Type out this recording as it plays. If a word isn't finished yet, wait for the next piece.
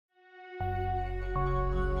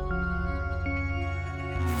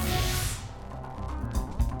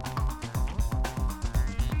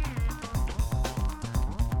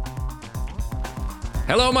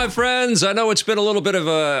Hello, my friends. I know it's been a little bit of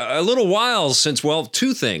a little while since, well,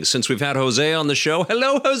 two things, since we've had Jose on the show.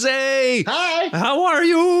 Hello, Jose. Hi. How are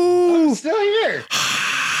you? I'm still here.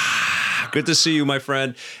 Good to see you, my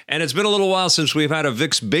friend. And it's been a little while since we've had a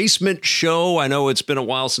Vic's Basement show. I know it's been a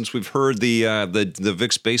while since we've heard the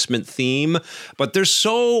Vic's Basement theme, but there's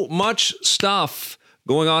so much stuff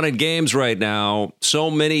going on in games right now. So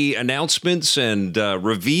many announcements and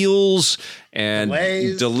reveals and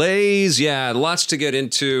delays. Yeah, lots to get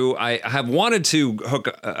into. I have wanted to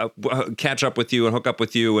catch up with you and hook up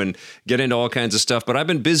with you and get into all kinds of stuff, but I've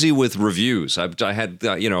been busy with reviews. I had,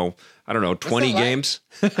 I don't know, 20 games.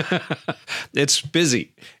 It's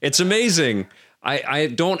busy. It's amazing. I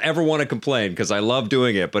don't ever want to complain because I love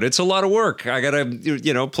doing it, but it's a lot of work. I got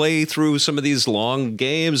to, play through some of these long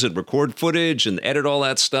games and record footage and edit all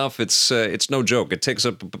that stuff. It's no joke. It takes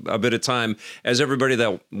up a bit of time, as everybody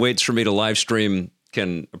that waits for me to live stream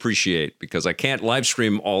can appreciate, because I can't live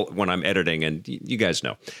stream all when I'm editing, and you guys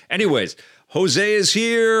know. Anyways, Jose is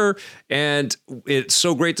here, and it's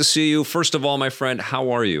so great to see you. First of all, my friend, how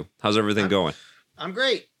are you? How's everything going? I'm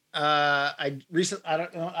great. I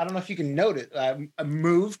don't know if you can note it. I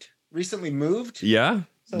recently moved. Yeah.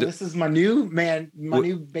 So this is my new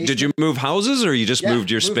basement. Did you move houses, or you just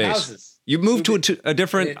moved your space? Houses. You moved to a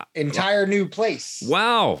different entire new place.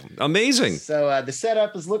 Wow, amazing. So the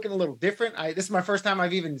setup is looking a little different. This is my first time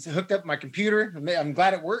I've even hooked up my computer. I'm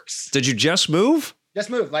glad it works. Did you just move? Just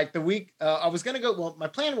moved. Like the week I was going to go. Well, my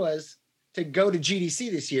plan was to go to GDC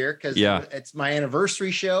this year because it's my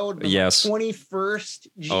anniversary show. Yes. 21st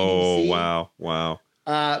GDC. Oh, wow.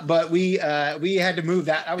 But we had to move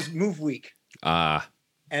that. I was move week.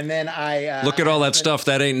 And then I look at all that stuff.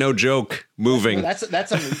 That ain't no joke. Moving. That's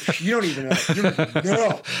you don't even know. You don't even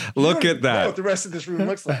know. Look at that. Know what the rest of this room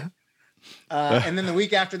looks like. And then the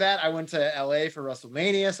week after that, I went to LA for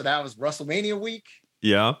WrestleMania. So that was WrestleMania week.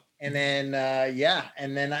 Yeah. And then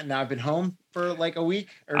and then now I've been home for like a week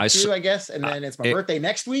or two, I guess. And then it's my birthday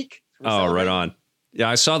next week. Oh, right on. Yeah,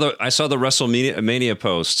 I saw the WrestleMania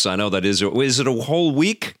posts. I know that is it a whole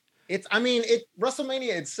week?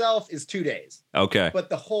 WrestleMania itself is 2 days. Okay. But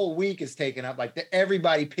the whole week is taken up. Like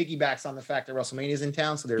everybody piggybacks on the fact that WrestleMania is in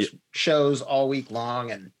town. So there's shows all week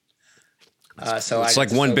long. And so it's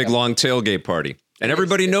like one big long tailgate party. And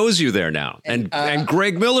everybody knows you there now. And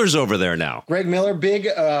Greg Miller's over there now. Greg Miller, big.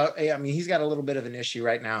 He's got a little bit of an issue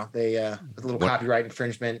right now. They a little copyright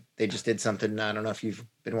infringement. They just did something. I don't know if you've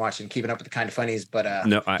been watching Keeping Up with the Kind of Funnies, but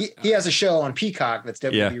he has a show on Peacock that's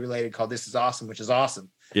WWE related called This Is Awesome, which is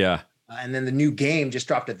awesome. Yeah. And then the new game just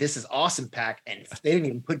dropped a This Is Awesome pack, and they didn't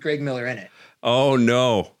even put Greg Miller in it. Oh,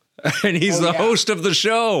 no. And he's the host of the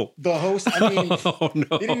show. The host. I mean,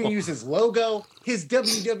 they didn't even use his logo, his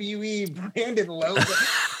WWE branded logo.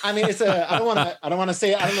 I mean, it's I don't want to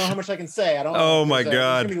say. I don't know how much I can say. I don't. Oh my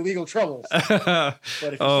God! It's gonna be legal troubles. But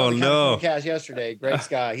if you saw the cast yesterday, Greg's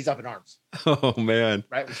guy, he's up in arms. Oh man!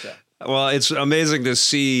 Rightly so. Well, it's amazing to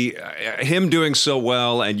see him doing so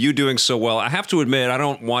well and you doing so well. I have to admit, I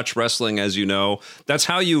don't watch wrestling, as you know. That's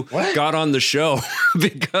how you got on the show,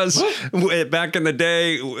 because back in the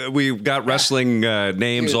day, we got wrestling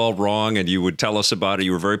names all wrong, and you would tell us about it.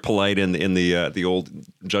 You were very polite in the old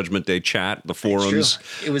Judgment Day chat, the forums.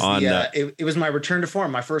 It was it was my return to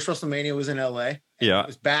form. My first WrestleMania was in LA. Yeah, it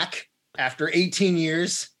was back after 18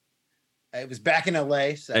 years. It was back in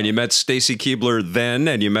LA. So. And you met Stacy Keibler then,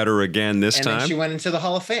 and you met her again this time? And then she went into the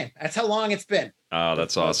Hall of Fame. That's how long it's been. Oh,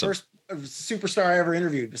 that's awesome. The first superstar I ever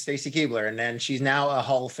interviewed was Stacy Keibler, and then she's now a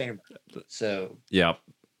Hall of Famer. So yeah,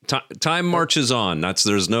 time marches on.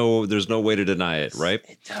 There's no way to deny it, right?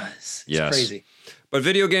 It does. Yes. It's crazy. But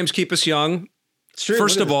video games keep us young. It's true.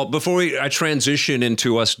 First of all, before I transition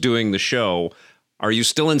into us doing the show, are you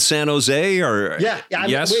still in San Jose? Or yeah.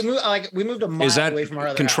 Yes. We moved a mile away from our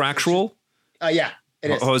other contractual? House. Yeah,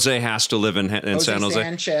 it is. Jose has to live in San Jose.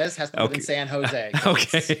 Sanchez has to live in San Jose.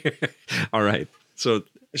 Okay. All right. So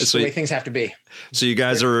it's the way things have to be. So you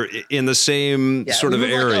guys are in the same sort of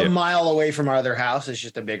area. Like a mile away from our other house. It's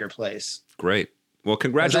just a bigger place. Great. Well,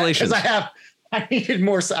 congratulations. Because I needed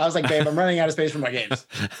more. I was like, babe, I'm running out of space for my games.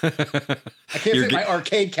 I can't fit my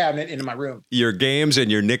arcade cabinet into my room. Your games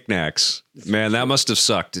and your knickknacks. Man, that must have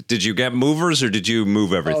sucked. Did you get movers or did you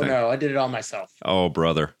move everything? Oh, no, I did it all myself. Oh,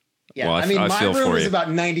 brother. Yeah, well, my room is about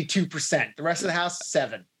 92%. The rest of the house,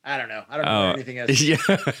 7%. I don't know. I don't know anything else. Yeah.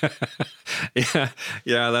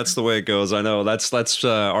 That's the way it goes. I know. That's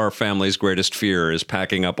our family's greatest fear, is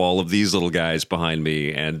packing up all of these little guys behind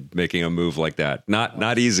me and making a move like that.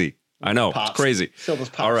 Not easy. I know. Pops. It's crazy. Still those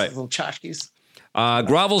pops, all right. Those little tchotchkes.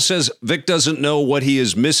 Gravel says Vic doesn't know what he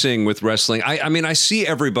is missing with wrestling. I mean, I see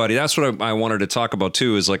everybody. That's what I wanted to talk about,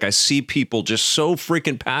 too, is like I see people just so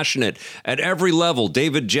freaking passionate at every level.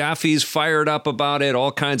 David Jaffe's fired up about it.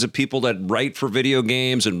 All kinds of people that write for video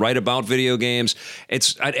games and write about video games.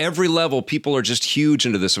 It's at every level. People are just huge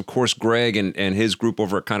into this. Of course, Greg and his group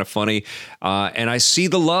over at Kind of Funny. And I see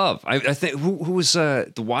the love. I think who was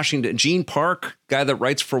the Washington, Gene Park, guy that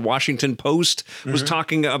writes for Washington Post, was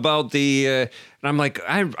talking about the, and I'm like,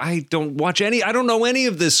 I don't watch I don't know any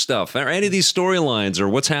of this stuff or any of these storylines or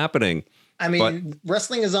what's happening. I mean,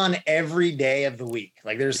 wrestling is on every day of the week.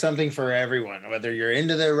 Like there's something for everyone, whether you're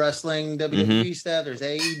into the wrestling, WWE stuff, there's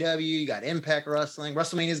AEW, you got Impact Wrestling.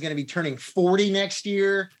 WrestleMania is going to be turning 40 next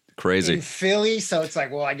year. Crazy. In Philly. So it's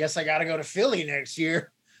like, well, I guess I got to go to Philly next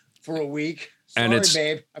year for a week. Sorry,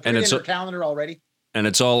 babe. I put it in your calendar already. And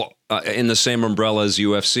it's all in the same umbrella as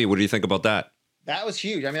UFC. What do you think about that? That was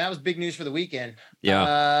huge. I mean, that was big news for the weekend. Yeah.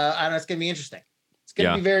 I don't know. It's going to be interesting. It's going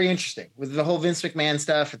to be very interesting with the whole Vince McMahon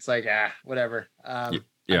stuff. It's like, whatever. I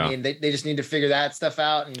mean, they just need to figure that stuff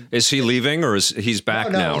out. And is he leaving or is he's back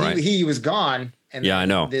now? Right. He was gone. And I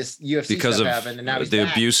know this UFC because stuff of happened, and now he's the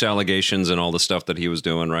back. abuse allegations and all the stuff that he was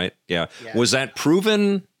doing. Right. Yeah. Was that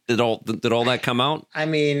proven? Did all that come out? I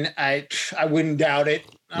mean, I wouldn't doubt it.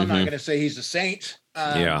 I'm not going to say he's a saint.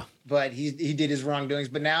 But he did his wrongdoings.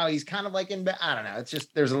 But now he's kind of like I don't know. It's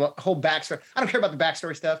just there's a whole backstory. I don't care about the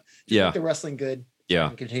backstory stuff. Just make the wrestling good. Yeah,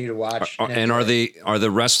 and continue to watch. And are the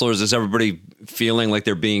wrestlers? Is everybody feeling like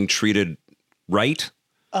they're being treated right?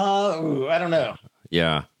 I don't know.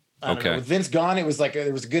 Yeah. Okay. With Vince gone, it was like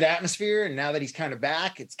there was a good atmosphere, and now that he's kind of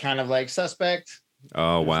back, it's kind of like suspect.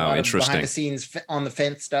 Oh, wow. Interesting. Behind the scenes on the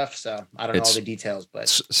fence stuff. So I don't know all the details, but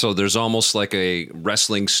so there's almost like a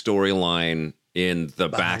wrestling storyline in the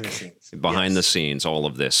behind the scenes, all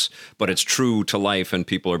of this, but it's true to life and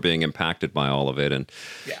people are being impacted by all of it. And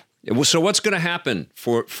so what's going to happen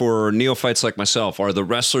for neophytes like myself? Are the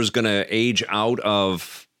wrestlers going to age out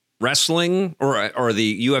of wrestling, or are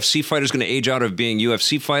the UFC fighters going to age out of being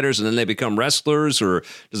UFC fighters and then they become wrestlers, or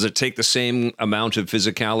does it take the same amount of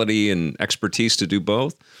physicality and expertise to do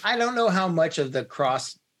both? I don't know how much of the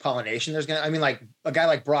cross pollination there's I mean, like a guy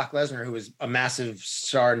like Brock Lesnar, who was a massive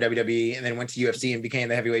star in WWE and then went to UFC and became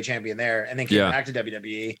the heavyweight champion there and then came back to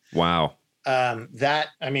WWE. Wow. That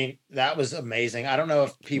was amazing. I don't know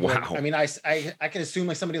if people I mean, I can assume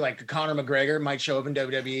like somebody like Conor McGregor might show up in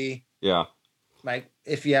WWE. Yeah. Like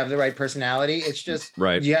if you have the right personality, it's just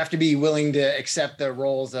right. You have to be willing to accept the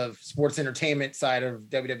roles of sports entertainment side of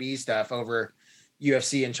WWE stuff over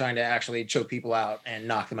UFC and trying to actually choke people out and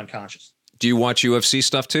knock them unconscious. Do you watch UFC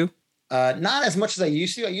stuff too? Not as much as I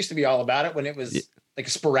used to. I used to be all about it when it was like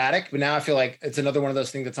sporadic, but now I feel like it's another one of those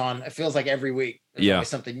things that's on. It feels like every week. There's always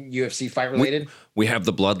something UFC fight related. We have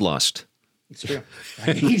the bloodlust. It's true.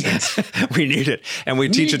 I need it. We need it, and we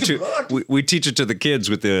teach it to we teach it to the kids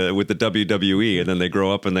with the WWE, and then they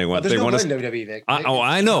grow up and they want. There's they no want blood in WWE, Vic.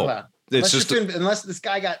 I know. It's unless this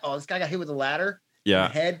guy got hit with a ladder. Yeah.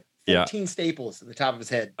 In the head. 14 staples at the top of his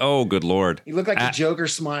head. Oh, good Lord. He looked like a Joker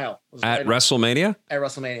smile. At WrestleMania? At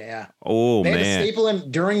WrestleMania, yeah. Oh, man. They had to staple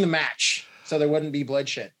him during the match so there wouldn't be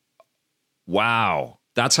bloodshed. Wow.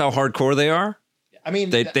 That's how hardcore they are? I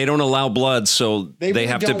mean, they don't allow blood, so they really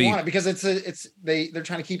have to be. Want it because they're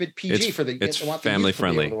trying to keep it PG for the it's they want family the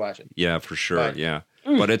friendly. To watch it. Yeah, for sure.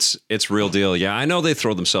 But it's real deal. Yeah, I know they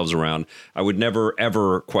throw themselves around. I would never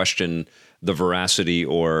ever question the veracity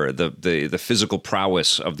or the physical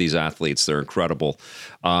prowess of these athletes. They're incredible.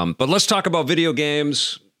 But let's talk about video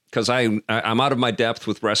games, because I'm out of my depth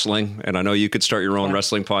with wrestling, and I know you could start your own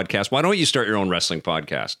wrestling podcast. Why don't you start your own wrestling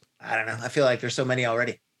podcast? I don't know. I feel like there's so many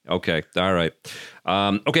already. Okay. All right.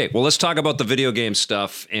 Okay. Well, let's talk about the video game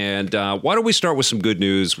stuff. And why don't we start with some good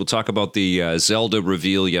news? We'll talk about the Zelda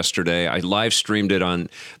reveal yesterday. I live streamed it on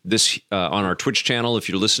this on our Twitch channel. If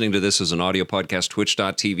you're listening to this as an audio podcast,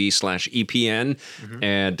 twitch.tv/EPN. Mm-hmm.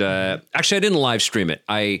 And actually, I didn't live stream it.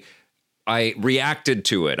 I reacted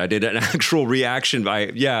to it. I did an actual reaction.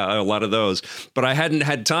 A lot of those. But I hadn't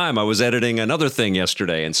had time. I was editing another thing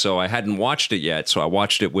yesterday, and so I hadn't watched it yet. So I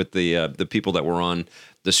watched it with the people that were on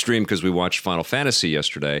the stream, because we watched Final Fantasy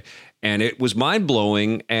yesterday, and it was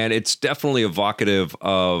mind-blowing, and it's definitely evocative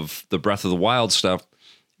of the Breath of the Wild stuff,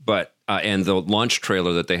 but and the launch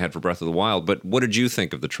trailer that they had for Breath of the Wild. But what did you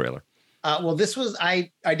think of the trailer? Well, this was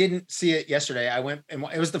I didn't see it yesterday. I went and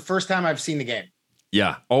it was the first time I've seen the game.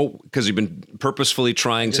 Yeah. Oh, because you've been purposefully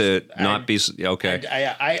trying to not be okay.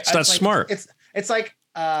 So that's like, smart. It's like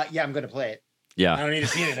I'm going to play it. Yeah. I don't need to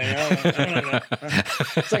see anything. I don't know.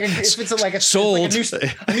 It's like if it's like sold. It's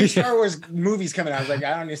like a new Star Wars movie's coming out. I was like,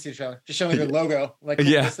 I don't need to see the trailer. Just show me the logo. Like,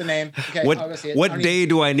 what's the name? Okay, I'll go see it. What day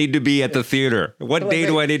do I need to be at the theater? What day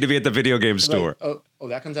do I need to be at the video game store? Like, oh,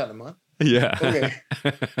 that comes out in a month? Yeah.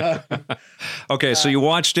 Okay. Okay, so you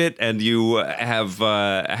watched it and you have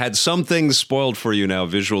had some things spoiled for you now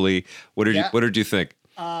visually. What did you think?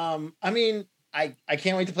 I mean, I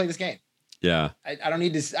can't wait to play this game. Yeah. I don't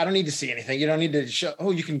need to see anything. You don't need to show,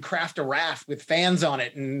 you can craft a raft with fans on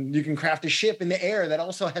it, and you can craft a ship in the air that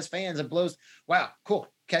also has fans and blows. Wow, cool.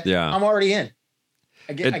 Okay. Yeah. I'm already in.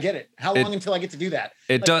 I get it. How long until I get to do that?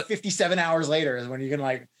 57 hours later is when you can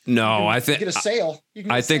I think get a sail.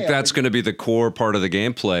 I think that's going to be the core part of the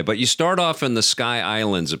gameplay. But you start off in the Sky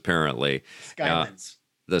Islands, apparently. Skylands.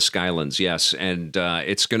 The Skylands, yes, and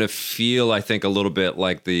it's going to feel, I think, a little bit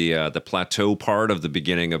like the plateau part of the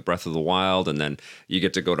beginning of Breath of the Wild, and then you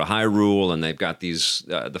get to go to Hyrule, and they've got these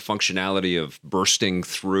the functionality of bursting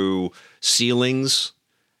through ceilings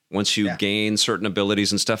once you gain certain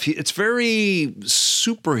abilities and stuff. It's very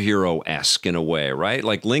superhero-esque in a way, right?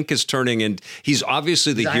 Like Link is turning in. He's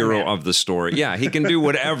obviously the hero of the story. Yeah, he can do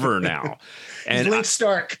whatever now. And Link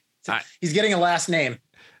Stark. He's getting a last name.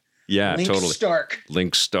 Yeah, Link totally.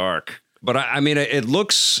 Link Stark. But I mean, it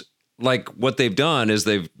looks like what they've done is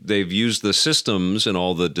they've used the systems and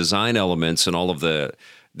all the design elements and all of the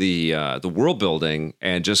world building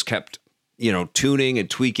and just kept tuning and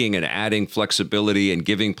tweaking and adding flexibility and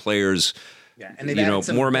giving players and they've added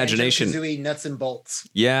some more imagination. Banjo-Kazooie nuts and bolts.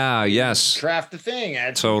 Yeah. Yes. Craft a thing.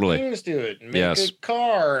 Add totally some things to it. And make a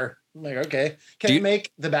car. I'm like, okay, can you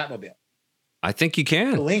make the Batmobile? I think you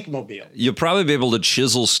can. The Linkmobile. You'll probably be able to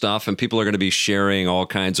chisel stuff, and people are going to be sharing all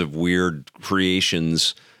kinds of weird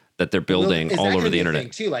creations that they're building all over the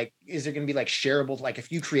internet. Too? Like, is there going to be shareable? Like,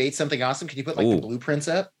 if you create something awesome, can you put the blueprints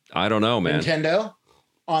up? I don't know, man. Nintendo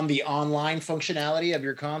on the online functionality of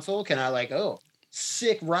your console. Can I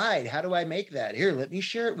sick ride? How do I make that? Here, let me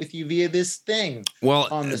share it with you via this thing.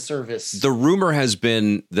 On the service. The rumor has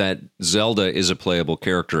been that Zelda is a playable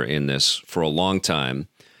character in this for a long time.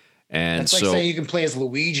 And that's like saying you can play as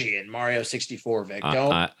Luigi in Mario 64, Vic.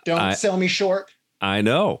 Don't sell me short. I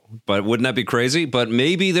know, but wouldn't that be crazy? But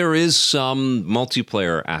maybe there is some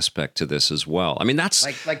multiplayer aspect to this as well. I mean, that's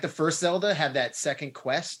like the first Zelda had that second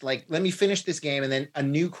quest. Like, let me finish this game, and then a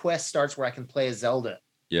new quest starts where I can play as Zelda.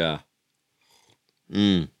 Yeah.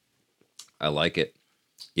 I like it.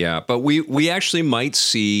 Yeah, but we actually might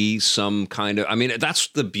see some kind of. I mean, that's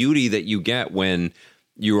the beauty that you get when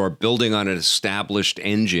you are building on an established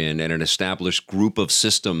engine and an established group of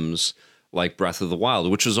systems like Breath of the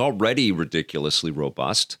Wild, which is already ridiculously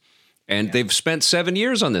robust. And they've spent 7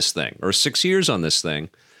 years on this thing or 6 years on this thing.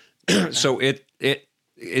 So it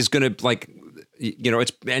is going to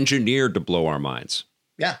it's engineered to blow our minds.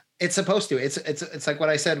 Yeah, it's supposed to. It's like what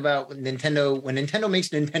I said about Nintendo. When Nintendo makes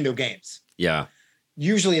Nintendo games. Yeah.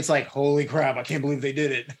 Usually it's like, holy crap, I can't believe they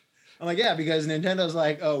did it. I'm like, yeah, because Nintendo's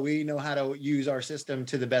like, oh, we know how to use our system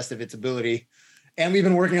to the best of its ability. And we've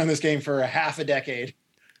been working on this game for half a decade.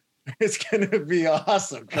 It's going to be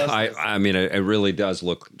awesome. I mean, it really does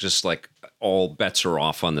look just like all bets are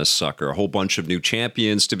off on this sucker. A whole bunch of new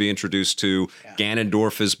champions to be introduced to. Yeah.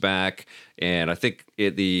 Ganondorf is back. And I think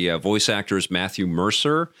the voice actor is Matthew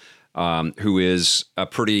Mercer, who is a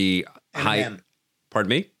pretty high... Pardon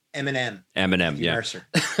me? Eminem, yeah. Mercer.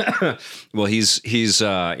 Well, he's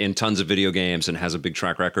in tons of video games and has a big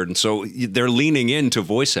track record, and so they're leaning into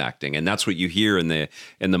voice acting, and that's what you hear in the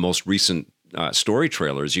most recent story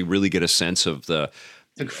trailers. You really get a sense of the.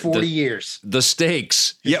 It took 40 years. The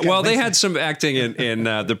stakes. Yeah, well, they had some acting in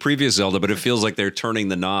the previous Zelda, but it feels like they're turning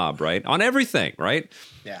the knob, right, on everything, right?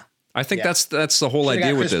 Yeah. I think that's the whole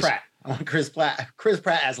idea with this. Pratt. I want Chris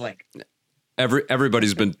Pratt as Link.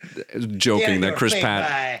 Everybody's been joking that Chris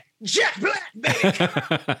Pratt. Jack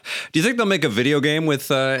Black. Do you think they'll make a video game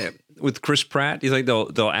with Chris Pratt? Do you think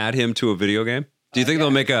they'll add him to a video game? Do you think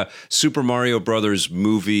they'll make a Super Mario Brothers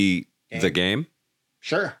movie, the game?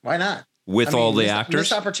 Sure, why not? With all the actors?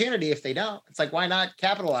 Missed opportunity if they don't. It's like, why not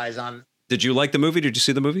capitalize on... Did you like the movie? Did you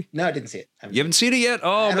see the movie? No, I didn't see it. You haven't seen it yet?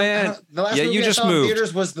 Oh, man. The last movie I saw in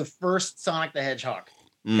theaters was the first Sonic the Hedgehog.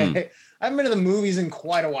 I haven't been to the movies in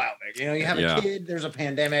quite a while. You have a kid, there's a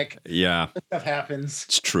pandemic. Yeah. Stuff happens.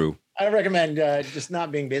 It's true. I recommend just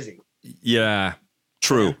not being busy. Yeah,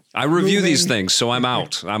 true. I review these things, so I'm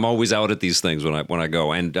out. I'm always out at these things when I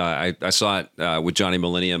go. And I saw it with Johnny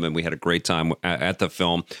Millennium, and we had a great time at the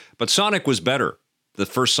film. But Sonic was better. The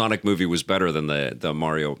first Sonic movie was better than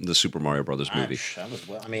the Super Mario Brothers movie.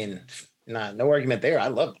 No argument there. I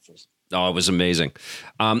love the first. Oh, it was amazing.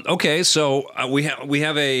 Okay, so we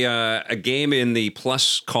have a game in the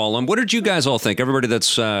plus column. What did you guys all think? Everybody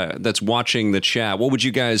that's watching the chat, what would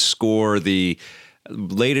you guys score the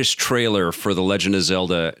latest trailer for The Legend of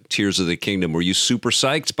Zelda: Tears of the Kingdom? Were you super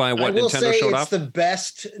psyched by what Nintendo showed off? It's the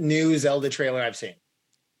best new Zelda trailer I've seen.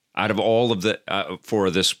 Out of all of the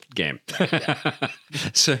for this game. Yeah.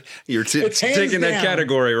 So you're taking that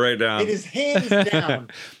category right now. It is hands down.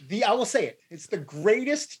 I will say it. It's the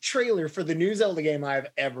greatest trailer for the new Zelda game I've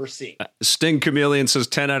ever seen. Sting Chameleon says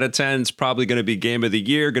 10 out of 10. It's probably going to be game of the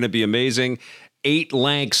year. Going to be amazing. 8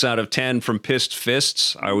 Lanks out of 10 from Pissed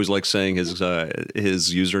Fists. I always like saying his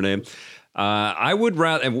username. I would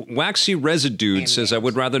rather, Waxy Residue says, I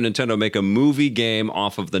would rather Nintendo make a movie game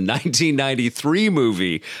off of the 1993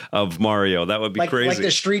 movie of Mario. That would be crazy. Like the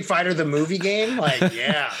Street Fighter, the movie game? Like,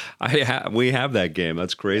 yeah. We have that game.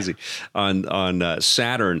 That's crazy. On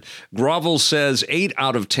Saturn. Grovel says 8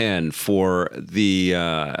 out of 10 for the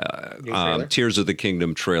Tears of the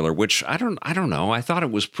Kingdom trailer, which I don't know. I thought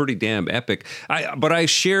it was pretty damn epic. But I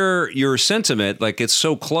share your sentiment. Like, it's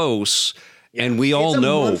so close. Yeah. And we all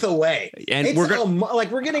know it's a month away, and we're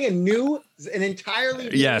getting an entirely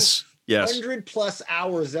new 100+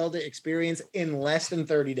 hour Zelda experience in less than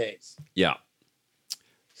 30 days. Yeah,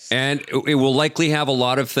 and it will likely have a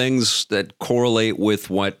lot of things that correlate with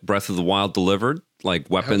what Breath of the Wild delivered, like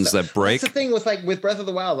weapons that break. That's the thing with Breath of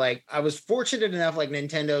the Wild. Like, I was fortunate enough, like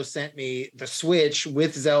Nintendo sent me the Switch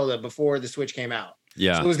with Zelda before the Switch came out.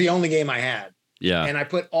 Yeah, so it was the only game I had. Yeah. And I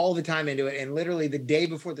put all the time into it. And literally the day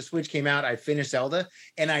before the Switch came out, I finished Zelda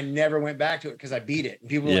and I never went back to it because I beat it. And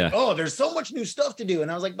people were like, oh, there's so much new stuff to do. And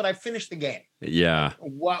I was like, but I finished the game. Yeah.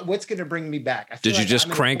 What's going to bring me back? Did you just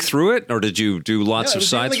crank through it, or did you do lots of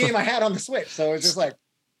sides? It was the only game I had on the Switch. So it's just like,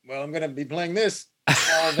 well, I'm going to be playing this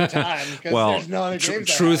all the time because there's no other games.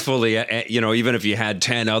 Truthfully, even if you had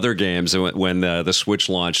 10 other games when the Switch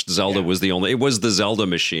launched, Zelda was the only. It was the Zelda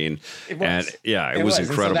machine. It was. And it was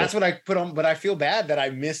incredible. So that's what I put on. But I feel bad that I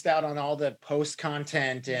missed out on all the post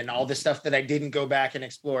content and all the stuff that I didn't go back and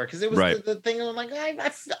explore, because it was the thing. I'm like,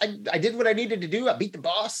 I did what I needed to do. I beat the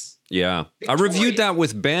boss. Yeah, I reviewed that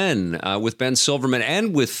with Ben Silverman,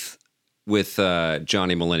 and with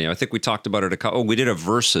Johnny Millennium. I think we talked about it we did a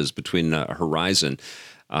versus between Horizon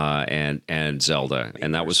and Zelda,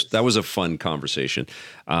 and that was a fun conversation.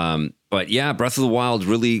 But yeah, Breath of the Wild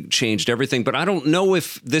really changed everything. But I don't know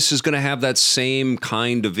if this is going to have that same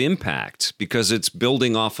kind of impact, because it's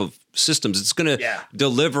building off of systems. It's going to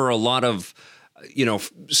deliver a lot of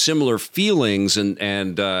similar feelings and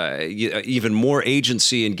even more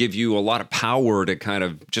agency, and give you a lot of power to kind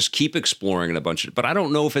of just keep exploring in a bunch of. But I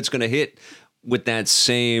don't know if it's going to hit with that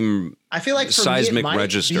same. I feel like for seismic me, it might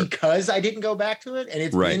register, because I didn't go back to it, and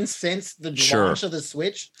it's been since the launch of the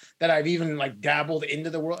Switch that I've even like dabbled into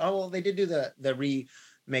the world. Oh, well, they did do the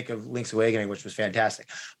remake of Link's Awakening, which was fantastic.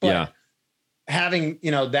 But having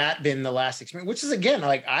that been the last experience, which is again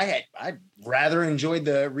like I rather enjoyed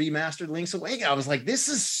the remastered Link's Awakening. I was like, this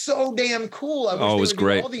is so damn cool. I wish it was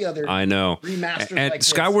great. All the other remastered, and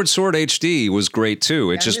Skyward Sword HD was great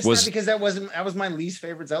too. It just was because that was my least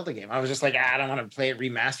favorite Zelda game. I was just like, I don't want to play it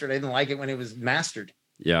remastered. I didn't like it when it was mastered.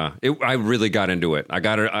 Yeah, I really got into it. I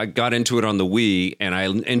got into it on the Wii, and I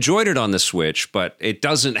enjoyed it on the Switch, but it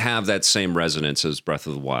doesn't have that same resonance as Breath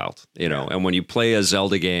of the Wild, And when you play a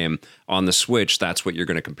Zelda game on the Switch, that's what you're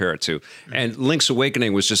going to compare it to. Mm-hmm. And Link's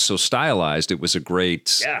Awakening was just so stylized; it was a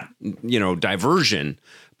great, diversion.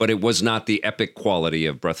 But it was not the epic quality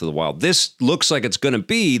of Breath of the Wild. This looks like it's going to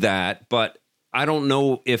be that, but I don't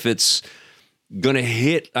know if it's going to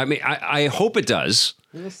hit. I mean, I hope it does.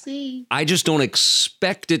 We'll see. I just don't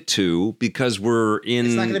expect it to, because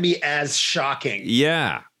it's not going to be as shocking.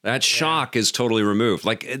 Yeah, that shock is totally removed.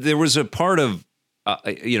 Like, there was a part of, Breath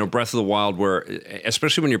of the Wild where,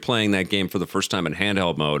 especially when you're playing that game for the first time in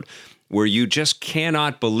handheld mode, where you just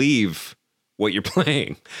cannot believe what you're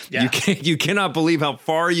playing. Yeah. You cannot believe how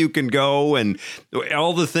far you can go and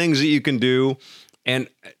all the things that you can do. And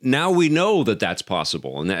now we know that that's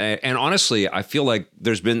possible. And honestly, I feel like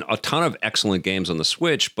there's been a ton of excellent games on the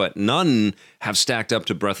Switch, but none have stacked up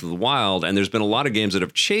to Breath of the Wild. And there's been a lot of games that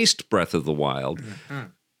have chased Breath of the Wild. Mm-hmm.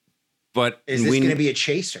 But is this going to be a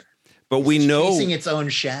chaser? But we know chasing its own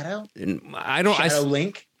shadow. Shadow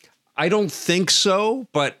Link. I don't think so,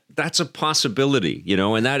 but that's a possibility,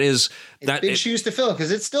 and that is big shoes to fill,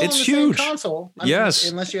 because it's still on the huge. Same console. Yes,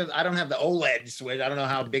 unless I don't have the OLED Switch. I don't know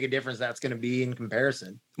how big a difference that's going to be in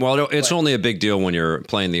comparison. Well, it's only a big deal when you're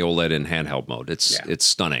playing the OLED in handheld mode. It's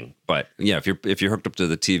stunning, but if you're hooked up to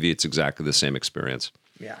the TV, it's exactly the same experience.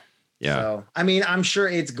 Yeah. So I mean, I'm sure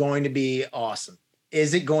it's going to be awesome.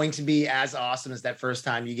 Is it going to be as awesome as that first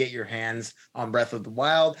time you get your hands on Breath of the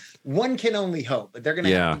Wild? One can only hope, but they're going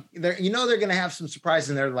to have, they're going to have some surprises,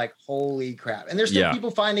 and they're like, holy crap. And there's still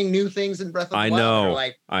people finding new things in Breath of the Wild.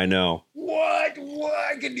 Like, I know. What?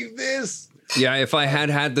 I can do this. Yeah, if I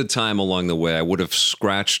had the time along the way, I would have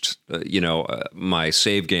scratched, my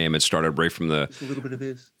save game and started right from the just a little bit of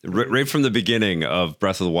this, right from the beginning of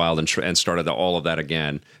Breath of the Wild and started all of that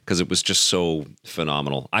again, because it was just so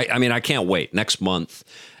phenomenal. I mean, I can't wait next month,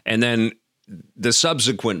 and then the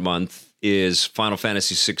subsequent month is Final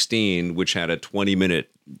Fantasy 16, which had a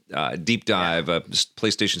 20-minute deep dive,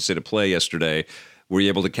 PlayStation State of Play yesterday. Were you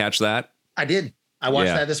able to catch that? I did. I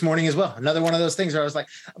watched that this morning as well. Another one of those things where I was like,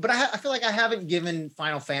 but I feel like I haven't given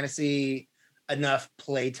Final Fantasy enough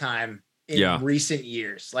playtime in recent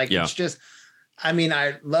years. Like, it's just, I mean,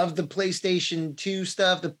 I love the PlayStation 2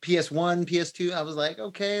 stuff, the PS1, PS2. I was like,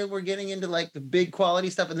 okay, we're getting into like the big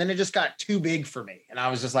quality stuff. And then it just got too big for me. And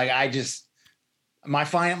I was just like, my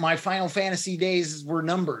Final Fantasy days were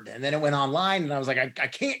numbered. And then it went online, and I was like, I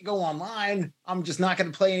can't go online. I'm just not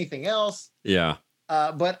going to play anything else. Yeah.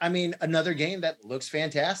 But I mean, another game that looks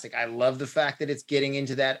fantastic. I love the fact that it's getting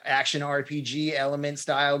into that action RPG element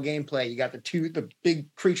style gameplay. You got the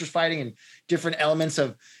big creatures fighting, and different elements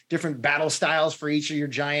of different battle styles for each of your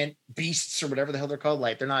giant beasts, or whatever the hell they're called.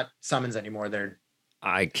 Like, they're not summons anymore.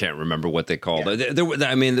 I can't remember what they called it.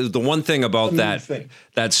 I mean, the one thing about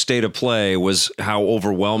that state of play was how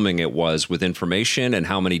overwhelming it was with information, and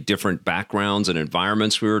how many different backgrounds and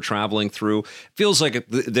environments we were traveling through. It feels like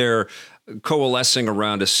they're coalescing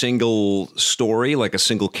around a single story, like a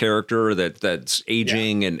single character that's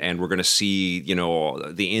aging, and we're going to see,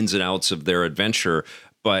 the ins and outs of their adventure.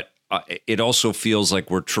 But it also feels like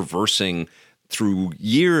we're traversing through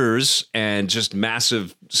years and just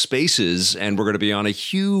massive spaces, and we're going to be on a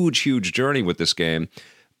huge journey with this game.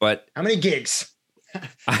 But how many gigs?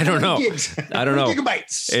 I don't know. I don't know.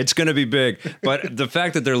 Gigabytes. It's going to be big, but the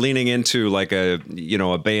fact that they're leaning into like a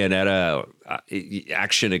Bayonetta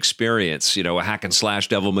action experience, a hack and slash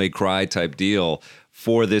Devil May Cry type deal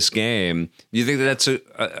for this game, do you think that's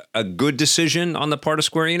a good decision on the part of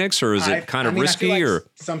Square Enix, or is it kind of risky? Like, or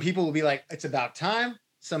some people will be like, it's about time.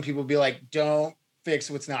 Some people will be like, don't fix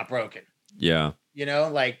what's not broken. Yeah.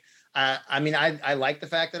 I mean, I like the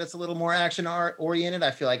fact that it's a little more action oriented.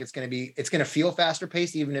 I feel like it's going to feel faster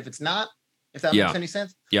paced, even if it's not, if that makes any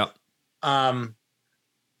sense. Yeah.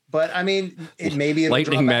 But I mean,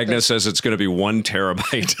 Lightning Magna says it's going to be 1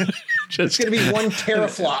 terabyte. It's going to be 1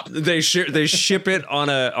 teraflop. They ship it on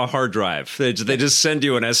a hard drive. They just send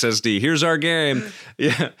you an SSD. Here's our game.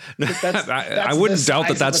 Yeah, that's I wouldn't doubt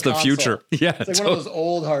that that's the future. Yeah, it's like one of those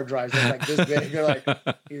old hard drives that's like this big. You're like,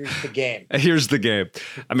 here's the game. Here's the game.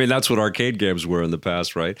 I mean, that's what arcade games were in the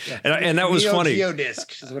past, right? Yeah. And that was funny.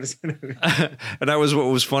 Geodisc is what it's going to be. And that was what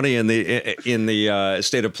was funny in the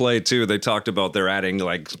State of Play too. They talked about they're adding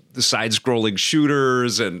like the side-scrolling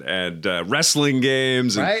shooters and wrestling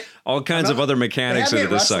games and all kinds of other mechanics into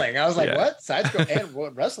this. Wrestling. I was like, what? Side-scroll and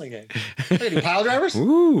what wrestling game? Pile drivers?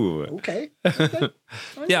 Ooh. Okay.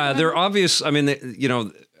 Yeah, they're obvious. I mean,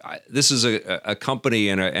 this is a company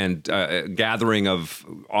and a gathering of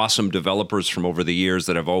awesome developers from over the years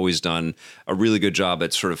that have always done a really good job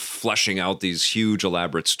at sort of fleshing out these huge,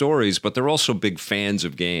 elaborate stories, but they're also big fans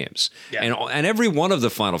of games. Yeah. And every one of the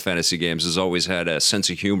Final Fantasy games has always had a sense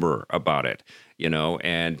of humor about it,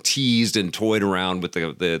 and teased and toyed around with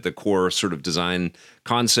the core sort of design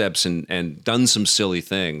concepts and done some silly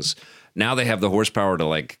things. Now they have the horsepower to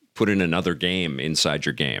like put in another game inside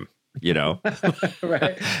your game.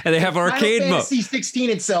 Right. And they have arcade mode. Final Fantasy 16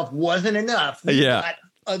 itself wasn't enough. We've got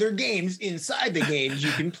other games inside the games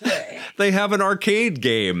you can play. They have an arcade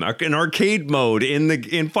game, an arcade mode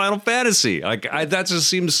in Final Fantasy. Like that just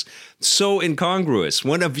seems so incongruous.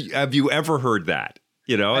 When have you ever heard that?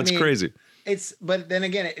 It's crazy. But then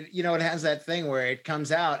again, it has that thing where it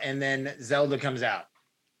comes out and then Zelda comes out.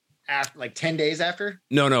 After, like 10 days after?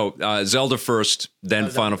 No. Zelda first, then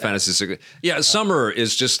Final Fantasy 16. Yeah, summer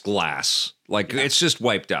is just glass. Like it's just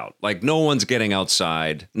wiped out. Like no one's getting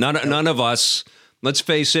outside. None of us. Let's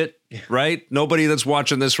face it, right? Nobody that's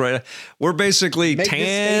watching this right. We're basically Make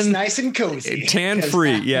this space nice and cozy. Tan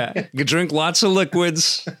free. Yeah, you drink lots of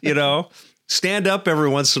liquids. Stand up every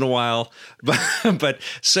once in a while, but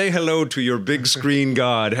say hello to your big screen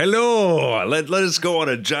god. Hello, let us go on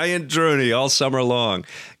a giant journey all summer long.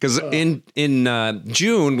 Because in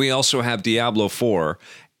June we also have Diablo 4,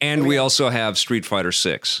 and we also have Street Fighter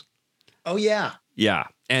 6. Oh yeah,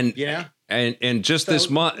 and just this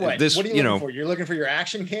month, what are you looking for? You're looking for your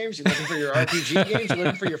action games. You're looking for your RPG games. You're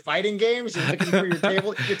looking for your fighting games. You're looking for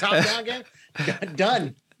your top down game.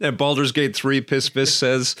 Done. And Baldur's Gate 3, Piss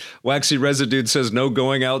says, Waxy Residue says no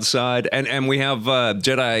going outside. And we have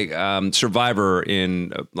Jedi Survivor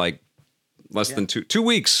in less than 2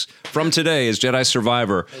 weeks from today is Jedi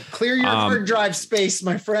Survivor. Clear your hard drive space,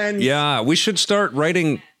 my friend. Yeah, we should start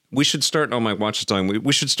writing. We should start. Oh, my watch is telling me.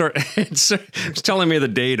 We should start. It's telling me the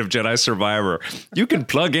date of Jedi Survivor. You can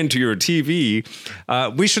plug into your TV.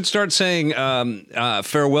 We should start saying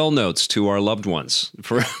farewell notes to our loved ones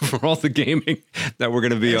for all the gaming that we're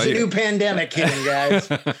going to be. There's a new pandemic hitting, guys.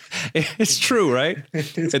 It's true, right?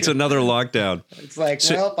 It's another lockdown. It's like,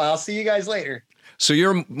 well, I'll see you guys later. So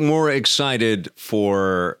you're more excited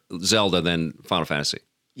for Zelda than Final Fantasy?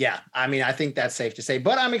 Yeah, I mean, I think that's safe to say.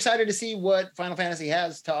 But I'm excited to see what Final Fantasy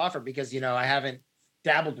has to offer because, I haven't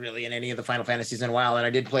dabbled really in any of the Final Fantasies in a while. And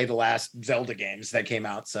I did play the last Zelda games that came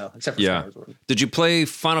out. So, except for Star Wars. Did you play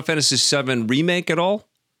Final Fantasy VII Remake at all?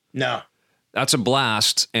 No. That's a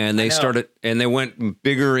blast. And they went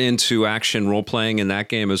bigger into action role-playing in that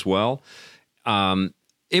game as well.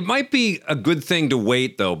 It might be a good thing to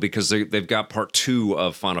wait, though, because they've got part 2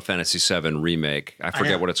 of Final Fantasy VII Remake. I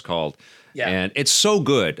forget what it's called. Yeah. And it's so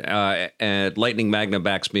good. And Lightning Magna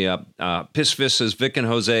backs me up. Piss says, Vic and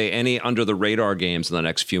Jose, any under the radar games in the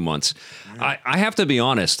next few months? I have to be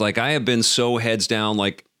honest. I have been so heads down,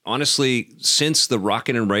 honestly, since the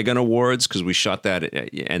Rockin' and Reagan Awards, because we shot that,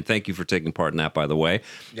 and thank you for taking part in that, by the way.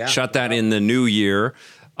 Yeah, shot that in the new year.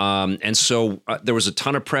 And so there was a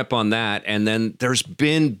ton of prep on that. And then there's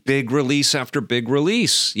been big release after big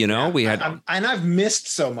release. We had. And I've missed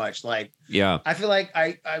so much. I feel like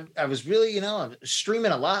I was really,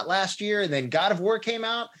 streaming a lot last year. And then God of War came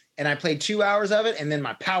out and I played 2 hours of it. And then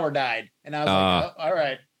my power died. And I was like, all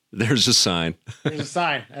right. There's a sign. There's a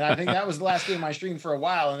sign. And I think that was the last game I streamed for a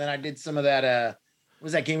while. And then I did some of that. What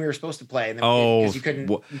was that game we were supposed to play? And then you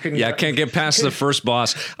couldn't. I can't get past the first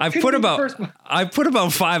boss. I've put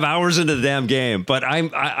about 5 hours into the damn game, but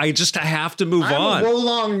I just have to move on. I'm a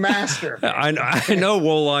Wolong master. I know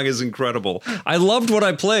Wolong is incredible. I loved what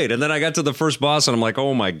I played, and then I got to the first boss, and I'm like,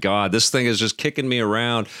 oh my god, this thing is just kicking me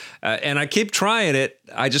around. And I keep trying it.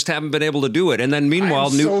 I just haven't been able to do it. And then meanwhile,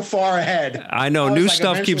 so far ahead. I know new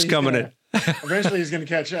stuff keeps coming in. Eventually he's going to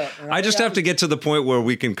catch up. I just have to get to the point where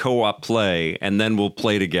we can co-op play, and then we'll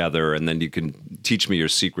play together, and then you can teach me your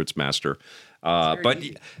secrets, master. But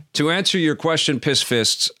easy. To answer your question, Piss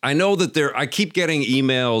Fists, I know that I keep getting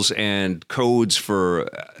emails and codes for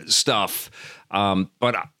stuff,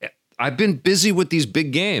 but I've been busy with these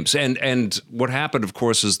big games. And what happened, of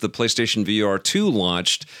course, is the PlayStation VR 2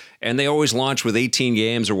 launched, and they always launch with 18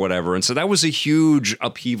 games or whatever. And so that was a huge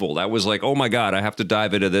upheaval. That was like, oh my God, I have to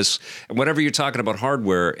dive into this. And whenever you're talking about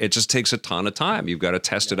hardware, it just takes a ton of time. You've got to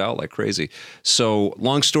test it out like crazy. So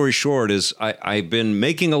long story short is I've been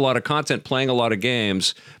making a lot of content, playing a lot of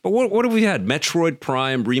games. But what have we had? Metroid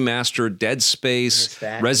Prime Remastered, Dead Space,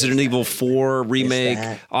 Resident Evil 4 Remake,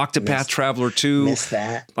 Octopath Traveler 2. Missed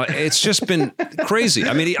that. It's just been crazy.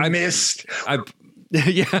 I mean,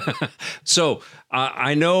 yeah. So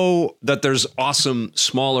I know that there's awesome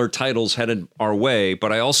smaller titles headed our way,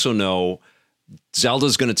 but I also know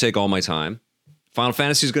Zelda's going to take all my time. Final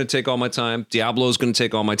Fantasy is going to take all my time. Diablo is going to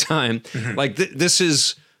take all my time.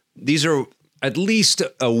 Mm-hmm. These are at least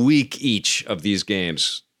a week each of these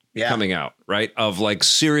games coming out, right? Of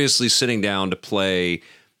seriously sitting down to play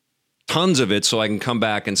tons of it so I can come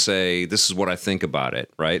back and say, this is what I think about it,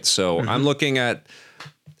 right? So I'm looking at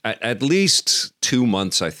least 2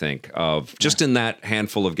 months, I think, of just in that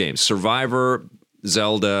handful of games. Survivor,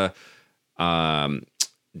 Zelda,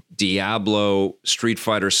 Diablo, Street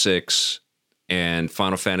Fighter 6, and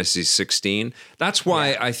Final Fantasy 16. That's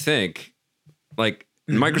why I think,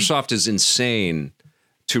 Microsoft is insane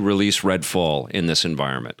to release Redfall in this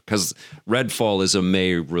environment, because Redfall is a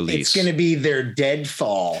May release. It's going to be their dead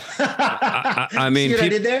fall. I mean, see what I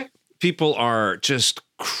did there? People are just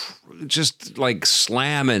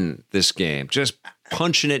slamming this game, just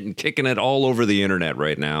punching it and kicking it all over the internet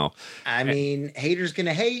right now. I mean, haters going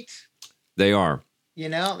to hate. They are.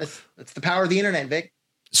 That's the power of the internet, Vic.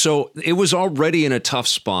 So it was already in a tough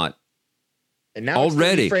spot. And now it's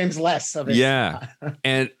 30 frames less of it. Yeah.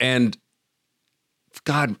 and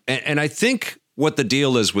God, and I think what the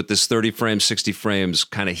deal is with this 30 frames, 60 frames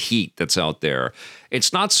kind of heat that's out there,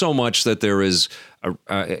 it's not so much that there is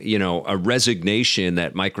a resignation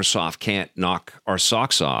that Microsoft can't knock our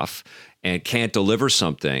socks off and can't deliver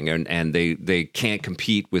something, and they can't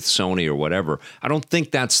compete with Sony or whatever. I don't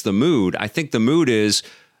think that's the mood. I think the mood is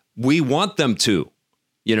we want them to.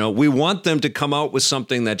 We want them to come out with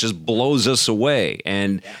something that just blows us away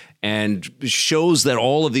and shows that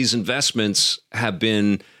all of these investments have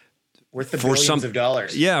been Worth the billions of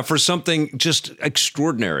dollars. Yeah, for something just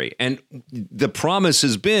extraordinary. And the promise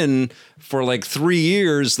has been for like 3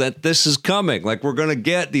 years that this is coming. Like we're going to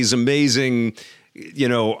get these amazing,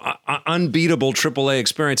 unbeatable AAA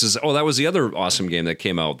experiences. Oh, that was the other awesome game that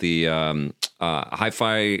came out. The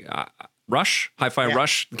Hi-Fi Rush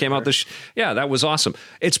came out this. Yeah, that was awesome.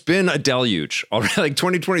 It's been a deluge already. Like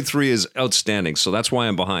 2023 is outstanding. So that's why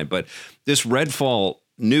I'm behind. But this Redfall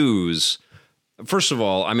news. First of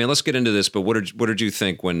all, I mean, let's get into this. But what did you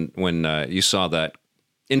think when you saw that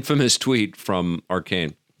infamous tweet from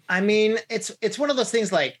Arcane? I mean, it's one of those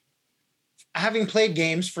things. Like having played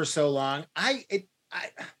games for so long, and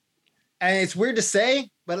it's weird to say,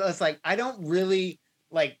 but it's like I don't really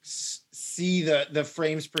like see the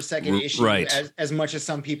frames per second issue as much as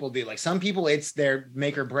some people do. Like some people, it's their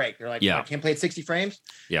make or break. They're like, I can't play at 60 frames.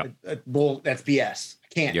 Yeah, bull. That's BS.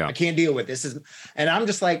 I can't deal with this. And I'm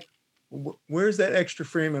just like. Where's that extra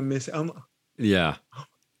frame I'm missing? Did I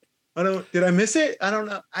miss it? I don't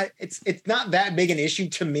know. It's not that big an issue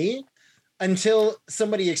to me until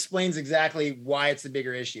somebody explains exactly why it's a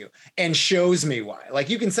bigger issue and shows me why. Like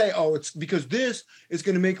you can say, oh, it's because this is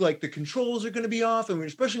going to make like the controls are going to be off. And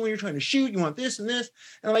especially when you're trying to shoot, you want this and this.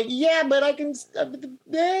 And I'm like, yeah, but I can,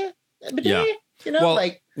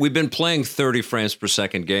 we've been playing 30 frames per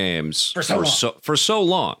second games for so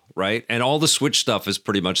long, right? And all the Switch stuff is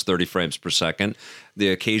pretty much 30 frames per second. The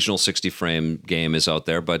occasional 60 frame game is out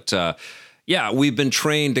there, but we've been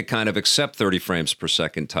trained to kind of accept 30 frames per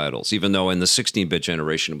second titles, even though in the 16-bit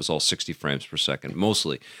generation it was all 60 frames per second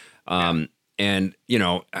mostly. And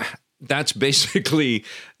that's basically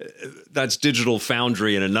that's Digital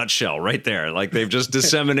Foundry in a nutshell right there. Like they've just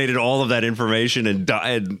disseminated all of that information and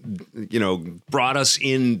brought us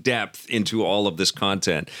in depth into all of this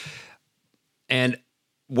content. And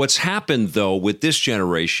what's happened though with this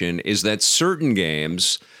generation is that certain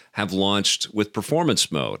games have launched with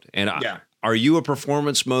performance mode. And are you a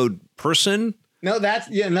performance mode person? No, that's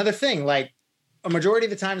another thing. Like a majority of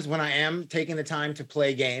the times when I am taking the time to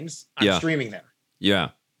play games, I'm streaming them. Yeah.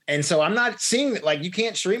 And so I'm not seeing that, like you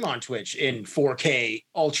can't stream on Twitch in 4K,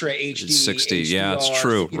 Ultra HD, 60. HDR, yeah, it's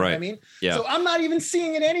true. You know what I mean? Yeah. So I'm not even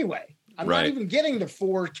seeing it anyway. I'm not even getting the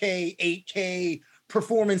 4K, 8K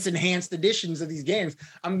performance enhanced editions of these games.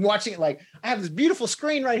 I'm watching it like I have this beautiful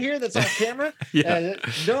screen right here that's off camera. I have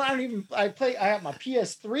my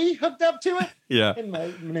PS3 hooked up to it. Yeah. And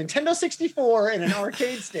my Nintendo 64 and an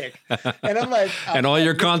arcade stick. And I'm like, and all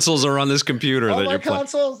your consoles are on this computer all that my you're playing.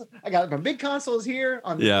 Consoles. I got my big consoles here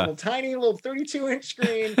on this little tiny little 32-inch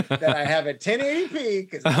screen that I have at 1080p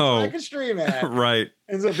because that's what I can stream at. Right.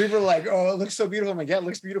 And so people are like, oh, it looks so beautiful. I'm like, yeah, it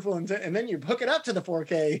looks beautiful. And then you hook it up to the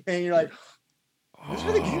 4K and you're like, is this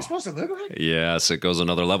what the game's supposed to look like? Yes, it goes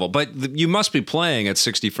another level. But you must be playing at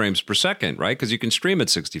 60 frames per second, right? Because you can stream at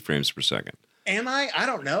 60 frames per second. Am I? I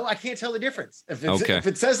don't know. I can't tell the difference. If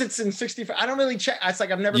it says it's in 60, I don't really check. It's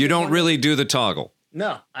like I've never. You don't really do the toggle.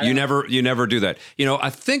 No, you never do that.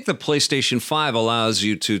 I think the PlayStation 5 allows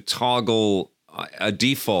you to toggle a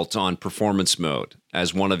default on performance mode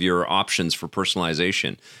as one of your options for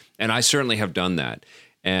personalization, and I certainly have done that.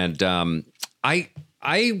 And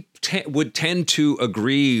I would tend to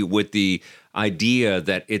agree with the idea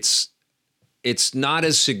that it's not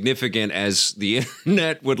as significant as the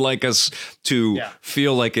internet would like us to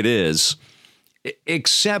feel like it is,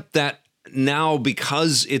 except that now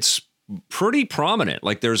because it's pretty prominent,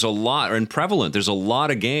 like there's a lot and prevalent, there's a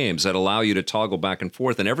lot of games that allow you to toggle back and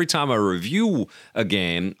forth. And every time I review a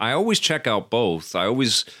game, I always check out both. I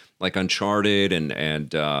always like Uncharted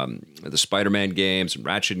and the Spider-Man games and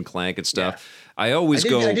Ratchet and Clank and stuff. Yeah. I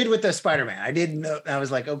did with the Spider-Man. I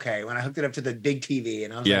was like, okay, when I hooked it up to the big TV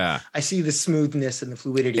and I was like, I see the smoothness and the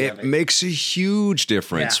fluidity of it. It makes a huge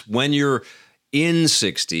difference when you're in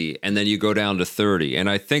 60 and then you go down to 30. And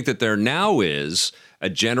I think that there now is a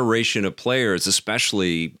generation of players,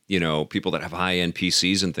 especially, people that have high-end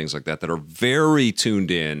PCs and things like that are very tuned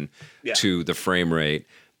in to the frame rate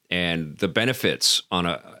and the benefits on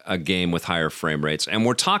a game with higher frame rates. And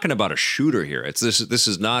we're talking about a shooter here. This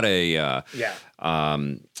is not a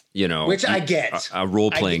which I get a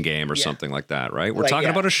role-playing game or something like that, right? We're talking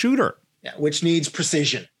about a shooter. Yeah, which needs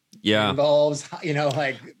precision. Yeah. It involves,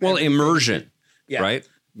 immersion. Yeah. Right?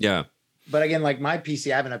 Yeah. But again, like my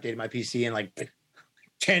PC, I haven't updated my PC in like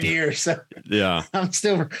 10 years. So I'm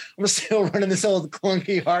still running this old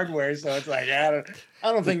clunky hardware. So it's like, I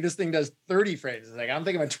don't think this thing does 30 frames. It's like, I'm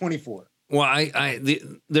thinking about 24. Well,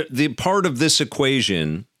 the part of this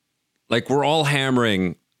equation, like we're all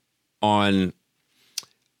hammering on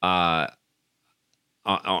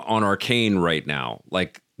Arcane right now.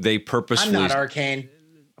 Like they purposefully. I'm not Arcane.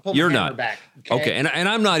 You're not. Back, okay. And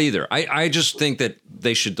I'm not either. I just think that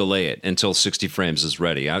they should delay it until 60 frames is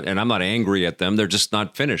ready. And I'm not angry at them. They're just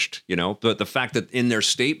not finished, But the fact that in their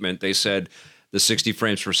statement they said the 60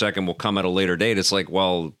 frames per second will come at a later date, it's like,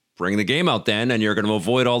 well, bring the game out then, and you're going to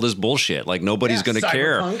avoid all this bullshit. Like, nobody's going to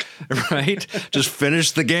care, right? Just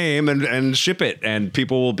finish the game and ship it, and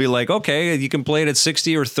people will be like, okay, you can play it at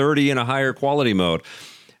 60 or 30 in a higher quality mode.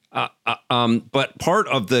 But part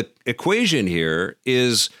of the equation here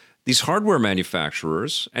is these hardware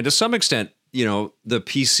manufacturers, and to some extent, the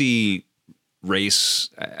PC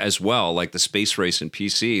race as well, like the space race in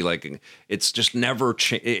PC, like it's just never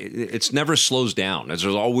it's never slows down. There's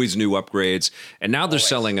always new upgrades, and now they're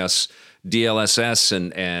selling us DLSS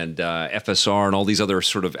and FSR and all these other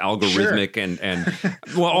sort of algorithmic and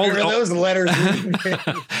well, all those letters.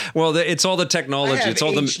 Well, it's all the technology. It's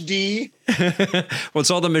all HD. Well,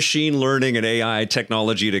 it's all the machine learning and AI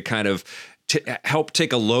technology to kind of help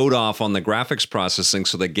take a load off on the graphics processing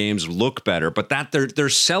so the games look better. But that they're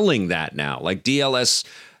selling that now. Like DLS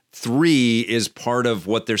 3 is part of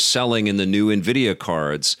what they're selling in the new NVIDIA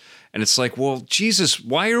cards. And it's like, well, Jesus,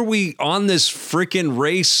 why are we on this freaking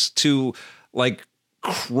race to like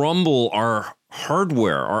crumble our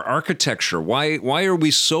hardware, our architecture? Why are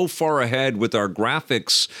we so far ahead with our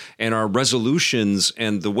graphics and our resolutions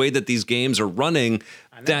and the way that these games are running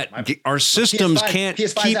that our systems can't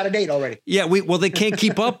PS5's out of date already. Yeah, they can't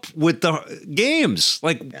keep up with the games.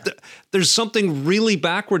 Like there's something really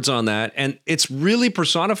backwards on that, and it's really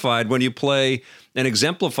personified when you play and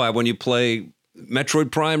exemplified when you play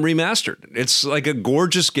Metroid Prime Remastered. It's like a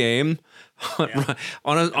gorgeous game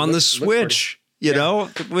on the Switch,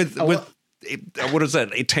 with what is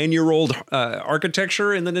that? A 10-year-old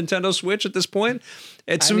architecture in the Nintendo Switch at this point.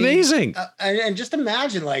 It's amazing. And just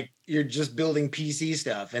imagine, like, you're just building PC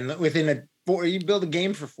stuff, and you build a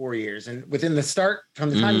game for 4 years, and within the start, from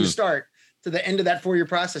the time you start to the end of that 4-year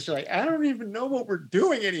process, you're like, I don't even know what we're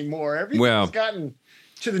doing anymore. Everything's gotten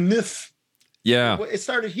to the nth. Yeah. It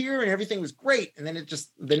started here and everything was great. And then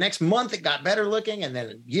the next month it got better looking. And then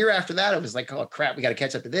a year after that, it was like, oh crap, we got to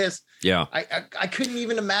catch up to this. Yeah. I couldn't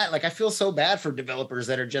even imagine. Like, I feel so bad for developers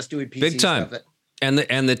that are just doing PC big time stuff. And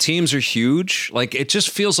the teams are huge. Like, it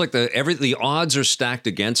just feels like the odds are stacked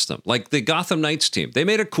against them. Like the Gotham Knights team, they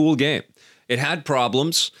made a cool game. It had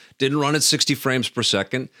problems, didn't run at 60 frames per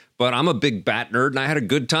second, but I'm a big bat nerd, and I had a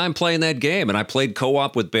good time playing that game. And I played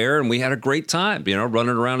co-op with Bear, and we had a great time, running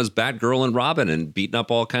around as Batgirl and Robin and beating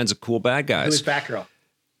up all kinds of cool bad guys. Who was Batgirl?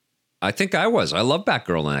 I think I was. I love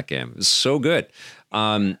Batgirl in that game. It was so good.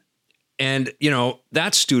 And,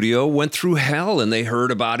 that studio went through hell, and they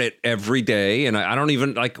heard about it every day. And I don't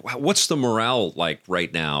even, like, what's the morale like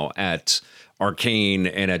right now at Arcane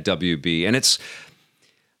and at WB? And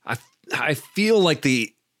I feel like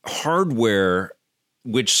the hardware,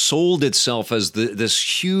 which sold itself as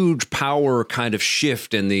this huge power kind of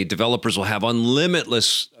shift, and the developers will have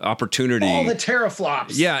unlimitless opportunity. All the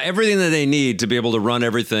teraflops. Yeah, everything that they need to be able to run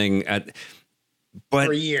everything but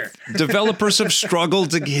for a year. Developers have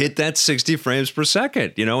struggled to hit that 60 frames per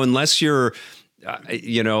second, unless you're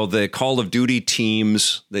the Call of Duty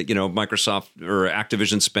teams that, Microsoft or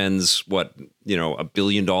Activision spends $1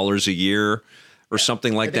 billion a year or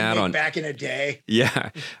something like that on back in a day. Yeah.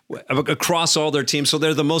 Across all their teams. So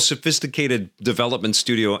they're the most sophisticated development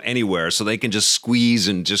studio anywhere. So they can just squeeze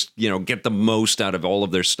and just, get the most out of all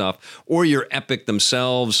of their stuff. Or you're Epic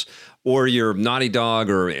themselves, or you're Naughty Dog,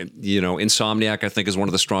 or, Insomniac, I think, is one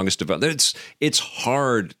of the strongest developers. It's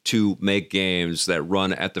hard to make games that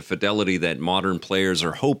run at the fidelity that modern players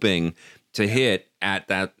are hoping to hit at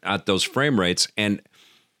those frame rates. And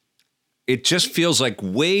it just feels like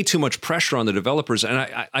way too much pressure on the developers. And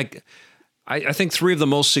I think 3 of the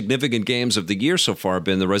most significant games of the year so far have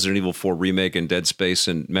been the Resident Evil 4 remake and Dead Space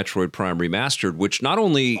and Metroid Prime Remastered, which not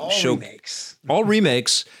only all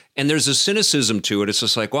remakes, and there's a cynicism to it. It's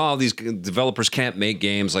just like, wow, these developers can't make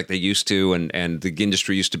games like they used to, and the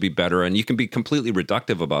industry used to be better, and you can be completely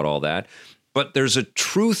reductive about all that. But there's a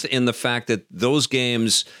truth in the fact that those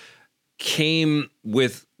games came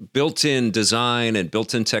with built-in design and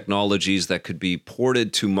built-in technologies that could be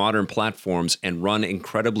ported to modern platforms and run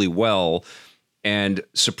incredibly well and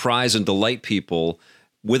surprise and delight people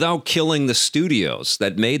without killing the studios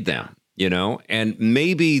that made them, And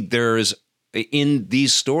maybe there's, in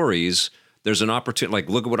these stories, there's an opportunity, like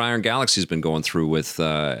look at what Iron Galaxy's been going through with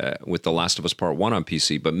The Last of Us Part 1 on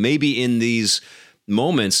PC. But maybe in these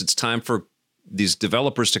moments, it's time for these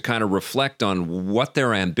developers to kind of reflect on what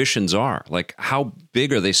their ambitions are. Like, how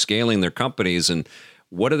big are they scaling their companies, and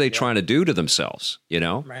what are they trying to do to themselves,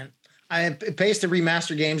 Right. It pays to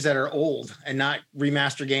remaster games that are old and not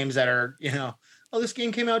remaster games that are, oh, this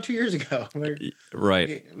game came out 2 years ago. Like,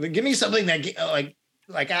 right. Give me something that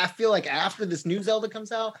like I feel like after this new Zelda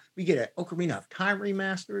comes out, we get an Ocarina of Time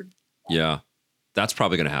remastered. Yeah, that's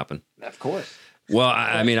probably going to happen. Of course. Well,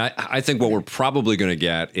 I mean, I think what we're probably going to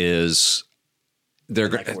get is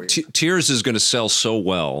Tears is going to sell so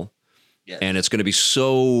well, yes. And it's going to be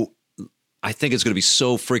so. I think it's going to be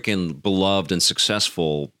so freaking beloved and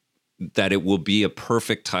successful that it will be a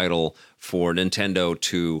perfect title for Nintendo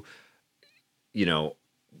to,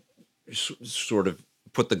 sort of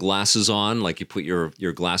put the glasses on, like you put your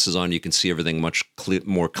glasses on, you can see everything much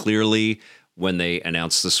more clearly when they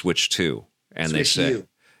announce the Switch 2. And Switch they say,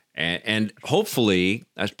 and hopefully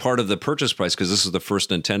as part of the purchase price, because this is the first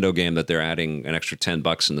Nintendo game that they're adding an extra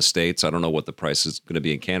 $10 in the States. I don't know what the price is going to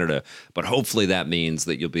be in Canada, but hopefully that means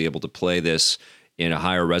that you'll be able to play this in a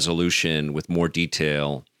higher resolution with more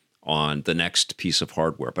detail on the next piece of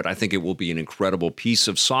hardware. But I think it will be an incredible piece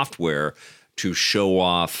of software to show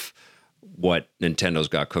off what Nintendo's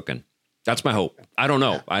got cooking. That's my hope. I don't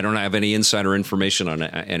know. I don't have any insider information on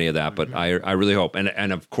any of that, but I really hope.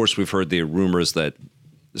 And of course, we've heard the rumors that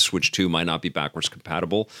the Switch 2 might not be backwards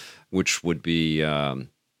compatible, which would be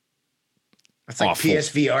it's like awful.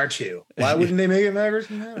 PSVR 2. Why wouldn't they make it backwards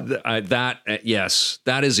compatible? Yes,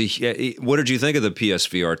 that is a. What did you think of the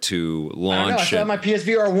PSVR 2 launch? I have my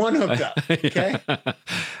PSVR 1 hooked up. Okay.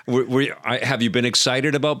 Have you been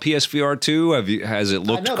excited about PSVR 2? Has it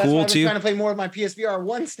looked cool to you? I'm trying to play more of my PSVR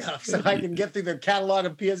 1 stuff so I can get through the catalog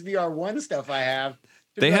of PSVR 1 stuff I have.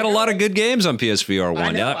 They had a lot of good games on PSVR 1.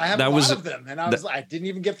 I know, I have a lot of them, and I didn't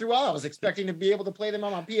even get through all. I was expecting to be able to play them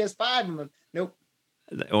on my PS5. Nope.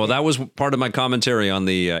 Well, that was part of my commentary on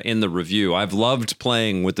the in the review. I've loved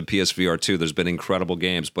playing with the PSVR 2. There's been incredible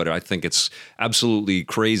games, but I think it's absolutely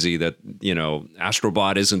crazy that,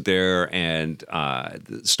 Astrobot isn't there and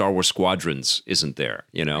Star Wars Squadrons isn't there,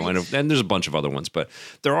 right. and there's a bunch of other ones, but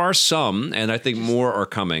there are some, and I think more are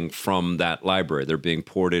coming from that library. They're being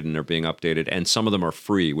ported and they're being updated, and some of them are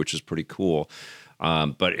free, which is pretty cool.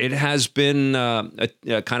 But it has been a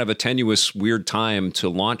kind of a tenuous, weird time to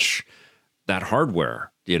launch that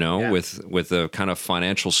hardware, with the kind of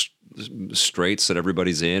financial straits that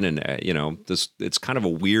everybody's in, and it's kind of a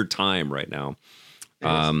weird time right now.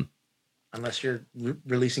 Unless you're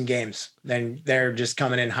releasing games, then they're just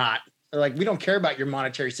coming in hot. They're like, we don't care about your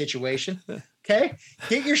monetary situation. Okay,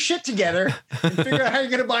 get your shit together and figure out how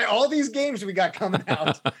you're going to buy all these games we got coming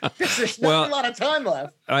out. There's not a lot of time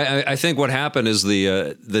left. I think what happened is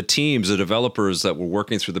the teams, the developers that were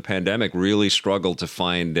working through the pandemic, really struggled to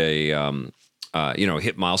find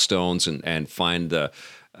hit milestones and find the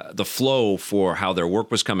flow for how their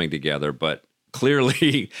work was coming together. But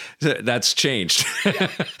clearly that's changed.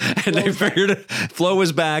 Yeah. And they figured flow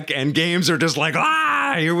is back and games are just like,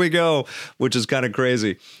 here we go, which is kind of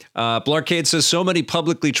crazy. Blarcade says, so many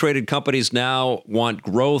publicly traded companies now want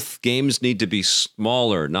growth. Games need to be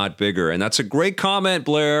smaller, not bigger. And that's a great comment,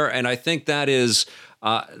 Blair. And I think that's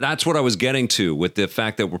what I was getting to with the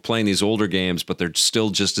fact that we're playing these older games, but they're still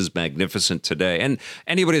just as magnificent today. And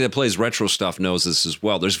anybody that plays retro stuff knows this as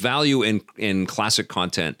well. There's value in classic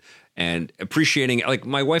content and appreciating, like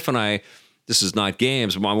my wife and I, this is not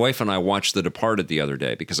games, but my wife and I watched The Departed the other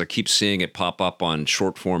day because I keep seeing it pop up on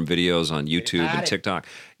short form videos on YouTube and TikTok.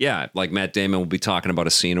 Yeah, like Matt Damon will be talking about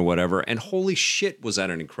a scene or whatever. And holy shit, was that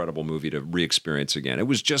an incredible movie to re-experience again. It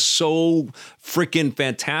was just so freaking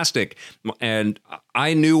fantastic. And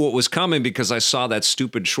I knew what was coming because I saw that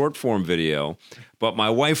stupid short form video. But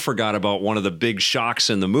my wife forgot about one of the big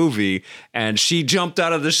shocks in the movie, and she jumped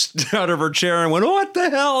out of her chair and went, "What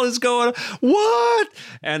the hell is going on? What?"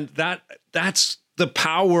 And that's the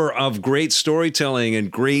power of great storytelling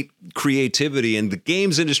and great creativity, and the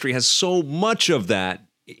games industry has so much of that,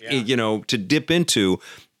 to dip into.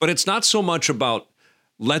 But it's not so much about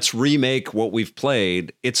let's remake what we've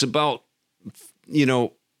played. It's about,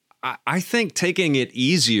 I think taking it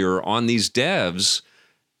easier on these devs.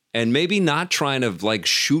 And maybe not trying to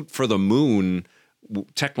shoot for the moon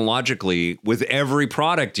technologically with every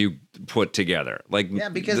product you put together.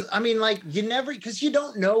 Because you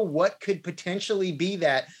don't know what could potentially be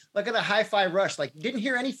that. Look at the Hi-Fi Rush. Didn't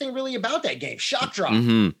hear anything really about that game. Shock drop.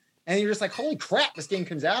 Mm-hmm. And you're just like, holy crap, this game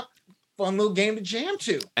comes out. Fun little game to jam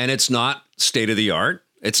to. And it's not state of the art.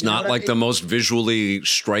 It's not the most visually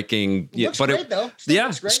striking, looks great, though.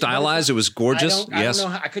 Looks great. Stylized. It was gorgeous. I don't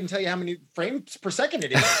know. I couldn't tell you how many frames per second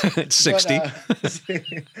it is. It's 60.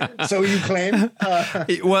 So you claim.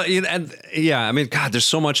 God, there's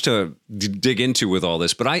so much to dig into with all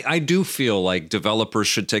this. But I do feel like developers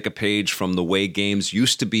should take a page from the way games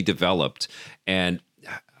used to be developed. And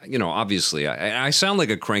obviously I sound like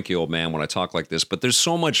a cranky old man when I talk like this, but there's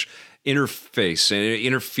so much interface and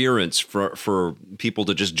interference for people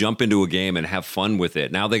to just jump into a game and have fun with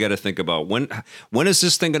it. Now they got to think about when is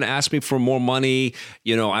this thing going to ask me for more money?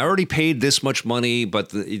 I already paid this much money,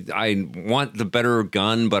 but I want the better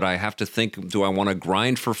gun, but I have to think, do I want to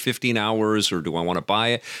grind for 15 hours or do I want to buy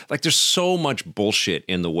it? Like there's so much bullshit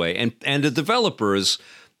in the way. And the developers,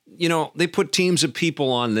 they put teams of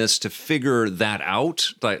people on this to figure that out,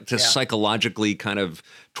 to psychologically kind of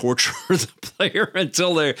torture the player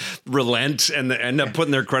until they relent and they end up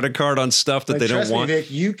putting their credit card on stuff that they don't want. Me, Vic,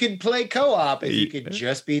 you could play co-op if you could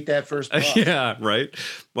just beat that first boss. Yeah, right.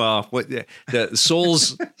 Well, the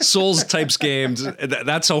Souls types games,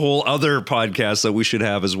 that's a whole other podcast that we should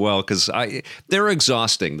have as well, because they're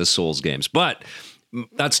exhausting, the Souls games. But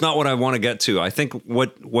that's not what I want to get to. I think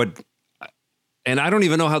what and I don't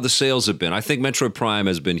even know how the sales have been. I think Metroid Prime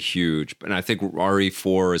has been huge, and I think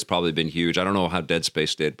RE4 has probably been huge. I don't know how Dead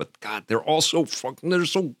Space did, but God, they're all they're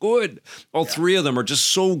so good. All three of them are just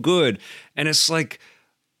so good. And it's like,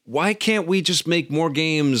 why can't we just make more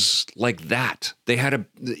games like that? They had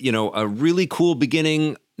a really cool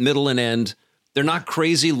beginning, middle, and end. They're not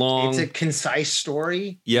crazy long. It's a concise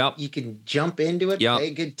story. Yep. You can jump into it, play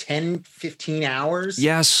a good 10, 15 hours.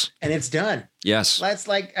 Yes. And it's done. Yes.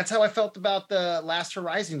 That's how I felt about the Last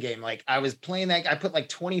Horizon game. Like I was playing that, I put like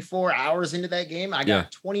 24 hours into that game. I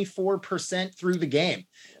got 24% through the game.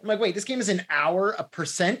 I'm like, wait, this game is an hour a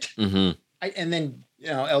percent? Mm-hmm. And then,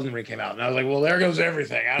 Elden Ring came out and I was like, well, there goes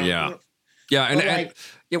everything. I don't know. Yeah. And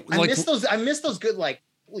I miss those good, like,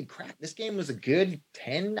 holy crap, this game was a good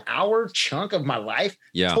 10-hour chunk of my life.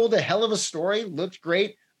 Yeah. Told a hell of a story, looked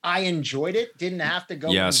great. I enjoyed it. Didn't have to go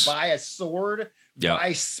and buy a sword,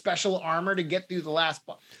 buy special armor to get through the last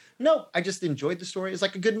boss. No, I just enjoyed the story. It's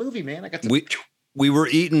like a good movie, man. I got to we were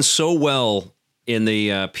eaten so well in the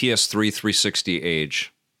PS3 360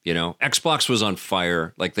 age. Xbox was on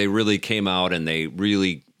fire. Like they really came out and they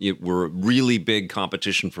really were really big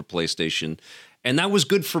competition for PlayStation. And that was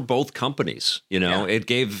good for both companies. It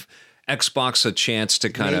gave Xbox a chance to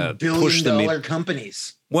kind of push the billion-dollar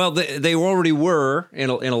companies. Well, they already were in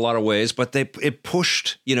a lot of ways, but they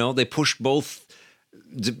pushed both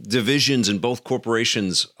divisions and both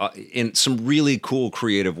corporations in some really cool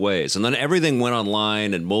creative ways. And then everything went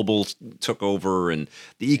online and mobile took over and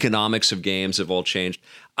the economics of games have all changed.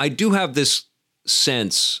 I do have this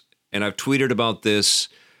sense, and I've tweeted about this.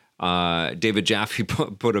 David Jaffe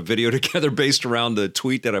put a video together based around the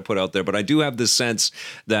tweet that I put out there. But I do have this sense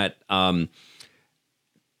that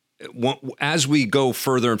as we go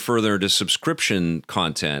further and further into subscription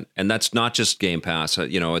content, and that's not just Game Pass,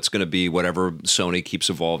 it's going to be whatever Sony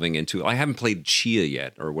keeps evolving into. I haven't played Chia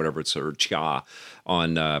yet, or whatever it's, or Chia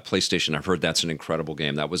on PlayStation. I've heard that's an incredible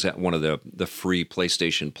game. That was one of the free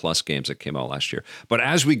PlayStation Plus games that came out last year. But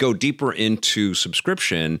as we go deeper into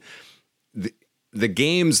subscription, the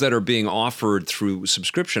games that are being offered through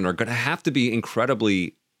subscription are going to have to be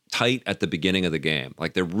incredibly tight at the beginning of the game.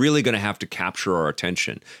 Like they're really going to have to capture our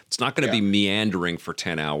attention. It's not going to be meandering for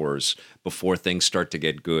 10 hours before things start to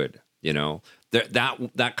get good.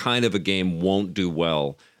 That kind of a game won't do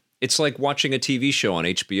well. It's like watching a TV show on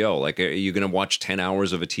HBO. Like, are you going to watch 10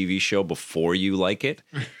 hours of a TV show before you like it?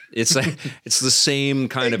 It's like it's the same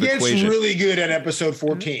kind of equation. It gets really good at episode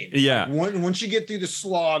 14. Yeah. Once you get through the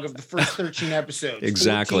slog of the first 13 episodes,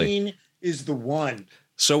 exactly. 14 is the one.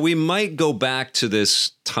 So we might go back to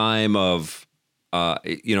this time of,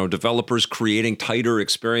 developers creating tighter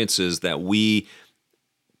experiences that we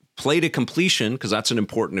play to completion, because that's an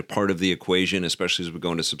important part of the equation, especially as we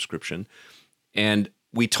go into subscription. And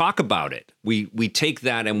we talk about it. We take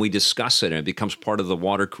that and we discuss it, and it becomes part of the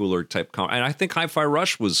water cooler type. And I think Hi-Fi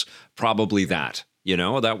Rush was probably that.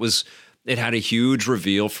 It had a huge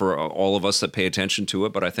reveal for all of us that pay attention to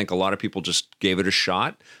it. But I think a lot of people just gave it a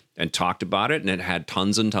shot and talked about it, and it had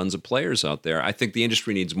tons and tons of players out there. I think the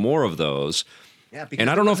industry needs more of those. Yeah, because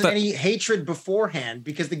I don't know if any hatred beforehand,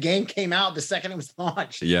 because the game came out the second it was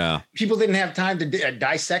launched. Yeah, people didn't have time to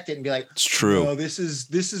dissect it and be like, "It's true. No, this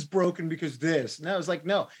is broken because this." No, it's like,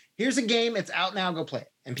 no, here's a game. It's out now. Go play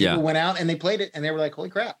it. And people went out and they played it, and they were like, "Holy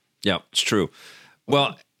crap!" Yeah, it's true.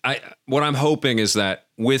 Well, what I'm hoping is that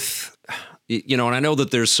with, and I know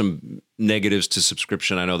that there's some negatives to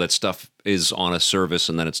subscription. I know that stuff is on a service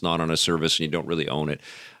and then it's not on a service, and you don't really own it.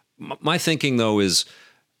 My thinking though is,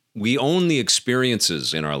 we own the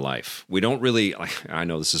experiences in our life. We don't really, I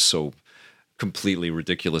know this is so completely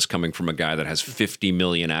ridiculous coming from a guy that has 50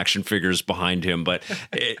 million action figures behind him, but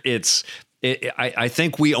I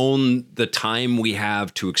think we own the time we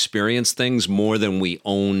have to experience things more than we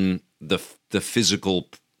own the physical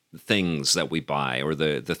things that we buy or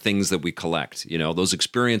the things that we collect. You know, those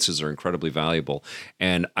experiences are incredibly valuable.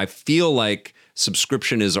 And I feel like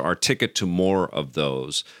subscription is our ticket to more of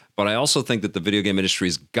those. But I also think that the video game industry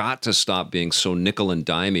has got to stop being so nickel and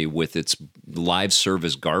dimey with its live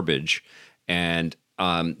service garbage and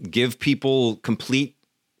give people complete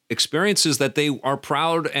experiences that they are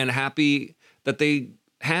proud and happy that they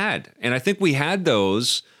had. And I think we had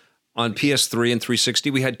those on PS3 and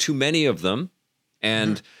 360. We had too many of them,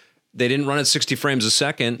 and they didn't run at 60 frames a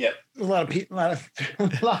second. Yep, a lot of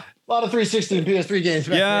 360 and PS3 games.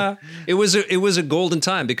 Yeah, it was a golden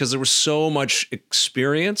time because there was so much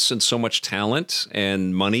experience and so much talent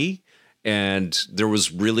and money, and there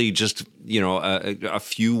was really just a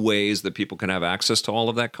few ways that people can have access to all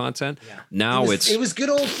of that content. Yeah. Now it was good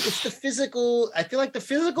old. It's the physical. I feel like the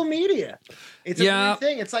physical media. It's a weird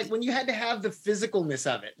thing. It's like when you had to have the physicalness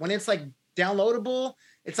of it. When it's like downloadable,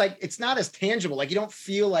 it's like it's not as tangible. Like you don't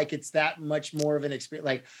feel like it's that much more of an experience.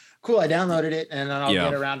 Like, cool, I downloaded it and then I'll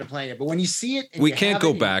get around to playing it. But when you see it, and we can't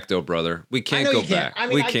go back though, brother. We can't go back. I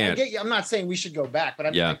mean, we can't. I get you. I'm not saying we should go back, but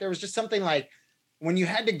I mean, like, there was just something like when you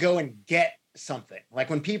had to go and get something,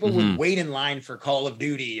 like when people would wait in line for Call of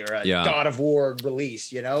Duty or a God of War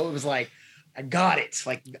release. You know, it was like I got it.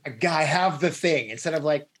 Like I have the thing instead of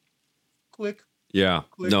like click. Yeah.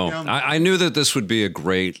 Click, no, I knew that this would be a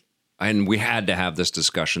great. And we had to have this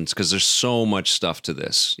discussion because there's so much stuff to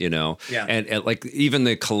this, you know? Yeah. And like even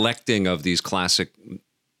the collecting of these classic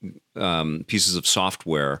pieces of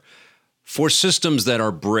software for systems that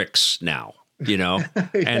are bricks now, you know?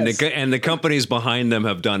 Yes. And the companies behind them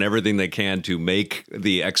have done everything they can to make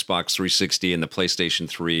the Xbox 360 and the PlayStation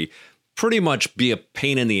 3 pretty much be a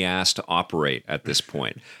pain in the ass to operate at this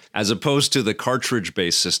point, as opposed to the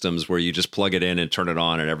cartridge-based systems where you just plug it in and turn it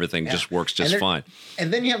on and everything just works just fine.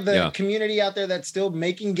 And then you have the community out there that's still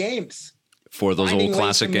making games. For those old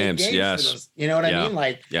classic games, yes. You know what I mean?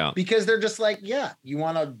 Like, because they're just like, you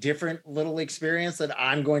want a different little experience that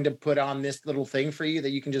I'm going to put on this little thing for you that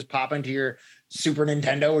you can just pop into your Super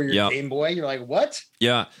Nintendo or your Game Boy. You're like, what?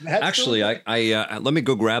 Yeah. That's actually, I let me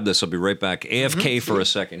go grab this. I'll be right back. AFK for a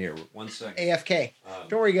second here. 1 second. AFK.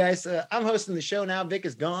 Don't worry, guys. I'm hosting the show now. Vic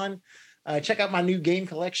is gone. Check out my new game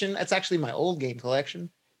collection. That's actually my old game collection,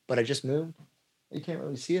 but I just moved. You can't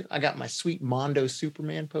really see it. I got my sweet Mondo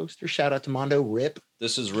Superman poster. Shout out to Mondo. Rip.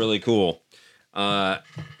 This is really cool.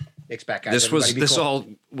 X back, guys. This all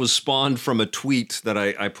was spawned from a tweet that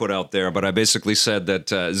I put out there, but I basically said that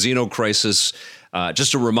Xenocrisis,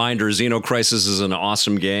 just a reminder, Xenocrisis is an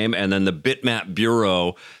awesome game. And then the Bitmap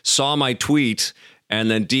Bureau saw my tweet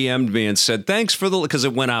and then DM'd me and said, thanks for because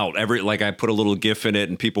it went out. I put a little GIF in it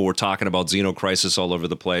and people were talking about Xenocrisis all over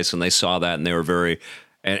the place and they saw that and they were very...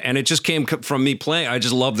 And it just came from me playing. I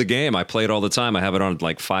just love the game. I play it all the time. I have it on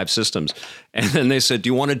like 5 systems. And then they said, do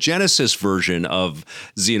you want a Genesis version of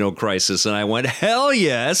Xenocrisis? And I went, hell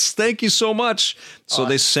yes. Thank you so much. So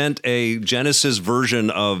they sent a Genesis version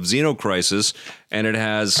of Xenocrisis, and it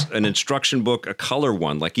has an instruction book, a color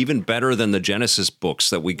one, like even better than the Genesis books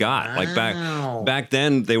that we got. Wow. Like back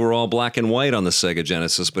then, they were all black and white on the Sega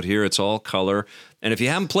Genesis, but here it's all color. And if you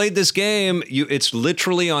haven't played this game, it's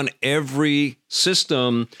literally on every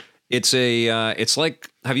system. It's like,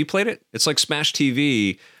 have you played it? It's like Smash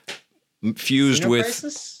TV fused with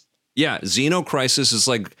Xenocrisis is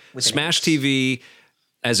like Smash TV,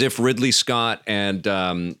 as if Ridley Scott and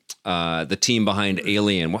the team behind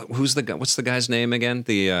Alien. What's the guy's name again?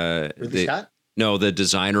 Ridley Scott? No, the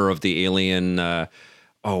designer of the Alien.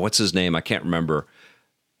 What's his name? I can't remember.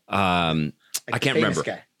 I can't remember.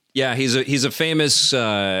 Guy. Yeah, he's a famous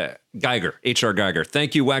Geiger, HR Geiger.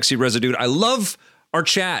 Thank you, Waxy Residue. I love our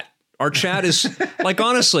chat. Our chat is like,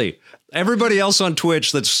 honestly, everybody else on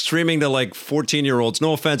Twitch that's streaming to like 14-year-olds.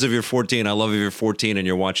 No offense if you're 14. I love if you're 14 and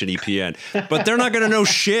you're watching EPN, but they're not going to know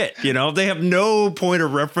shit. You know, they have no point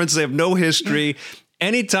of reference. They have no history.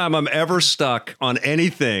 Anytime I'm ever stuck on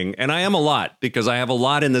anything, and I am a lot because I have a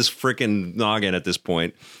lot in this freaking noggin at this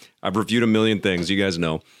point. I've reviewed a million things. You guys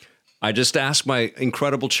know. I just ask my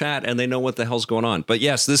incredible chat and they know what the hell's going on. But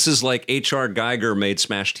yes, this is like HR Geiger made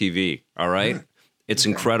Smash TV. All right. It's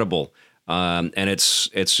incredible. And it's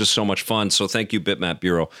just so much fun. So thank you, Bitmap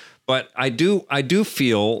Bureau. But I do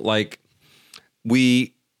feel like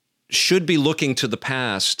we should be looking to the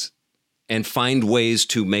past and find ways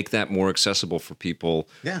to make that more accessible for people.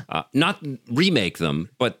 Yeah. Not remake them,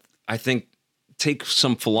 but I think take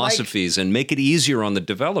some philosophies and make it easier on the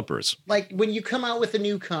developers. Like when you come out with a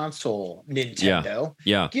new console, Nintendo,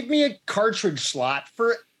 give me a cartridge slot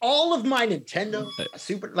for all of my Nintendo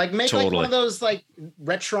Super, like make like one of those like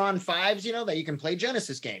Retron 5s, you know, that you can play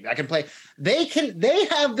Genesis games. I can play, they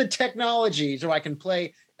have the technology so I can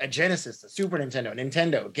play a Genesis, a Super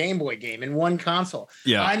Nintendo, Game Boy game in one console.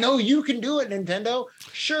 Yeah. I know you can do it, Nintendo.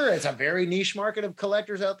 Sure, it's a very niche market of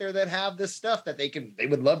collectors out there that have this stuff that they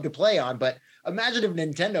would love to play on. But imagine if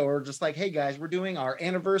Nintendo were just like, hey guys, we're doing our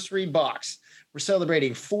anniversary box. We're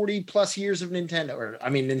celebrating 40 plus years of Nintendo.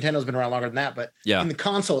 Nintendo's been around longer than that, but in the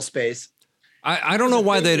console space. I don't know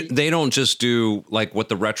why they don't just do like what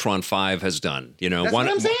the Retron 5 has done. That's what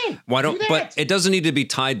I'm saying. Why don't? But it doesn't need to be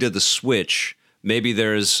tied to the Switch. Maybe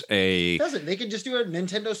there's a. Doesn't they can just do a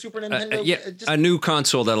Nintendo, Super Nintendo? A new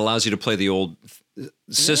console that allows you to play the old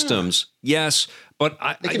systems. Yeah. Yes, but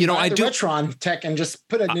I do Retron tech and just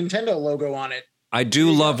put a Nintendo logo on it. I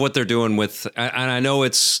do love what they're doing with, and I know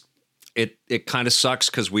it kind of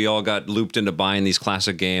sucks because we all got looped into buying these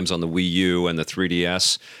classic games on the Wii U and the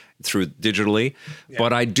 3DS. Through digitally,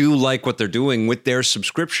 but I do like what they're doing with their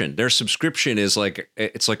subscription. Their subscription is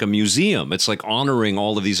it's like a museum. It's like honoring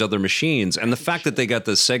all of these other machines. And the fact that they got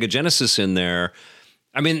the Sega Genesis in there,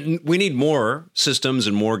 I mean, we need more systems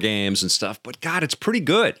and more games and stuff, but God, it's pretty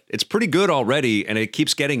good. It's pretty good already, and it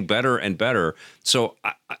keeps getting better and better. So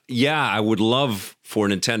I would love for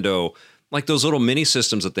Nintendo, like those little mini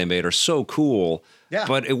systems that they made are so cool. Yeah.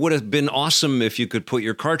 But it would have been awesome if you could put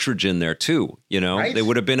your cartridge in there too. Right? They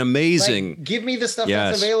would have been amazing. Like, give me the stuff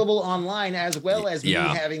that's available online, as well as me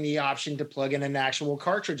having the option to plug in an actual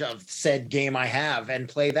cartridge of said game I have and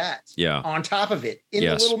play that. Yeah. On top of it in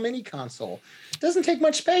the little mini console. It doesn't take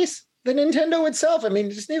much space. The Nintendo itself, you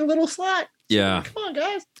just need a little slot. Yeah. Come on,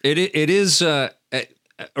 guys. It is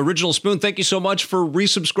Original Spoon. Thank you so much for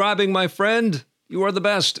resubscribing, my friend. You are the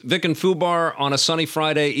best. Vic and Fubar on a sunny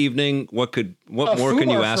Friday evening. What more can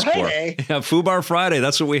you ask Friday. for? Yeah, Fubar Friday.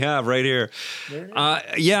 That's what we have right here.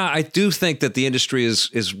 I do think that the industry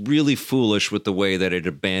is really foolish with the way that it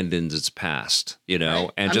abandons its past, Right.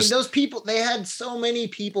 And those people, they had so many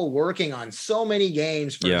people working on so many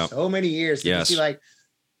games for so many years. Yes. Just be like,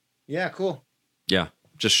 yeah, cool. Yeah,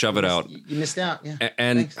 just shove it out. You missed out. Yeah.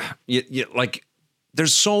 And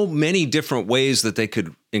there's so many different ways that they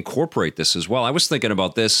could incorporate this as well. I was thinking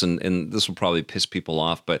about this, and this will probably piss people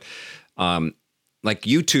off, but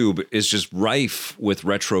YouTube is just rife with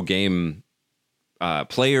retro game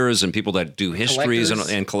players and people that do histories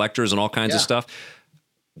and collectors and all kinds of stuff.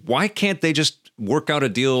 Why can't they just work out a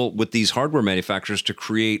deal with these hardware manufacturers to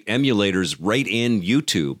create emulators right in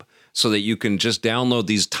YouTube so that you can just download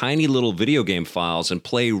these tiny little video game files and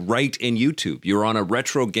play right in YouTube? You're on a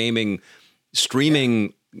retro gaming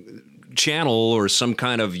streaming channel or some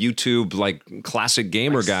kind of YouTube like classic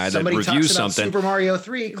gamer guy that reviews something. Super Mario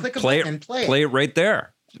 3, click a button and play it right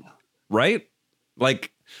there. Right?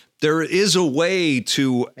 Like there is a way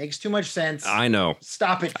to makes too much sense. I know.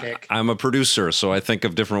 Stop it, Vic. I'm a producer, so I think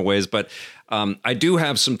of different ways, but I do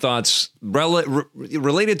have some thoughts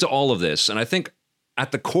related to all of this, and I think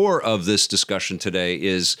at the core of this discussion today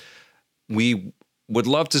is we would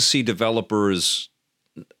love to see developers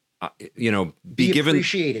be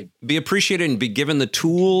appreciated and be given the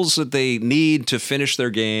tools that they need to finish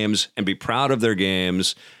their games and be proud of their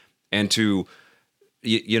games and to,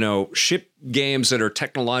 ship games that are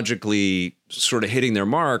technologically sort of hitting their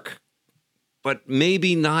mark, but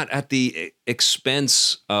maybe not at the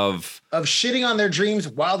expense of shitting on their dreams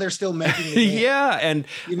while they're still making the game. Yeah. And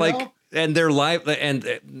and their life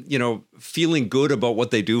and, feeling good about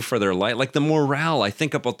what they do for their life. Like the morale, I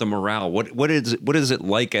think about the morale. What is it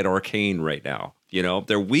like at Arcane right now?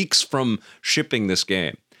 They're weeks from shipping this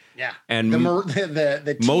game. Yeah. And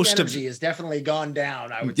the team energy has definitely gone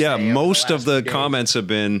down, I would say. Yeah, most of the comments have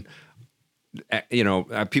been,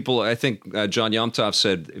 people, I think John Yomtov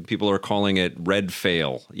said people are calling it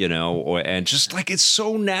Redfall, and just like it's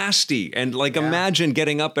so nasty. And imagine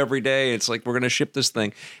getting up every day. It's like, we're going to ship this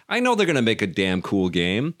thing. I know they're going to make a damn cool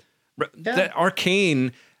game. That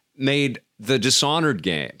Arcane made the Dishonored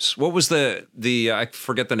games. What was the I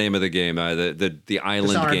forget the name of the game, the island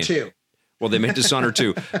Dishonored game. 2. Well, they made Dishonored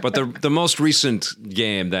 2, but the most recent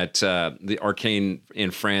game that the Arcane in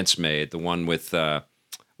France made, the one with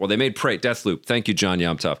they made Prey, Deathloop. Thank you, John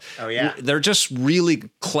Yomtov. Oh, yeah. They're just really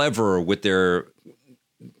clever with their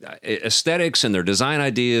aesthetics and their design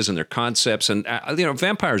ideas and their concepts. And,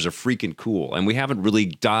 vampires are freaking cool. And we haven't really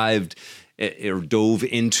dove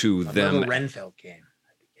into them. The Renfield game.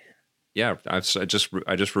 Yeah, I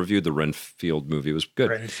just reviewed the Renfield movie. It was good.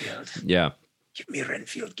 Renfield. Yeah. Give me a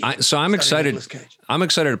Renfield game. So I'm excited. I'm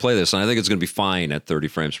excited to play this, and I think it's going to be fine at 30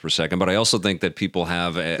 frames per second. But I also think that people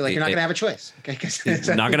have you're not going to have a choice. Okay,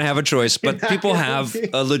 not going to have a choice, but people have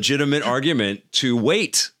a legitimate argument to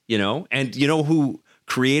wait. And you know who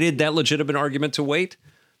created that legitimate argument to wait?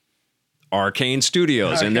 Arcane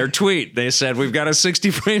Studios in their tweet. They said, we've got a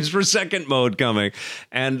 60 frames per second mode coming.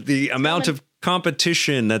 And the amount of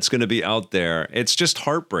competition that's going to be out there, it's just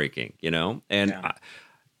heartbreaking, you know? And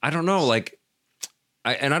I don't know, like,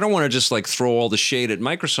 I don't want to just like throw all the shade at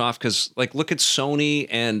Microsoft because, like, look at Sony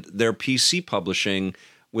and their PC publishing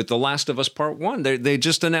with The Last of Us Part 1. They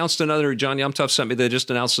just announced another, John Yumtoff sent me, they just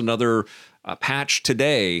announced another patch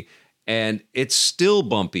today. And it's still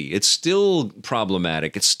bumpy. It's still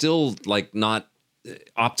problematic. It's still like not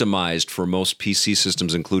optimized for most PC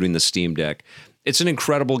systems, including the Steam Deck. It's an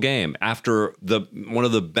incredible game. After one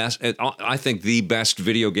of the best, I think the best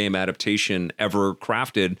video game adaptation ever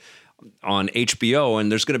crafted on HBO.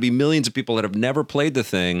 And there's going to be millions of people that have never played the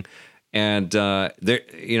thing, and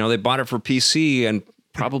they bought it for PC, and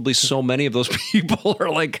probably so many of those people are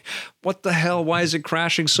like, what the hell? Why is it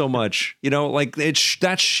crashing so much? You know, like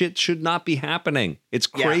that shit should not be happening. It's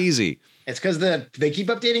crazy. It's because they keep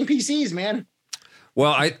updating PCs, man.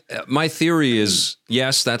 Well, my theory is,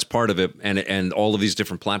 yes, that's part of it. And all of these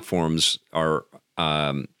different platforms are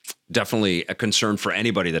definitely a concern for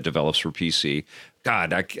anybody that develops for PC.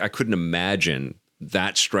 God, I couldn't imagine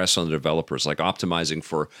that stress on the developers, like optimizing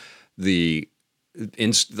for the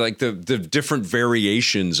different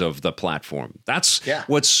variations of the platform. That's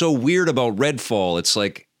what's so weird about Redfall. It's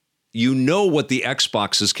like, you know what the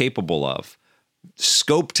Xbox is capable of.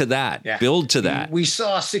 Scope to that, build to that. We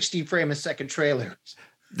saw 60 frame a second trailers.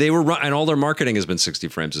 They were and all their marketing has been 60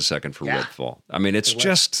 frames a second for Redfall. I mean, it's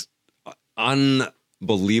just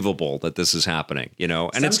unbelievable that this is happening, you know.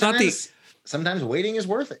 And sometimes waiting is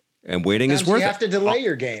worth it. And waiting is worth it. You have to delay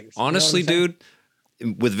your games. Honestly, dude,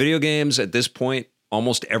 with video games at this point,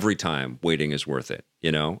 almost every time waiting is worth it.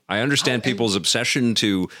 You know, I understand people's obsession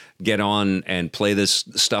to get on and play this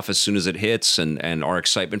stuff as soon as it hits, and our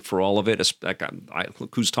excitement for all of it.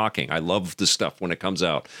 Look who's talking. I love this stuff when it comes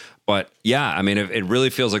out. But yeah, I mean, it really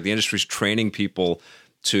feels like the industry's training people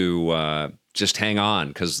to just hang on,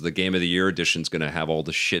 because the Game of the Year edition is going to have all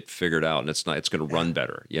the shit figured out, and it's going to run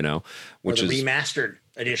better, you know, which is remastered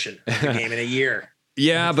edition of the Game of the Year.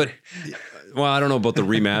 Yeah, but well, I don't know about the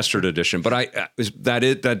remastered edition, but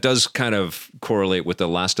that does kind of correlate with the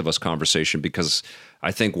Last of Us conversation, because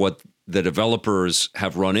I think what the developers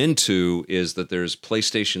have run into is that there's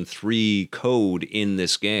PlayStation 3 code in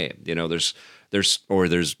this game. You know, there's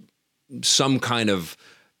some kind of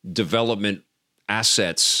development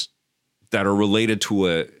assets that are related to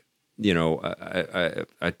a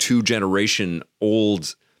 2-generation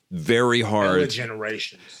old, very hard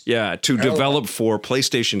generations. Yeah, to develop for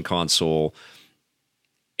PlayStation console,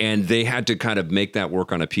 and they had to kind of make that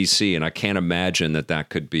work on a PC, and I can't imagine that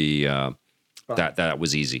could be that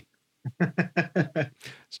was easy.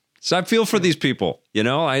 So I feel for these people, you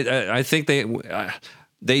know. I think they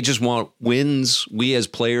just want wins. We as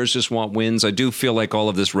players just want wins. I do feel like all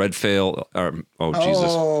of this Redfall.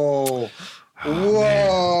 Jesus.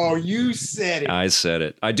 Whoa, you said it. I said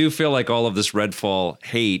it. I do feel like all of this Redfall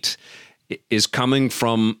hate is coming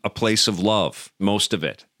from a place of love. Most of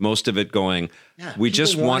it going, we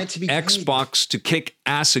just want Xbox to kick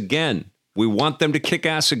ass again. We want them to kick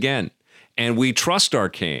ass again. And we trust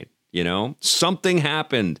Arcane, you know? Something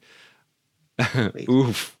happened.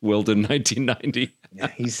 Oof, Wilden 1990. Yeah,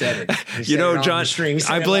 he said it. You know, John,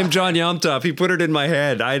 I blame John Yumtoff. He put it in my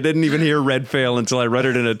head. I didn't even hear Redfall until I read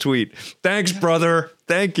it in a tweet. Thanks, brother.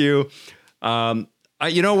 Thank you.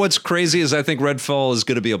 You know what's crazy is I think Redfall is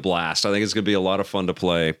going to be a blast. I think it's going to be a lot of fun to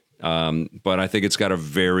play. But I think it's got a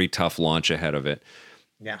very tough launch ahead of it.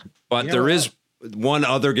 Yeah. But there is one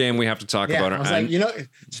other game we have to talk about. I was like,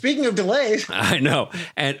 speaking of delays. I know.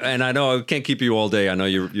 And I know I can't keep you all day. I know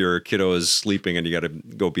your kiddo is sleeping and you got to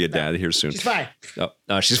go be a dad here soon. She's fine.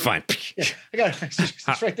 Oh, she's fine. Yeah, I got her.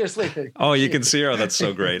 She's right there sleeping. Oh, you can see her. That's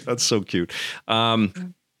so great. That's so cute.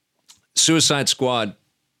 Suicide Squad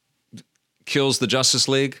kills the Justice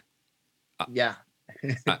League. Yeah.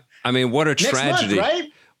 I mean, what a tragedy. Month,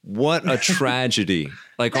 right? What a tragedy.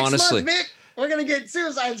 Like, Next honestly. Month, Mick, we're going to get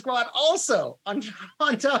Suicide Squad also on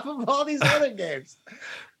top of all these other games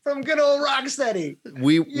from good old Rocksteady.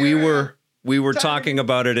 We were talking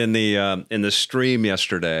about it in the stream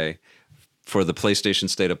yesterday for the PlayStation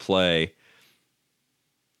State of Play.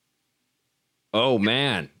 Oh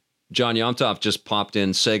man, John Yumtoff just popped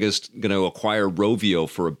in. Sega's going to acquire Rovio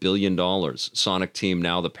for $1 billion. Sonic Team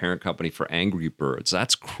now the parent company for Angry Birds.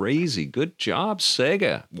 That's crazy. Good job,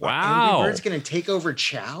 Sega. Wow. Angry Birds going to take over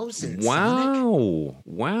Chow's and Sonic?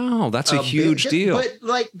 Wow. That's a huge deal. But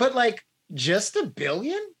just $1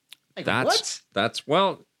 billion? Like, what?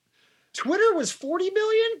 Well, Twitter was 40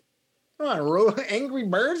 billion Come on, Angry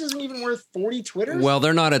Birds isn't even worth 40 Twitters. Well,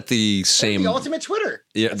 they're not at the same. They're the ultimate Twitter.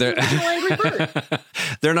 Yeah, they're the Angry Bird.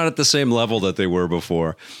 They're not at the same level that they were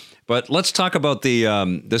before. But let's talk about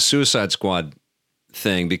the Suicide Squad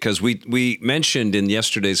thing, because we mentioned in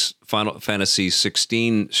yesterday's Final Fantasy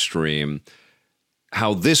 16 stream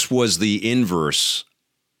how this was the inverse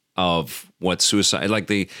of what Suicide, like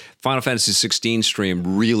the Final Fantasy 16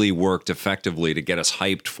 stream really worked effectively to get us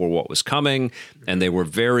hyped for what was coming, and they were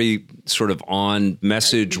very sort of on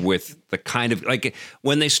message with the kind of, like,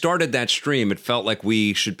 when they started that stream, it felt like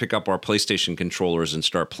we should pick up our PlayStation controllers and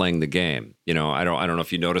start playing the game. You know, I don't know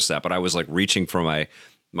if you noticed that, but I was like reaching for my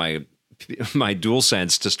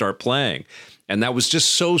DualSense to start playing. And that was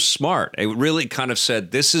just so smart. It really kind of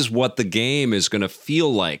said, this is what the game is going to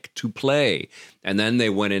feel like to play. And then they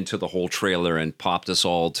went into the whole trailer and popped us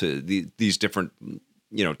all to these different,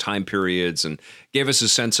 you know, time periods and gave us a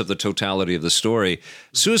sense of the totality of the story.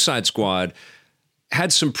 Suicide Squad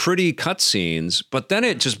had some pretty cutscenes, but then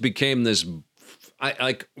it just became this,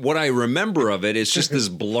 like what I remember of it is just this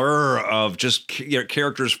blur of just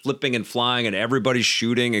characters flipping and flying and everybody's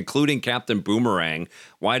shooting, including Captain Boomerang.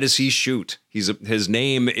 Why does he shoot? His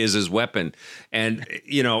name is his weapon. And,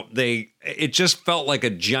 you know, it just felt like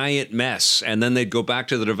a giant mess. And then they'd go back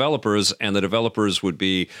to the developers, and the developers would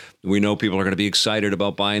be, we know people are going to be excited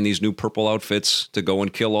about buying these new purple outfits to go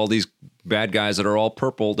and kill all these bad guys that are all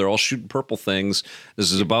purple. They're all shooting purple things.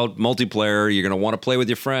 This is about multiplayer. You're going to want to play with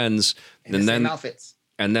your friends. And then outfits.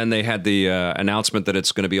 And then they had the announcement that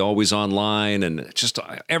it's going to be always online, and just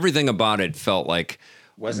everything about it felt like,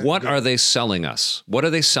 what are they selling us? What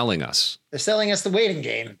are they selling us? They're selling us the waiting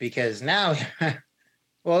game, because now,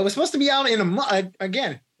 well, it was supposed to be out in a month.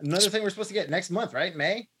 Again, another thing we're supposed to get next month, right?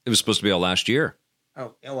 May? It was supposed to be out last year.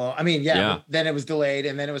 Oh, well, I mean, yeah. Then it was delayed,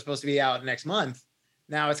 and then it was supposed to be out next month.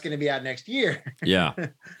 Now it's going to be out next year. Yeah.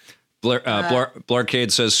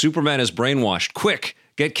 Blarcade says, Superman is brainwashed. Quick,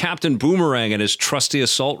 get Captain Boomerang and his trusty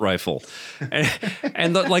assault rifle.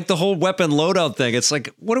 And the whole weapon loadout thing. It's like,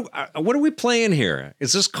 what are we playing here?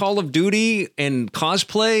 Is this Call of Duty and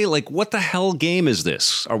cosplay? Like, what the hell game is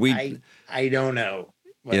this? Are we? I don't know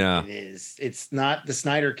what it is. It's not the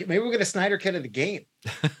Snyder. Maybe we'll get a Snyder cut of the game.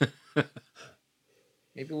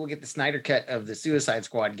 Maybe we'll get the Snyder cut of the Suicide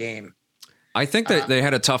Squad game. I think that they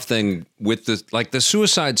had a tough thing with the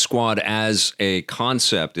Suicide Squad as a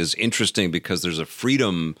concept is interesting, because there's a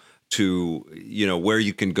freedom to, you know, where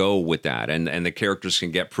you can go with that. And the characters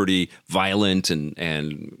can get pretty violent and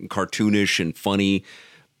cartoonish and funny.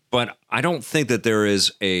 But I don't think that there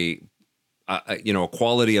is a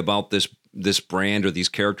quality about this brand or these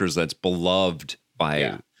characters that's beloved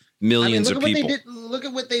by millions of people. Look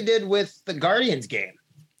at what they did with the Guardians game.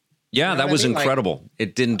 Yeah, that was incredible.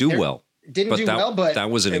 It didn't do well. But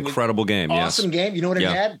that was an incredible game. Awesome game. You know what it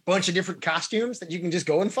had? Bunch of different costumes that you can just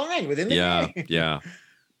go and find within the game. Yeah.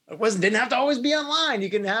 It didn't have to always be online.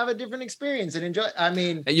 You can have a different experience and enjoy. I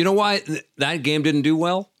mean, you know why that game didn't do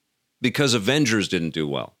well? Because Avengers didn't do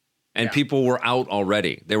well, and people were out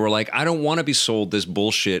already. They were like, I don't want to be sold this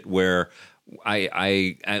bullshit where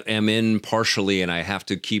I am in partially and I have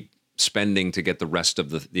to keep spending to get the rest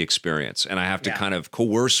of the experience, and I have to kind of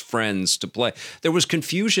coerce friends to play. There was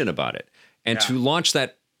confusion about it, and to launch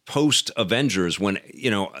that post Avengers when, you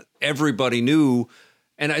know, everybody knew,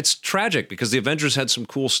 and it's tragic because the Avengers had some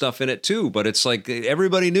cool stuff in it too, but it's like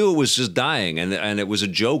everybody knew it was just dying, and it was a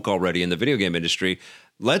joke already in the video game industry.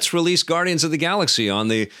 Let's release Guardians of the Galaxy on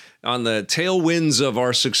the tailwinds of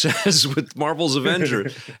our success with Marvel's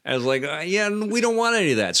Avengers. I was like, we don't want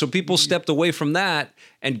any of that. So people stepped away from that.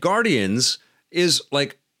 And Guardians is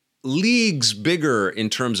like leagues bigger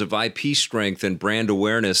in terms of IP strength and brand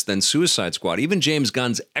awareness than Suicide Squad. Even James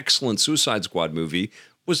Gunn's excellent Suicide Squad movie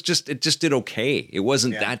it just did okay. It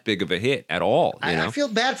wasn't that big of a hit at all. I feel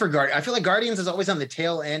bad for Guardians. I feel like Guardians is always on the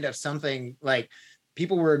tail end of something. Like,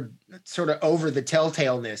 people were sort of over the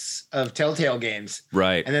telltale-ness of Telltale games.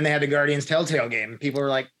 Right. And then they had the Guardians Telltale game. People were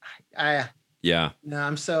like,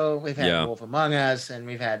 we've had Wolf Among Us, and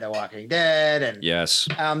we've had The Walking Dead, and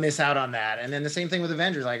I'll miss out on that. And then the same thing with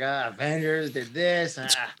Avengers, like, Avengers did this.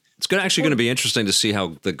 It's actually going to be interesting to see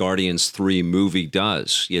how the Guardians 3 movie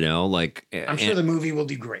does, you know, like. I'm sure the movie will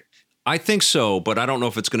do great. I think so, but I don't know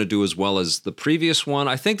if it's going to do as well as the previous one.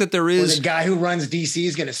 I think that there is. Or the guy who runs DC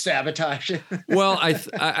is going to sabotage it. Well,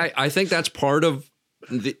 I think that's part of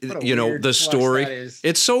the story.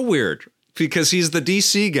 It's so weird because he's the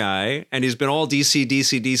DC guy, and he's been all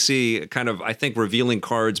DC, kind of, I think, revealing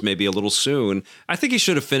cards maybe a little soon. I think he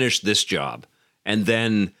should have finished this job and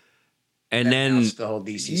then the whole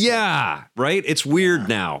DC stuff. Right. It's weird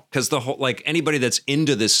now because the whole, like, anybody that's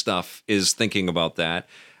into this stuff is thinking about that.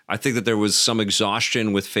 I think that there was some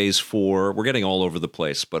exhaustion with Phase 4. We're getting all over the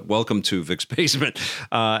place, but welcome to Vic's Basement.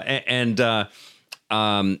 Ant-Man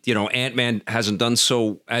hasn't done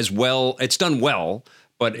so as well. It's done well,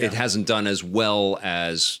 but it hasn't done as well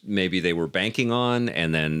as maybe they were banking on.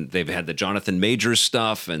 And then they've had the Jonathan Majors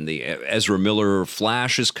stuff, and the Ezra Miller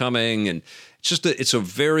Flash is coming. And it's a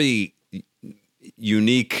very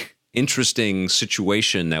unique, interesting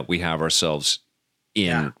situation that we have ourselves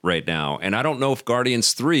in right now. And I don't know if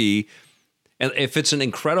Guardians 3, and if it's an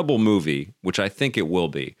incredible movie, which I think it will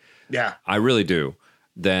be. Yeah. I really do.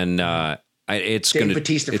 Then it's going to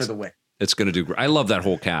Batista for the win. It's going to do great. I love that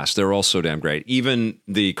whole cast. They're all so damn great. Even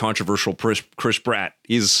the controversial Chris Pratt.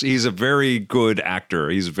 He's a very good actor.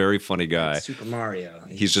 He's a very funny guy. Super Mario.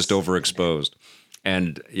 He's just overexposed.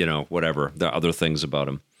 And, whatever. There are other things about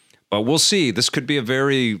him. But we'll see. This could be a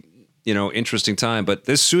very, interesting time. But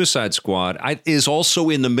this Suicide Squad is also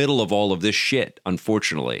in the middle of all of this shit,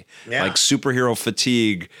 unfortunately. Yeah. Like superhero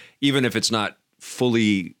fatigue, even if it's not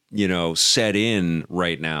fully, set in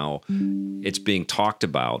right now, it's being talked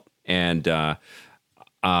about. And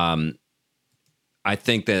I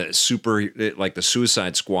think that the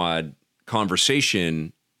Suicide Squad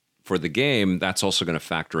conversation for the game, that's also going to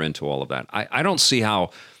factor into all of that. I don't see how,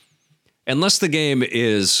 unless the game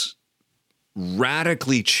is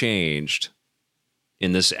radically changed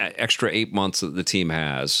in this extra 8 months that the team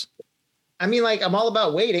has. I mean, I'm all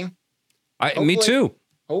about waiting. Me too.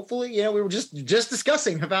 Hopefully, we were just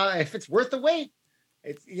discussing about if it's worth the wait.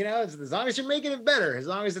 It's, as long as you're making it better, as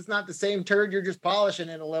long as it's not the same turd, you're just polishing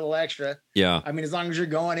it a little extra. Yeah. I mean, as long as you're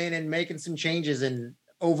going in and making some changes and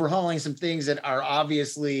overhauling some things that are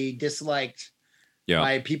obviously disliked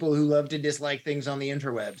by people who love to dislike things on the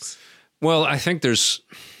interwebs. Well, I think there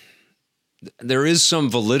is some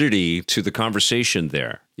validity to the conversation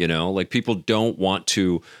there, people don't want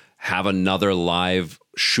to have another live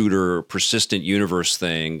shooter persistent universe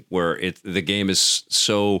thing where the game is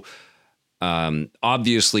so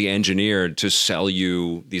obviously engineered to sell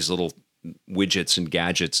you these little widgets and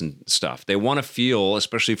gadgets and stuff. They want to feel,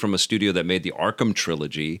 especially from a studio that made the Arkham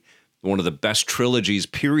trilogy, one of the best trilogies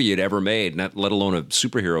period ever made, let alone a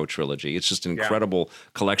superhero trilogy. It's just an incredible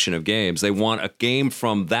collection of games. They want a game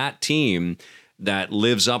from that team that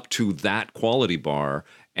lives up to that quality bar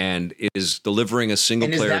and is delivering a single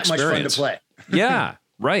player experience. Much fun to play. Yeah,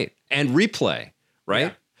 right. And replay, right?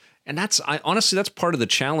 Yeah. And honestly, that's part of the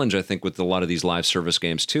challenge, I think, with a lot of these live service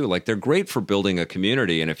games too. Like, they're great for building a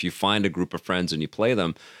community, and if you find a group of friends and you play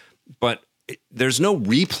them, but there's no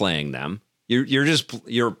replaying them.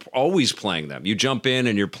 You're always playing them. You jump in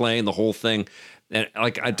and you're playing the whole thing. And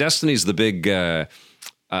Destiny's the big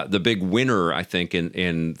winner, I think,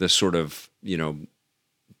 in the sort of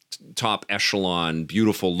top echelon,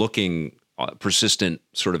 beautiful looking, persistent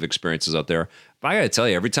sort of experiences out there. But I got to tell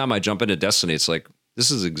you, every time I jump into Destiny, it's like, this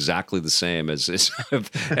is exactly the same as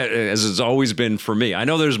it's always been for me. I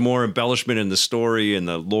know there's more embellishment in the story and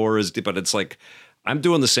the lore is deep, but it's like I'm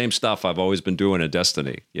doing the same stuff I've always been doing at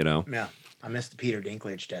Destiny, Yeah, I miss the Peter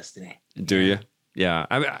Dinklage Destiny. Do you? Yeah.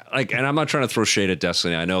 And I'm not trying to throw shade at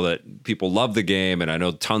Destiny. I know that people love the game, and I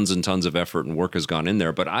know tons and tons of effort and work has gone in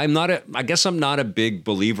there, but I guess I'm not a big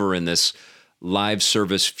believer in this live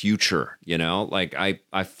service future,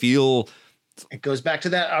 I feel it goes back to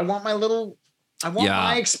that. I want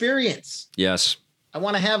my experience. Yes. I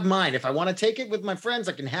want to have mine. If I want to take it with my friends,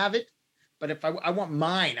 I can have it. But if I want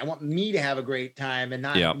mine, I want me to have a great time and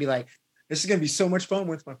not be like, this is going to be so much fun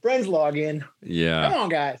once my friends log in. Yeah. Come on,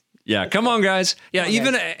 guys. Yeah. Come on, guys. Yeah.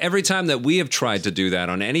 Even every time that we have tried to do that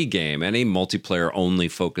on any game, any multiplayer only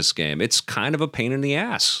focused game, it's kind of a pain in the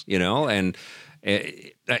ass, and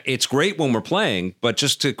it's great when we're playing, but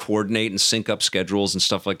just to coordinate and sync up schedules and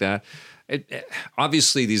stuff like that.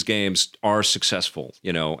 Obviously, these games are successful,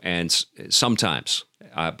 and sometimes,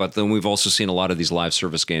 but then we've also seen a lot of these live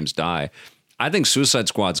service games die. I think Suicide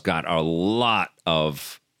Squad's got a lot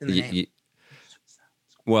of, it's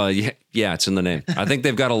in the name. I think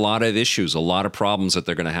they've got a lot of issues, a lot of problems that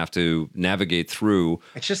they're going to have to navigate through.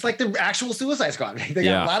 It's just like the actual Suicide Squad. They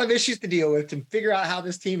got a lot of issues to deal with to figure out how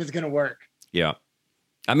this team is going to work. Yeah.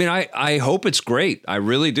 I mean, I hope it's great. I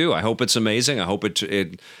really do. I hope it's amazing. I hope it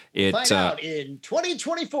find out in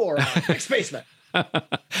 2024 on Vic's Basement.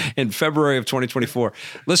 In February of 2024.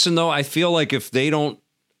 Listen, though, I feel like if they don't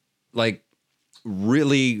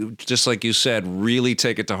really, just like you said, really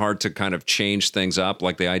take it to heart to kind of change things up,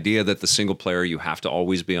 like the idea that the single player, you have to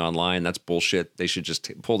always be online, that's bullshit. They should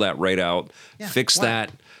just pull that right out, fix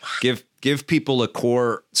that, give people a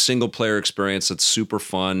core single player experience that's super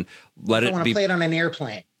fun. Let it be. Play it on an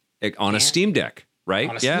airplane. On a Steam Deck, right?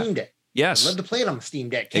 On a Steam Deck. Yes. I'd love to play it on the Steam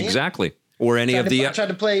Deck. Exactly. Or any of the... I tried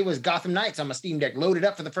to play, it was Gotham Knights on my Steam Deck, loaded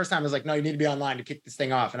up for the first time. I was like, no, you need to be online to kick this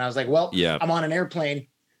thing off. And I was like, well, I'm on an airplane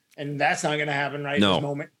and that's not going to happen at this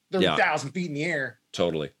moment. 30,000 feet in the air.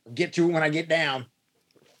 Totally. I'll get to it when I get down.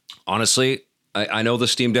 Honestly, I know the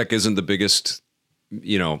Steam Deck isn't the biggest,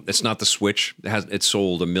 it's not the Switch. It's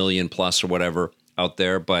sold 1 million plus or whatever out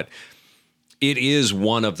there, but it is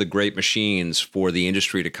one of the great machines for the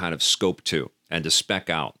industry to kind of scope to and to spec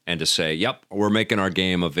out and to say, yep, we're making our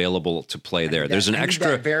game available to play there. There's an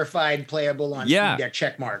extra verified playable on Steam Deck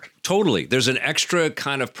check mark. Totally. There's an extra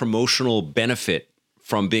kind of promotional benefit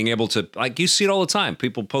from being able to, like, you see it all the time,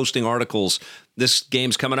 people posting articles, this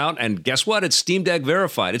game's coming out, and guess what? It's Steam Deck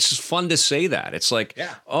verified. It's just fun to say that. It's like,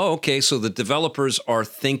 oh, okay, so the developers are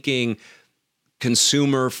thinking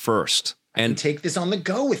consumer first. And take this on the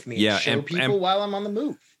go with me and show people while I'm on the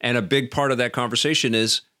move. And a big part of that conversation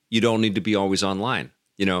is you don't need to be always online.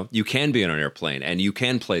 You can be on an airplane and you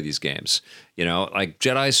can play these games. Like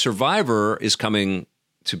Jedi Survivor is coming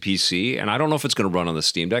to PC, and I don't know if it's going to run on the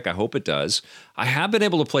Steam Deck. I hope it does. I have been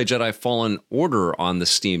able to play Jedi Fallen Order on the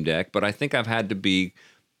Steam Deck, but I think I've had to be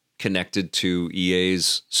connected to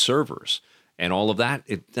EA's servers and all of that.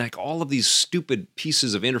 Like all of these stupid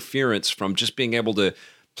pieces of interference from just being able to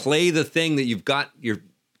play the thing that you've got your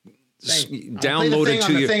downloaded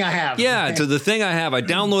to your thing I have. Yeah, to the thing I have. I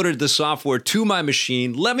downloaded the software to my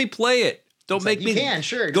machine. Let me play it. Don't make me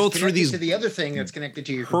go through these to the other thing that's connected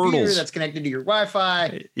to your hurdles. Computer, that's connected to your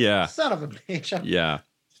Wi-Fi. Yeah. Son of a bitch. I'm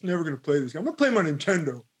never going to play this game. I'm going to play my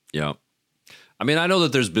Nintendo. Yeah. I mean, I know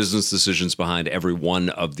that there's business decisions behind every one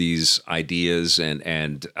of these ideas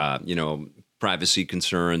and privacy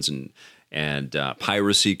concerns and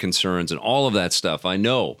piracy concerns and all of that stuff. I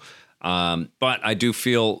know. But I do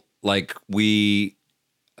feel like we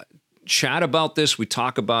chat about this, we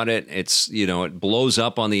talk about it. It's, it blows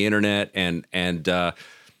up on the internet and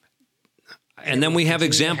then we have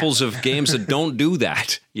examples of games that don't do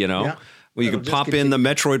that, where you can pop in the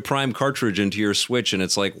Metroid Prime cartridge into your Switch and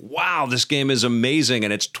it's like, wow, this game is amazing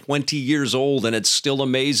and it's 20 years old and it's still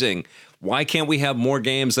amazing. Why can't we have more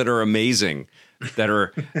games that are amazing, that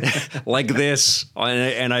are like this?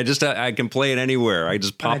 And I can play it anywhere. I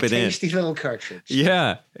just pop it in. Tasty little cartridge.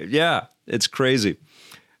 Yeah. It's crazy.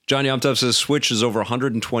 John Yomtov says Switch is over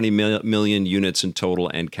 120 million units in total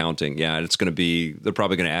and counting. Yeah, it's going to be, they're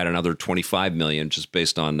probably going to add another 25 million just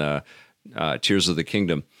based on Tears of the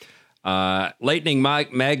Kingdom. Lightning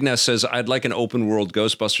Magna says, I'd like an open world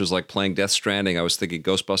Ghostbusters like playing Death Stranding. I was thinking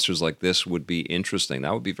Ghostbusters like this would be interesting.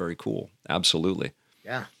 That would be very cool. Absolutely.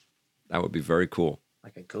 Yeah. That would be very cool.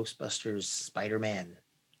 Like a Ghostbusters Spider-Man.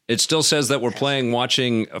 It still says that we're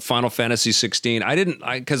watching Final Fantasy 16.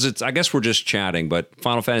 I guess we're just chatting, but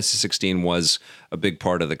Final Fantasy 16 was a big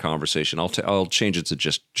part of the conversation. I'll change it to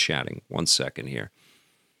just chatting. 1 second here.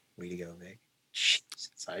 Way to go, Vic.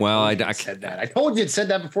 I said that. I told you it said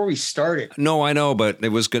that before we started. No, I know, but it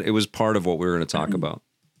was good. It was part of what we were going to talk about.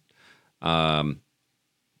 I'll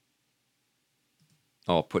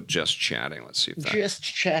put just chatting. Let's see if that... Just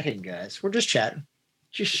chatting, guys. We're just chatting.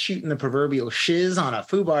 Just shooting the proverbial shiz on a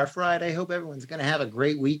FUBAR Friday. Hope everyone's going to have a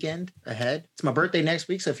great weekend ahead. It's my birthday next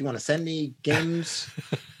week, so if you want to send me games,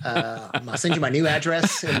 I'll send you my new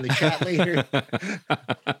address in the chat later.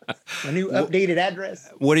 My new updated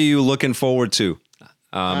address. What are you looking forward to,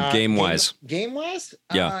 game-wise? Game-wise?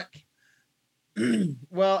 Yeah.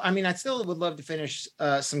 Well, I mean, I still would love to finish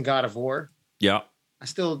some God of War. Yeah. I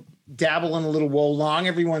still dabble in a little Wo Long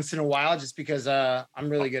every once in a while just because I'm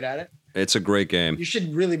really good at it. It's a great game. You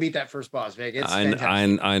should really beat that first boss, Vic. It's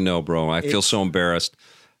I know, bro. I feel so embarrassed.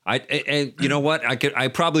 And you know what? I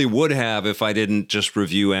probably would have if I didn't just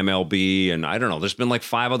review MLB and I don't know. There's been like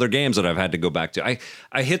 5 other games that I've had to go back to.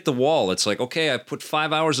 I hit the wall. It's like, okay, I put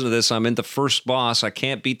 5 hours into this. I'm in the first boss. I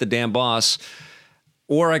can't beat the damn boss.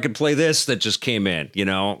 Or I could play this that just came in,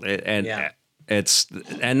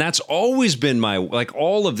 and that's always been my, like,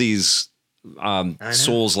 all of these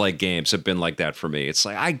Souls-like games have been like that for me. It's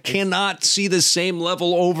like I cannot see the same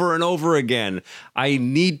level over and over again. I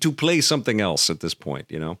need to play something else at this point,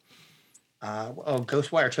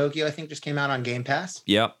 Ghostwire Tokyo, I think, just came out on Game Pass.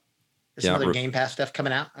 Yep. There's some other Game Pass stuff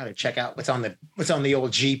coming out. I gotta check out what's on the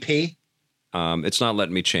old GP. It's not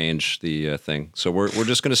letting me change the thing, so we're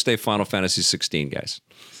just going to stay Final Fantasy 16, guys.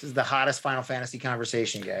 This is the hottest Final Fantasy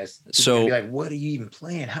conversation, guys. People so, be like, what are you even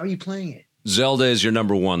playing? How are you playing it? Zelda is your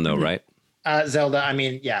number one, though, right? Zelda. I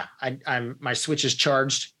mean, yeah. I'm my Switch is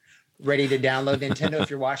charged, ready to download Nintendo. If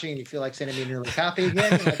you're watching and you feel like sending me an early copy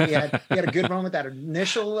again, like we had a good run with that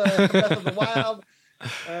initial Breath of the Wild.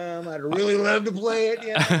 I'd really love to play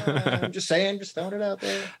it. I'm just saying, just throwing it out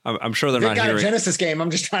there. I'm sure they're They've not got hearing a Genesis game. I'm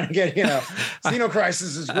just trying to get, Xeno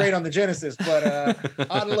Crisis is great on the Genesis, but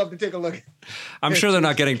I'd love to take a look. I'm sure they're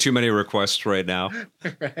not getting too many requests right now.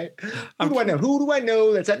 Right? Who do I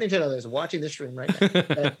know that's at Nintendo that's watching this stream right now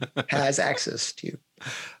that has access to?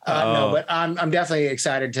 No, but I'm definitely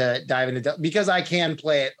excited to dive into because I can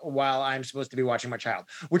play it while I'm supposed to be watching my child,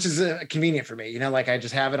 which is convenient for me. Like I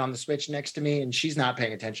just have it on the Switch next to me and she's not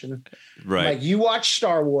paying attention. Right. Like you watch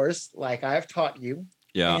Star Wars, like I've taught you.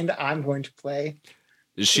 Yeah. And I'm going to play.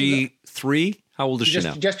 Is she 3? How old is she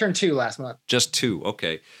now? Just turned 2 last month. Just 2.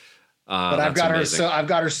 Okay. But I've got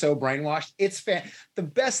her so brainwashed. It's the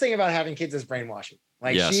best thing about having kids is brainwashing.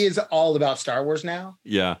 Like she is all about Star Wars now.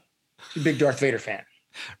 Yeah. She's a big Darth Vader fan.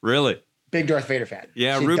 Really? Big Darth Vader fan.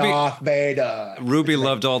 Yeah, she's Ruby. Darth Vader. Ruby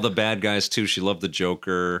loved all the bad guys too. She loved the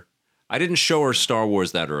Joker. I didn't show her Star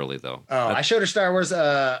Wars that early though. Oh, I showed her Star Wars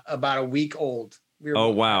about a week old.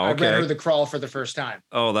 Wow. Okay. I read her The Crawl for the first time.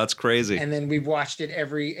 Oh, that's crazy. And then we've watched it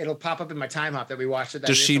it'll pop up in my time hop that we watched it.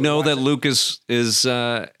 Does she know that Luke is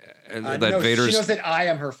that Vader's? She knows that I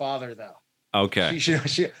am her father though. Okay.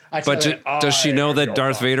 Does she know that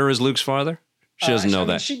Darth Vader is Luke's father? She doesn't know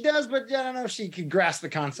that. She does, but I don't know if she can grasp the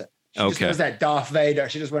concept. She just knows that Darth Vader.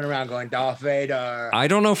 She just went around going, Darth Vader. I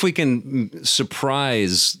don't know if we can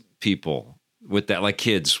surprise people with that, like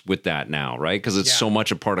kids with that now, right? Because it's so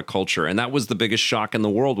much a part of culture. And that was the biggest shock in the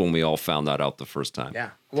world when we all found that out the first time. Yeah.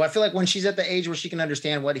 Well, I feel like when she's at the age where she can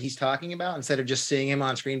understand what he's talking about instead of just seeing him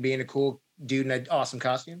on screen being a cool dude in an awesome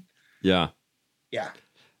costume. Yeah. Yeah.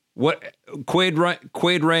 What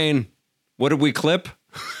Quaid Rain, what did we clip?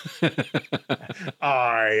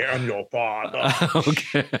 I am your father.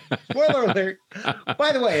 Okay. Spoiler alert.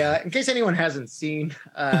 By the way, in case anyone hasn't seen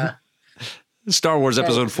Star Wars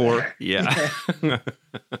Episode 4. Yeah.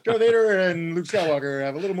 Darth Vader and Luke Skywalker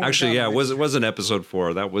have a little more. Actually, it wasn't Episode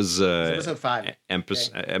 4. That was Episode 5.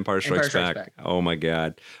 Empire Strikes Back. Oh my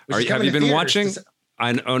God. Have you been watching?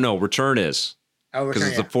 No, Return is. Because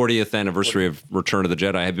it's the 40th anniversary of Return of the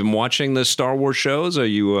Jedi. Have you been watching the Star Wars shows? Are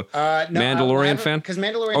you a Mandalorian fan? Because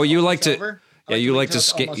Mandalorian. Oh, you like to? Yeah, you like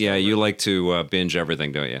to. You like to binge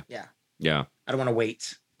everything, don't you? Yeah. Yeah. I don't want to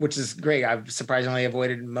wait, which is great. I've surprisingly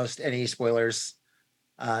avoided any spoilers.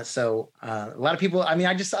 So a lot of people. I mean,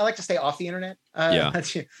 I like to stay off the internet.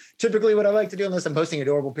 That's typically what I like to do, unless I'm posting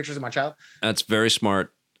adorable pictures of my child. That's very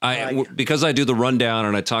smart. Because I do the rundown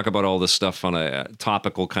and I talk about all this stuff on a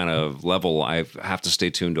topical kind of level, I have to stay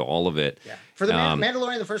tuned to all of it. Yeah. For the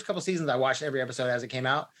Mandalorian, the first couple seasons, I watched every episode as it came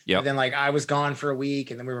out. Yeah. And then I was gone for a week,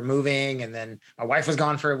 and then we were moving, and then my wife was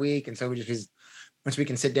gone for a week, and so once we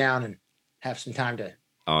can sit down and have some time to.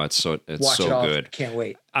 Oh, it's so good. Can't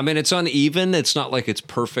wait. I mean, it's uneven. It's not like it's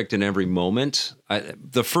perfect in every moment.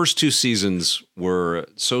 The first 2 seasons were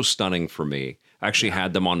so stunning for me. I actually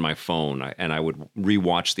had them on my phone, and I would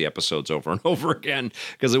rewatch the episodes over and over again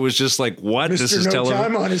because it was just like, what? Mr. This is no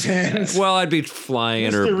time on his hands. Well, I'd be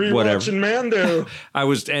flying Mr. or whatever. Mando. I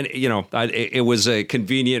was, and it was a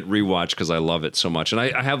convenient rewatch because I love it so much, and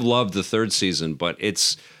I have loved the 3rd season, but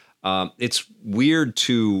it's weird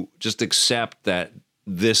to just accept that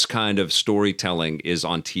this kind of storytelling is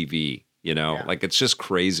on TV. Like it's just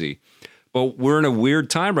crazy. But we're in a weird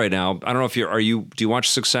time right now. I don't know if do you watch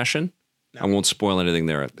Succession? No. I won't spoil anything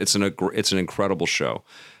there. It's an incredible show.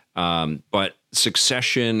 But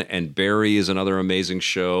Succession and Barry is another amazing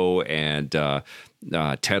show, and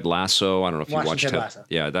Ted Lasso. I don't know if you watched Ted Lasso.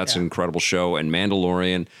 Yeah, that's an incredible show. And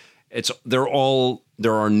Mandalorian.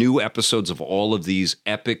 There are new episodes of all of these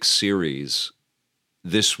epic series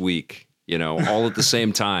this week. All at the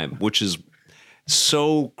same time, which is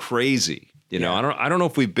so crazy. I don't know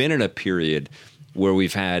if we've been in a period where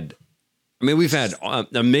we've had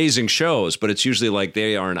amazing shows, but it's usually like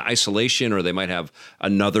they are in isolation or they might have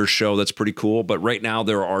another show that's pretty cool. But right now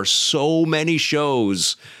there are so many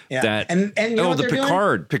shows that,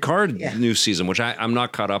 the Picard new season, which I'm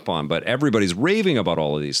not caught up on, but everybody's raving about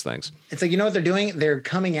all of these things. It's like, what they're doing? They're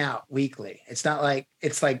coming out weekly. It's not like,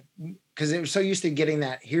 because they're so used to getting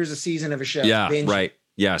that, here's a season of a show. Yeah, right.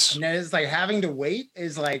 Yes. And it's like having to wait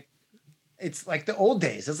is like, it's like the old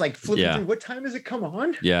days. It's like flipping through. What time does it come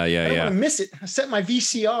on? Yeah. I don't want to miss it. I set my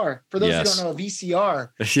VCR. For those who don't know, a VCR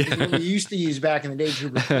is what we used to use back in the day to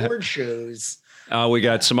record shows. We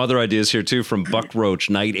got some other ideas here too from Buck Roach,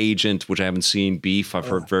 Night Agent, which I haven't seen. Beef, I've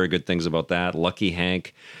heard very good things about that. Lucky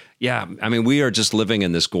Hank. Yeah, I mean, we are just living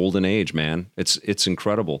in this golden age, man. It's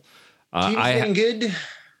incredible. TV's getting good.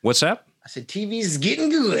 What's that? I said TV's getting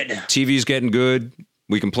good. TV's getting good.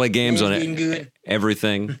 We can play games on it.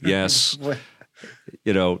 Everything. Yes.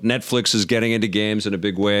 Netflix is getting into games in a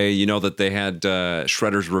big way. You know that they had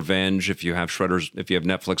Shredder's Revenge. If you have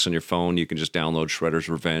Netflix on your phone, you can just download Shredder's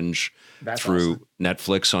Revenge through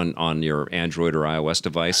Netflix on your Android or iOS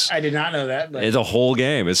device. I did not know that. But the whole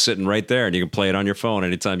game is sitting right there, and you can play it on your phone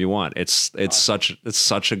anytime you want. It's awesome.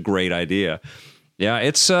 such a great idea. Yeah,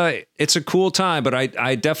 it's a cool time, but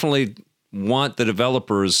I definitely want the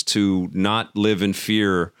developers to not live in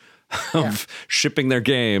fear of shipping their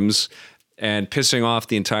games and pissing off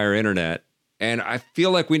the entire internet. And I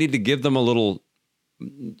feel like we need to give them a little,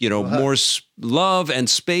 more love and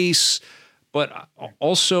space, but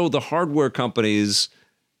also the hardware companies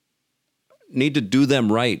need to do them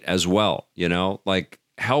right as well, like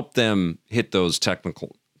help them hit those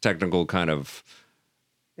technical kind of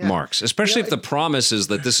marks, especially if the promise is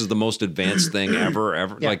that this is the most advanced thing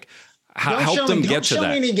ever. Yeah. Like help them get to that. Don't show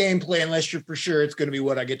me any gameplay unless you're for sure it's going to be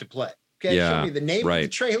what I get to play. Okay, show me the name of the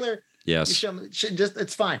trailer. Yes, you show me,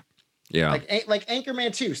 it's fine. Yeah, like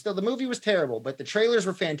Anchorman 2. Still, the movie was terrible, but the trailers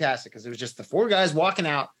were fantastic because it was just the 4 guys walking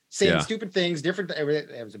out saying stupid things. Different.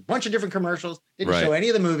 It was a bunch of different commercials. Didn't show any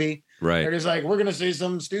of the movie. Right. They're just like, we're gonna say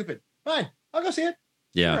something stupid. Fine, I'll go see it.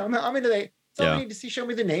 Yeah, sure, I'm into that. That's all I need to see. Show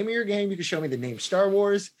me the name of your game. You can show me the name Star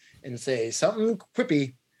Wars and say something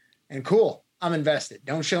quippy and cool. I'm invested.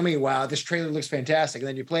 Don't show me, wow, this trailer looks fantastic. And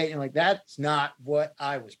then you play it and you're like, that's not what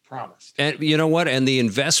I was promised. And you know what? And the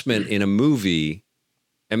investment in a movie,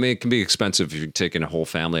 I mean, it can be expensive if you're taking a whole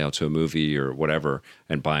family out to a movie or whatever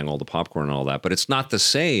and buying all the popcorn and all that. But it's not the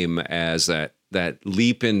same as that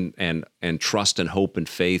leap in and trust and hope and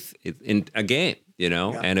faith in a game,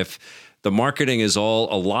 Yeah. And if the marketing is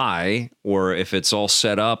all a lie, or if it's all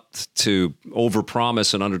set up to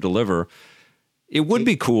overpromise and underdeliver, it would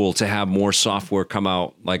be cool to have more software come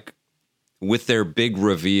out like with their big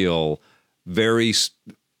reveal.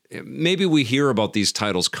 Maybe we hear about these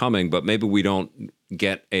titles coming, but maybe we don't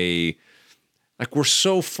get we're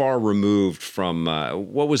so far removed from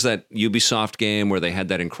what was that Ubisoft game where they had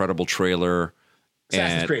that incredible trailer?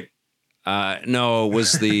 Assassin's Creed. No, it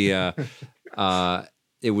was the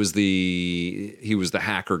he was the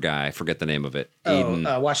hacker guy. I forget the name of it.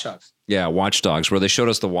 Watch Dogs. Yeah, Watch Dogs, where they showed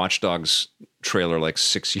us the Watch Dogs trailer like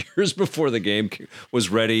 6 years before the game was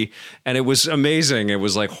ready, and it was amazing. It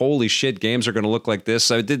was like, holy shit, games are going to look like this.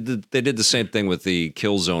 They did the same thing with the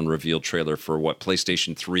Killzone reveal trailer for what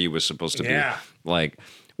PlayStation 3 was supposed to be. Like,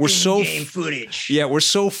 we're game footage. Yeah, we're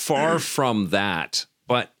so far from that,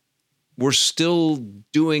 but we're still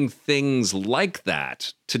doing things like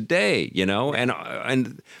that today,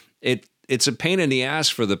 and it's a pain in the ass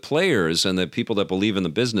for the players and the people that believe in the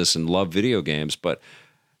business and love video games. But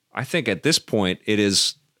I think at this point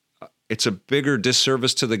it's a bigger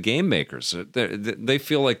disservice to the game makers. They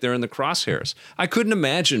feel like they're in the crosshairs. I couldn't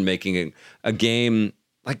imagine making a game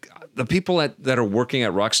like the people that are working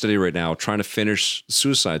at Rocksteady right now trying to finish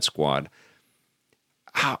Suicide Squad.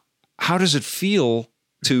 How does it feel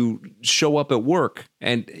to show up at work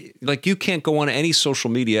and like you can't go on any social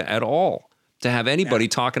media at all to have anybody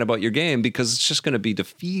talking about your game because it's just going to be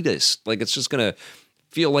defeatist. Like it's just going to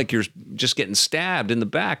feel like you're just getting stabbed in the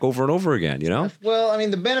back over and over again, Well, I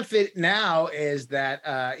mean, the benefit now is that,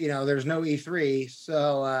 there's no E3.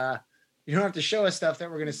 So you don't have to show us stuff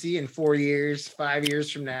that we're going to see in 4 years, 5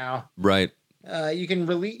 years from now. Right. You can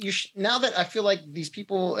now that I feel like these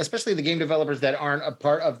people, especially the game developers that aren't a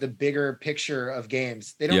part of the bigger picture of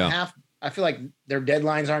games, they don't have, I feel like their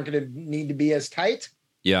deadlines aren't going to need to be as tight.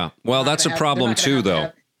 Yeah. Well, that's a problem too,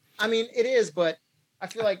 though. I mean, it is, but I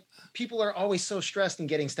feel like people are always so stressed in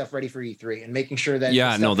getting stuff ready for E3 and making sure that.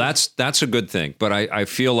 Yeah, no, that's a good thing. But I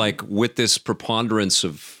feel like with this preponderance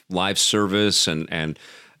of live service and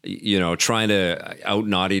trying to out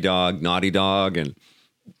Naughty Dog and,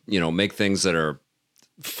 make things that are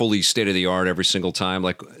fully state of the art every single time,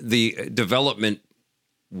 like the development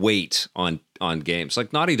weight on games.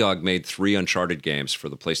 Like Naughty Dog made 3 Uncharted games for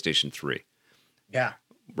the PlayStation 3. Yeah.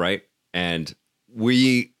 Right. And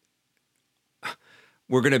we're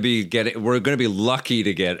going to be lucky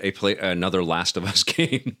to get another Last of Us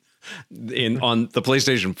game on the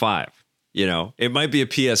PlayStation 5. It might be a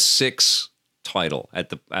PS6 title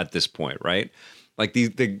at this point, right? Like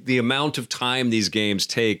the amount of time these games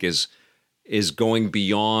take is going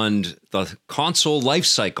beyond the console life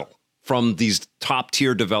cycle from these top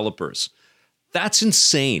tier developers. That's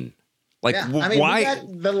insane. Like, why?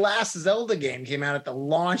 The last Zelda game came out at the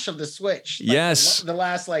launch of the Switch. Yes. The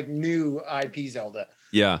last new IP Zelda.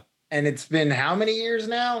 Yeah. And it's been how many years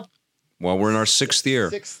now? Well, we're in our 6th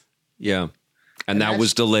year. Yeah. And that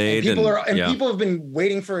was delayed. And people have been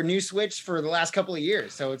waiting for a new Switch for the last couple of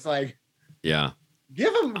years. So it's like. Yeah.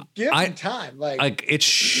 Give them time. Like it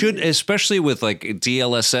should, especially with like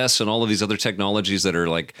DLSS and all of these other technologies that are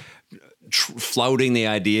like flouting the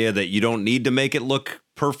idea that you don't need to make it look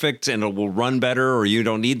perfect and it will run better, or you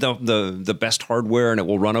don't need the best hardware and it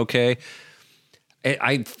will run okay.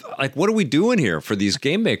 I like, what are we doing here for these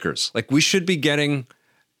game makers? Like, we should be getting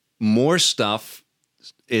more stuff.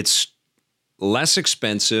 It's less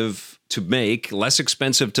expensive to make, less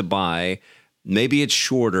expensive to buy. Maybe it's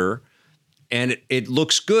shorter. And it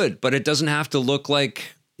looks good, but it doesn't have to look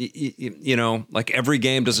like, like every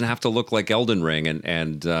game doesn't have to look like Elden Ring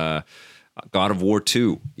and God of War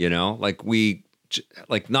 2,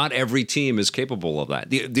 like not every team is capable of that.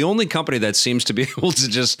 The only company that seems to be able to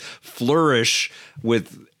just flourish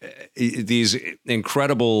with these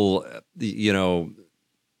incredible,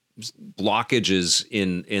 blockages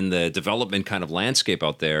in the development kind of landscape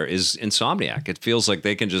out there is Insomniac. It feels like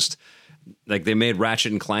they can just... Like, they made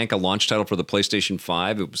Ratchet and Clank a launch title for the PlayStation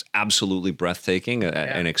 5. It was absolutely breathtaking,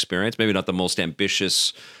 an experience. Maybe not the most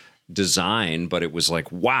ambitious design, but it was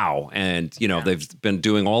like, wow. And, they've been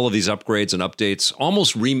doing all of these upgrades and updates.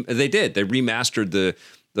 They remastered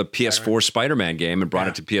the PS4 Spider-Man game and brought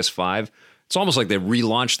it to PS5. It's almost like they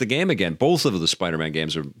relaunched the game again. Both of the Spider-Man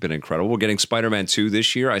games have been incredible. We're getting Spider-Man 2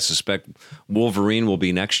 this year. I suspect Wolverine will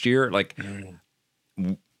be next year. Like...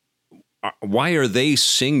 Why are they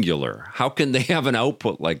singular? How can they have an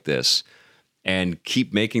output like this and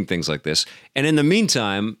keep making things like this? And in the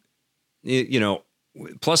meantime,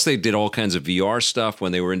 plus they did all kinds of VR stuff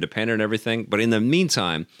when they were independent and everything. But in the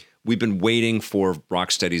meantime, we've been waiting for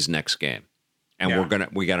Rocksteady's next game.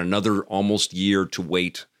 And we got another almost year to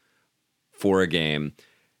wait for a game.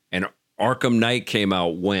 And Arkham Knight came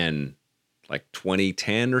out when? Like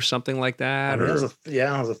 2010 or something like that? It was a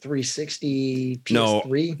 360 PS3.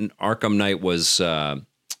 No, Arkham Knight was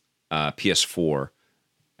PS4,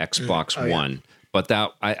 Xbox One. Yeah. But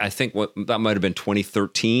that I think that might have been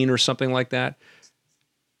 2013 or something like that.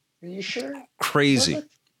 Are you sure? Crazy.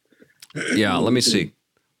 Yeah, let me see.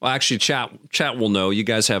 Well, actually, chat will know. You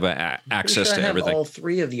guys have access to everything. I have all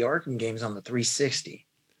three of the Arkham games on the 360,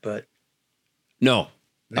 but no?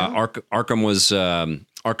 Arkham was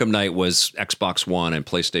Arkham Knight was Xbox One and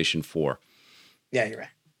PlayStation 4. Yeah, you're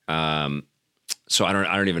right. So I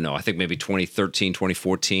don't even know. I think maybe 2013,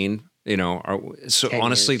 2014. So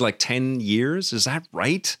honestly, like 10 years. Is that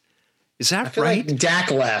right? Is that right? Like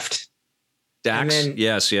Dak left. Dax,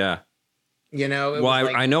 yes, yeah.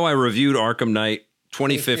 I know I reviewed Arkham Knight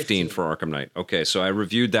 2015 for Arkham Knight. Okay, so I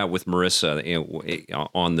reviewed that with Marissa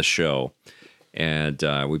on the show. And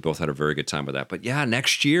we both had a very good time with that. But yeah,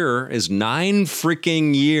 next year is 9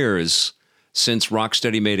 freaking years since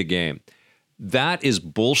Rocksteady made a game. That is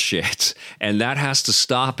bullshit. And that has to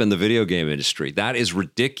stop in the video game industry. That is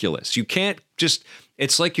ridiculous. You can't just,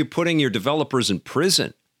 it's like you're putting your developers in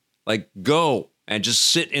prison. Like, go and just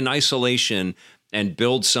sit in isolation and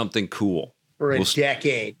build something cool. For a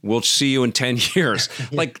decade. We'll see you in 10 years.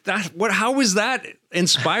 Like that, how is that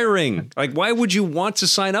inspiring? Like, why would you want to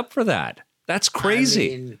sign up for that? That's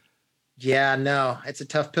crazy. No, it's a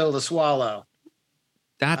tough pill to swallow.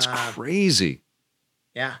 That's crazy.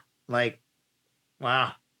 Yeah,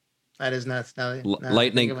 wow, that is nuts.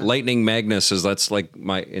 Lightning Magnus says that's like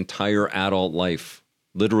my entire adult life,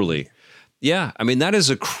 literally. Yeah, I mean that is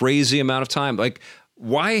a crazy amount of time. Like,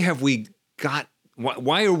 why are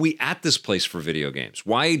we at this place for video games?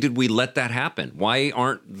 Why did we let that happen? Why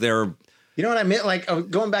aren't there? You know what I meant? Like,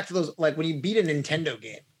 going back to those, like when you beat a Nintendo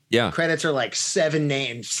game. Yeah. Credits are like 7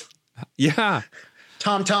 names. Yeah.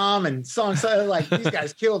 Tom and Song. Like, these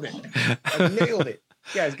guys killed it. Like, nailed it.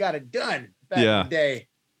 You guys got it done back in the day.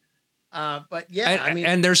 But yeah,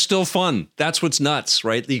 and they're still fun. That's what's nuts,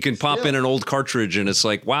 right? You can pop in an old cartridge and it's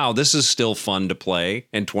like, wow, this is still fun to play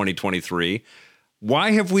in 2023.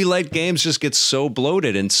 Why have we let games just get so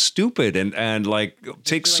bloated and stupid and like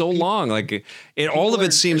take so long? Like all of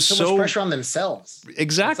it seems so much pressure on themselves.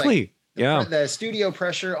 Exactly. The studio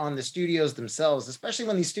pressure on the studios themselves, especially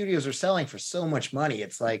when these studios are selling for so much money.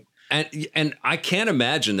 It's like, and I can't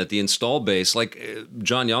imagine that the install base, like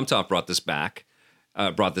John Yomtov brought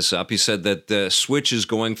this up. He said that the Switch is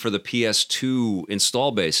going for the PS2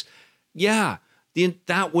 install base. Yeah,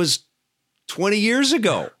 that was 20 years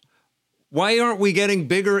ago. Why aren't we getting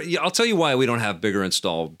bigger? I'll tell you why we don't have bigger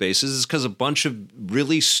install bases. It's because a bunch of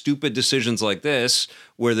really stupid decisions like this,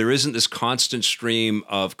 where there isn't this constant stream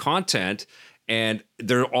of content, and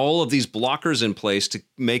there are all of these blockers in place to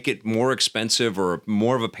make it more expensive or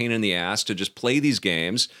more of a pain in the ass to just play these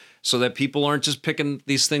games, so that people aren't just picking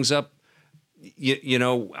these things up,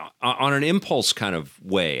 on an impulse kind of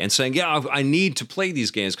way and saying, yeah, I need to play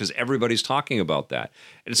these games because everybody's talking about that.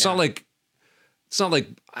 And it's not like it's not like,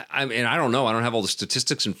 I mean, I don't know. I don't have all the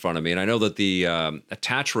statistics in front of me. And I know that the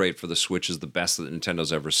attach rate for the Switch is the best that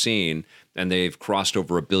Nintendo's ever seen. And they've crossed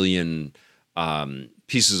over 1 billion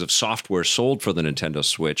pieces of software sold for the Nintendo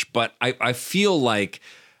Switch. But I feel like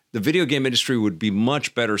the video game industry would be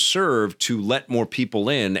much better served to let more people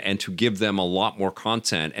in and to give them a lot more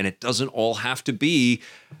content. And it doesn't all have to be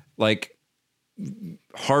like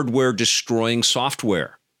hardware destroying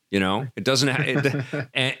software. You know, it doesn't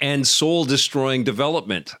and soul destroying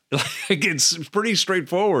development. Like, it's pretty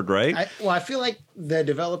straightforward, right? I feel like the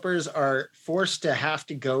developers are forced to have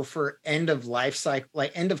to go for end of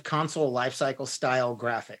console life cycle style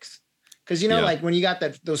graphics. Because, you know, like when you got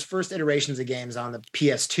those first iterations of games on the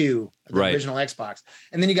PS2, the original Xbox,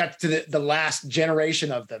 and then you got to the last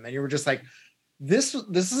generation of them, and you were just like, this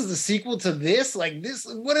is the sequel to this? Like this,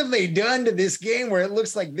 what have they done to this game where it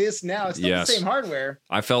looks like this now? It's still the same hardware.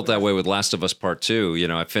 I felt that way with Last of Us Part 2. You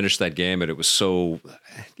know, I finished that game and it was so,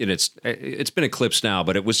 and it's been eclipsed now,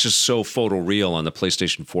 but it was just so photoreal on the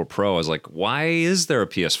PlayStation 4 Pro. I was like, why is there a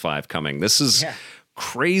PS5 coming? This is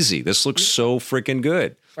crazy. This looks so freaking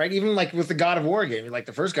good. Right? Even like with the God of War game, like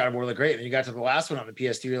the first God of War looked great. And you got to the last one on the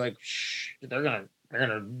PS2, you're like, shh, they're gonna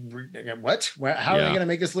what? How are they gonna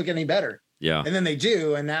make this look any better? Yeah. And then they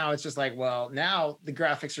do. And now it's just like, well, now the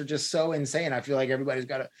graphics are just so insane. I feel like everybody's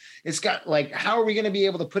it's got like, how are we going to be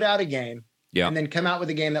able to put out a game and then come out with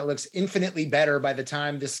a game that looks infinitely better by the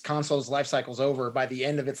time this console's life cycle's over, by the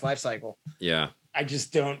end of its life cycle? Yeah. I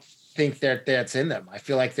just don't think that's in them. I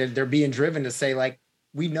feel like they're being driven to say, like,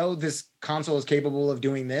 we know this console is capable of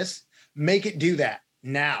doing this. Make it do that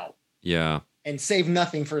now. Yeah. And save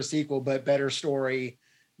nothing for a sequel, but better story,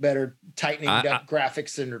 better tightening up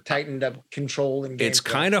graphics and tightened up control and gameplay. It's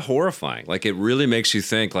kind of horrifying. Like, it really makes you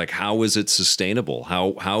think, like, how is it sustainable?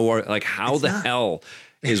 How the hell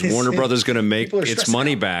is Warner Brothers going to make its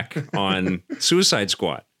money back on Suicide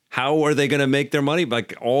Squad? How are they going to make their money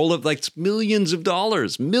back? All of like millions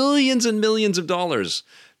and millions of dollars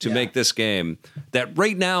to make this game that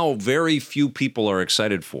right now very few people are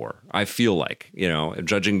excited for. I feel like, you know,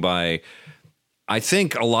 judging by, I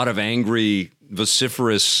think a lot of angry,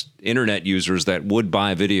 vociferous internet users that would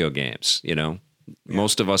buy video games, you know,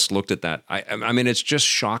 most of us looked at that. I mean, it's just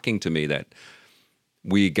shocking to me that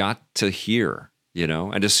we got to hear, you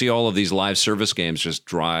know, and to see all of these live service games just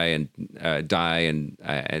die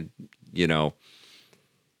and you know,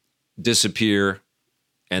 disappear.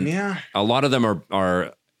 And a lot of them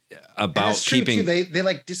are about keeping, they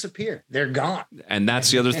like disappear. They're gone. And that's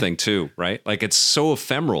the other thing too, right? Like, it's so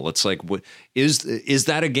ephemeral. It's like, what is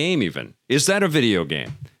that a game even? Is that a video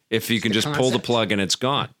game? If you can just pull the plug and it's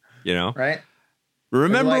gone, you know? Right.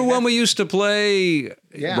 Remember when we used to play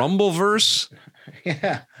Rumbleverse?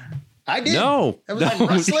 Yeah. I did. No. It was like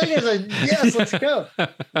wrestling. It was like, yes, let's go.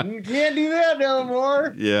 You can't do that no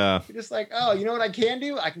more. Yeah. You're just like, oh, you know what I can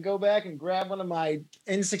do? I can go back and grab one of my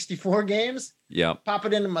N64 games. Yeah. Pop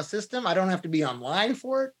it into my system. I don't have to be online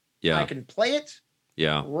for it. Yeah. I can play it.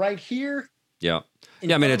 Yeah. Right here. Yeah.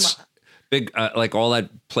 Yeah. I mean, it's big, like all that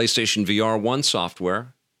PlayStation VR 1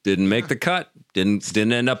 software didn't make the cut. Didn't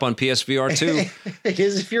end up on PSVR 2.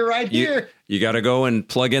 Because if you're right here, you got to go and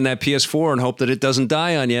plug in that PS4 and hope that it doesn't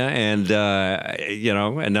die on you. And, you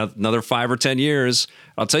know, another 5 or 10 years,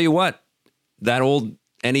 I'll tell you what, that old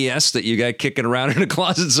NES that you got kicking around in a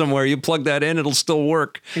closet somewhere, you plug that in, it'll still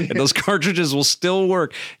work. And those cartridges will still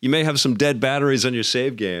work. You may have some dead batteries on your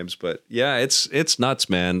save games, but yeah, it's nuts,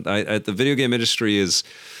 man. The video game industry is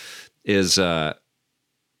I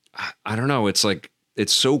don't know. It's like,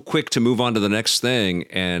 it's so quick to move on to the next thing,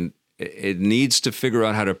 and it needs to figure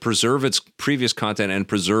out how to preserve its previous content and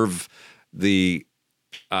preserve the,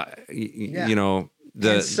 you know,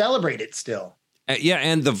 and celebrate it still.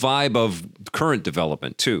 And the vibe of current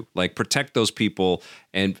development too. Like, protect those people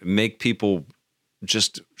and make people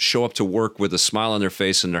just show up to work with a smile on their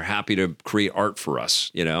face and they're happy to create art for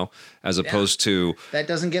us, you know, as opposed to that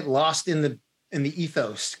doesn't get lost in the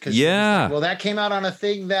ethos. Well, that came out on a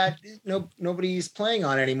thing that nobody's playing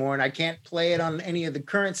on anymore, and I can't play it on any of the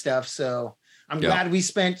current stuff. So I'm glad we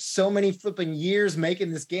spent so many flipping years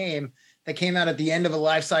making this game that came out at the end of a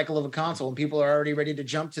life cycle of a console, and people are already ready to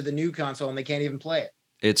jump to the new console and they can't even play it.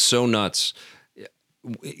 It's so nuts.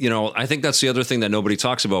 You know, I think that's the other thing that nobody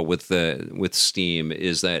talks about with Steam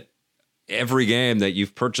is that every game that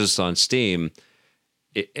you've purchased on Steam,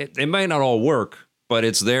 it might not all work, but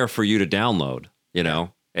it's there for you to download, you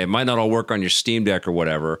know. It might not all work on your Steam Deck or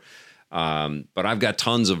whatever, but I've got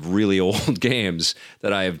tons of really old games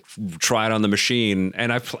that I've tried on the machine.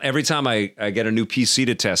 And every time I get a new PC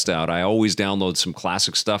to test out, I always download some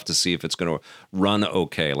classic stuff to see if it's going to run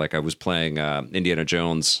okay. Like I was playing Indiana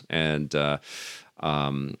Jones, and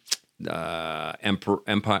Empire.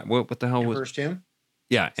 What the hell Emperor's Tomb?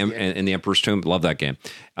 Yeah, and the Emperor's Tomb. Love that game.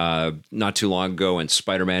 Not too long ago, and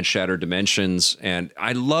Spider-Man Shattered Dimensions, and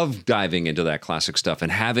I love diving into that classic stuff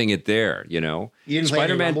and having it there. You know, you didn't play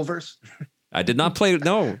any Rumbleverse? I did not play.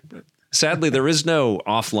 No, sadly, there is no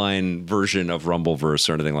offline version of Rumbleverse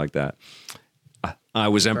or anything like that. I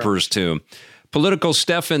was Emperor's Tomb. Political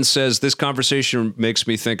Stefan says, this conversation makes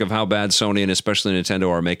me think of how bad Sony and especially Nintendo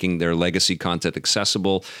are making their legacy content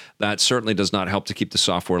accessible. That certainly does not help to keep the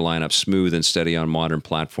software lineup smooth and steady on modern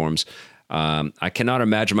platforms. I cannot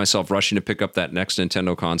imagine myself rushing to pick up that next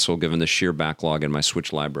Nintendo console given the sheer backlog in my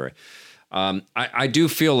Switch library. I do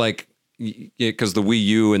feel like, because the Wii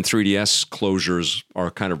U and 3DS closures are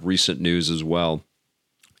kind of recent news as well.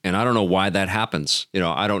 And I don't know why that happens. You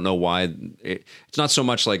know, I don't know why. It's not so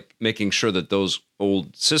much like making sure that those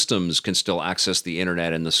old systems can still access the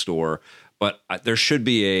internet in the store, but there should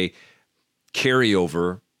be a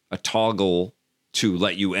carryover, a toggle to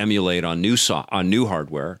let you emulate on new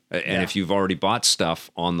hardware. And if you've already bought stuff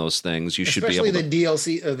on those things, you should be able to. Especially the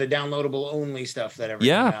DLC, the downloadable only stuff that ever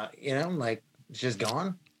came out. You know, like it's just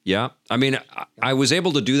gone. Yeah. I mean, I was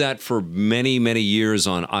able to do that for many, many years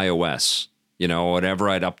on iOS. You know, whenever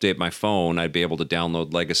I'd update my phone, I'd be able to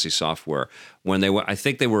download legacy software. When I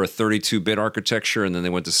think they were a 32-bit architecture, and then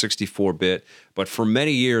they went to 64-bit. But for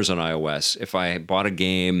many years on iOS, if I bought a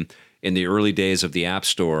game in the early days of the App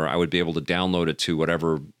Store, I would be able to download it to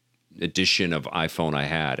whatever edition of iPhone I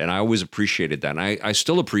had. And I always appreciated that. And I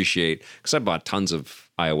still appreciate, because I bought tons of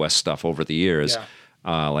iOS stuff over the years,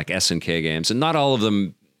 like SNK games. And not all of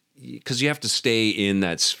them, because you have to stay in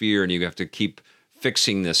that sphere and you have to keep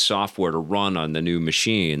fixing this software to run on the new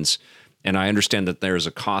machines. And I understand that there's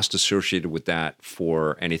a cost associated with that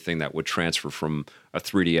for anything that would transfer from a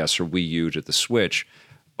 3DS or Wii U to the Switch.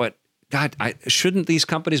 But God, shouldn't these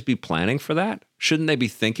companies be planning for that? Shouldn't they be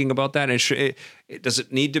thinking about that? And does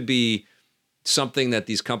it need to be something that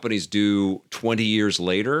these companies do 20 years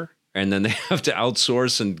later? And then they have to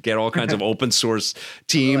outsource and get all kinds of open source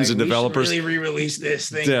teams and developers. We should really re-release this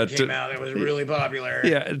thing that came out. It was really popular.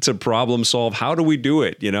 Yeah, to problem solve. How do we do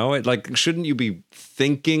it? You know, shouldn't you be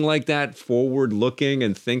thinking like that, forward looking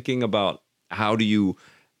and thinking about how do you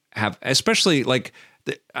have, especially like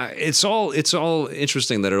it's all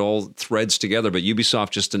interesting that it all threads together. But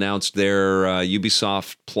Ubisoft just announced their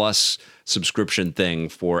Ubisoft Plus subscription thing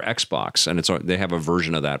for Xbox, and they have a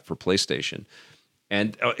version of that for PlayStation.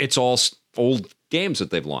 And it's all old games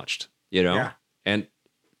that they've launched, you know? Yeah. And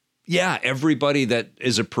everybody that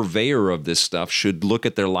is a purveyor of this stuff should look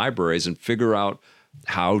at their libraries and figure out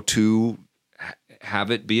how to have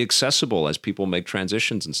it be accessible as people make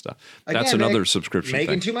transitions and stuff. Again, that's another subscription making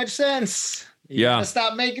thing. Too much sense. You gotta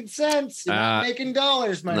stop making sense. You're not making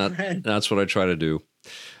dollars, my friend. That's what I try to do.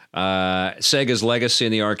 Sega's legacy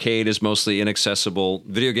in the arcade is mostly inaccessible.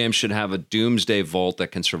 Video games should have a doomsday vault that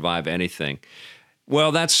can survive anything.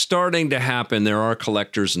 Well, that's starting to happen. There are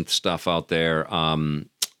collectors and stuff out there,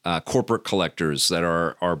 corporate collectors that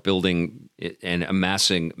are building and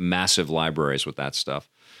amassing massive libraries with that stuff.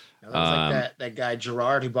 That was like that guy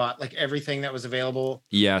Gerard who bought like everything that was available.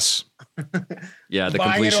 Yes. Yeah, the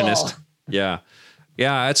completionist. Yeah.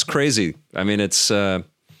 Yeah, it's crazy. I mean, it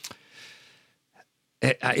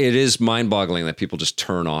is mind-boggling that people just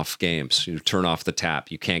turn off games. You turn off the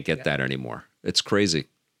tap. You can't get that anymore. It's crazy.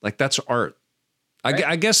 Like, that's art. Right.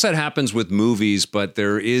 I guess that happens with movies, but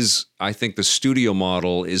I think the studio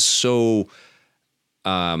model is so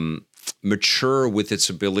mature with its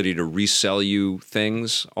ability to resell you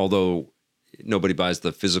things, although nobody buys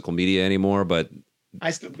the physical media anymore, but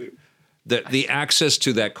I still do. The access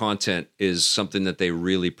to that content is something that they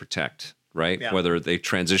really protect, right? Yeah. Whether they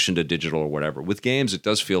transition to digital or whatever. With games, it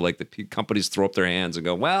does feel like the companies throw up their hands and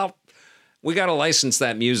go, well, we got to license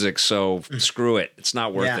that music, so screw it. It's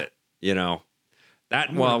not worth it, you know?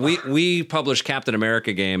 We published Captain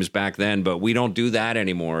America games back then, but we don't do that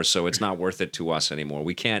anymore, so it's not worth it to us anymore.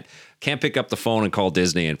 We can't pick up the phone and call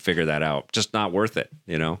Disney and figure that out. Just not worth it,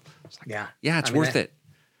 you know? It's like, it's worth it.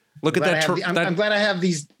 Look at that. I'm glad I have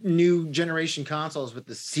these new generation consoles with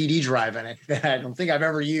the CD drive in it that I don't think I've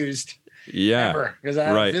ever used. Yeah, ever, because I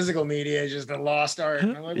have physical media is just a lost art.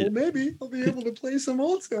 And I'm like, well, maybe I'll be able to play some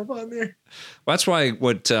old stuff on there. Well, that's why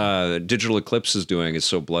what Digital Eclipse is doing is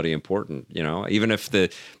so bloody important. You know, even if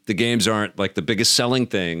the games aren't like the biggest selling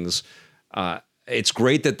things, it's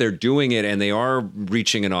great that they're doing it and they are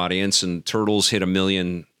reaching an audience. And Turtles hit 1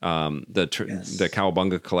 million. The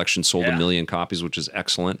Cowabunga collection sold 1 million copies, which is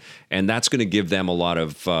excellent, and that's going to give them a lot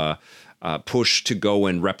of push to go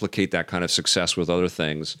and replicate that kind of success with other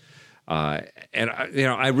things. And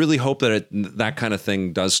I really hope that that kind of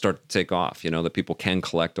thing does start to take off. That people can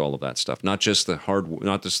collect all of that stuff, not just the hardware,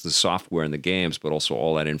 not just the software and the games, but also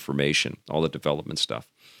all that information, all the development stuff.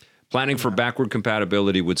 Planning for backward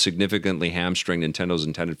compatibility would significantly hamstring Nintendo's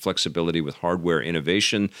intended flexibility with hardware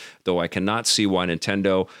innovation, though I cannot see why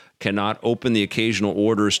Nintendo cannot open the occasional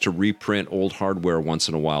orders to reprint old hardware once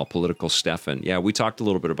in a while. Political Stefan. Yeah, we talked a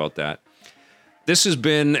little bit about that. This has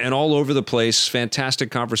been an all over the place, fantastic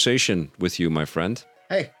conversation with you, my friend.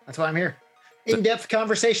 Hey, that's why I'm here. In-depth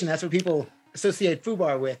conversation. That's what people associate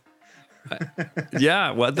FUBAR with.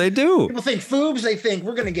 Yeah, what they do. People think FUBs, they think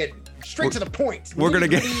we're going to get straight to the point. We're going to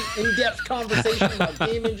get in-depth conversation about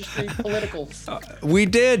game industry politicals. We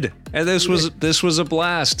did, and this was a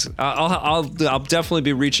blast. I'll definitely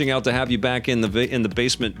be reaching out to have you back in the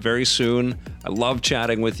basement very soon. I love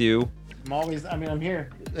chatting with you. I'm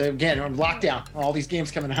here again on lockdown. All these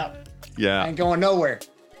games coming out. Yeah, I ain't going nowhere.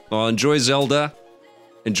 Well, enjoy Zelda.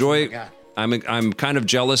 Enjoy. Oh my God. I'm kind of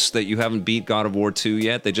jealous that you haven't beat God of War 2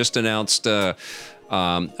 yet. They just announced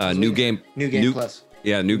New Game Plus.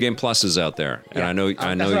 Yeah, New Game Plus is out there, and I know. That's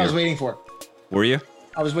what I was waiting for. Were you?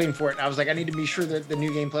 I was waiting for it. I was like, I need to be sure that the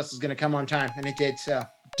New Game Plus is going to come on time, and it did. So.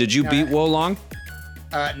 Did you beat Wolong?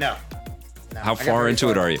 No. How far into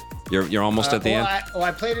it are you? You're almost at the end?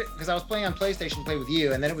 I played it because I was playing on PlayStation, played with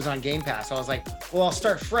you, and then it was on Game Pass. So I was like, well, I'll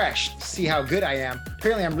start fresh to see how good I am.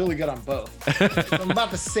 Apparently, I'm really good on both. I'm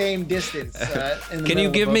about the same distance. Can you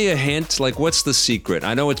give me a hint? Like, what's the secret?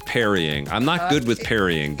 I know it's parrying. I'm not good with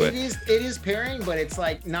parrying, but... It is parrying, but it's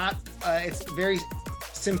like not... it's very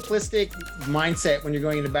simplistic mindset when you're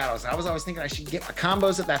going into battles. I was always thinking I should get my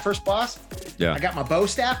combos at that first boss. Yeah. I got my bow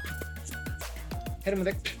staff. Hit him with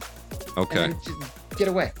it. Okay. And just get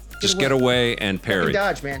away. Just get away and parry.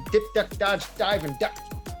 Dodge, man. Dip, duck, dodge, dive, and duck.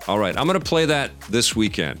 All right. I'm going to play that this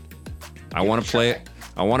weekend. I want to play it.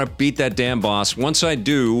 I want to beat that damn boss. Once I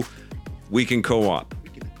do, we can co-op.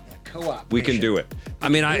 We can do it. I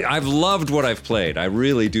mean, I've loved what I've played. I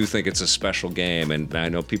really do think it's a special game, and I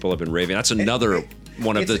know people have been raving. That's another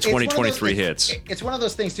one of the 2023 hits. It's one of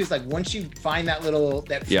those things, too. It's like once you find that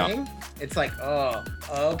thing, it's like, oh,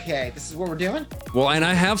 okay, this is what we're doing? Well, and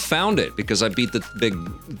I have found it because I beat the big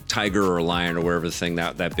tiger or lion or whatever the thing,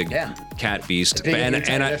 that big cat beast.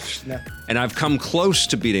 And I've come close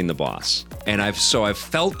to beating the boss. And I've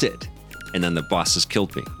felt it. And then the boss has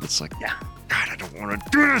killed me. It's like, God, I don't want to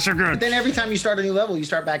do this again. But then every time you start a new level, you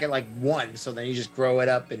start back at like 1. So then you just grow it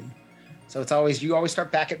up. And so you always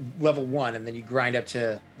start back at level 1 and then you grind up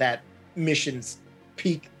to that mission's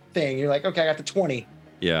peak thing. You're like, okay, I got to 20.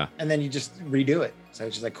 Yeah. And then you just redo it. So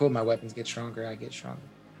it's just like, cool, my weapons get stronger, I get stronger.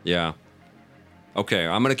 Yeah. Okay,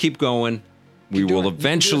 I'm going to keep going. We will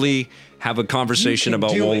eventually have a conversation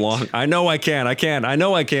about Wolong. I know I can. I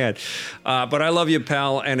know I can. But I love you,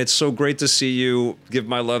 pal, and it's so great to see you. Give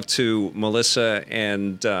my love to Melissa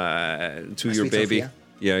and to your baby. Sophia.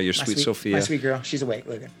 Yeah, your sweet Sophia. My sweet girl. She's awake.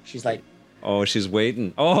 Look at her. She's like... Oh, she's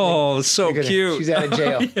waiting. Oh, so cute. She's out of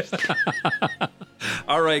jail.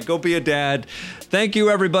 All right, go be a dad. Thank you,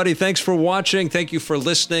 everybody. Thanks for watching. Thank you for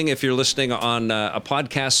listening. If you're listening on a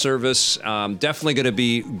podcast service, definitely going to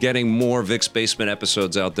be getting more Vic's Basement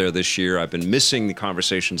episodes out there this year. I've been missing the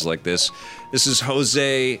conversations like this. This is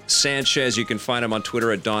Jose Sanchez. You can find him on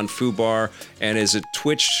Twitter at Don Fubar. And is it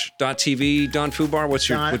twitch.tv, Don Fubar? What's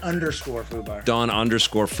your... Don_Fubar.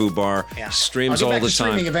 Don_Fubar. Yeah. Streams all the time.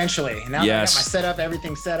 Streaming eventually. Now that I got my setup,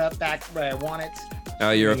 everything set up back where I want it.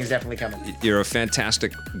 Everything is definitely coming. You're a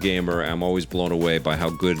fantastic gamer. I'm always blown away by how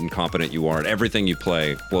good and competent you are at everything you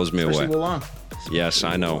play. Blows me away. Yes,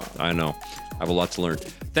 I know. I have a lot to learn.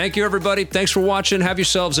 Thank you, everybody. Thanks for watching. Have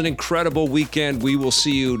yourselves an incredible weekend. We will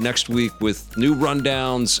see you next week with new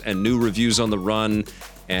rundowns and new reviews on the run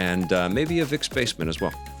and maybe a Vic's Basement as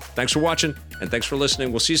well. Thanks for watching and thanks for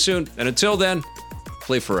listening. We'll see you soon. And until then,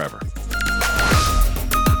 play forever.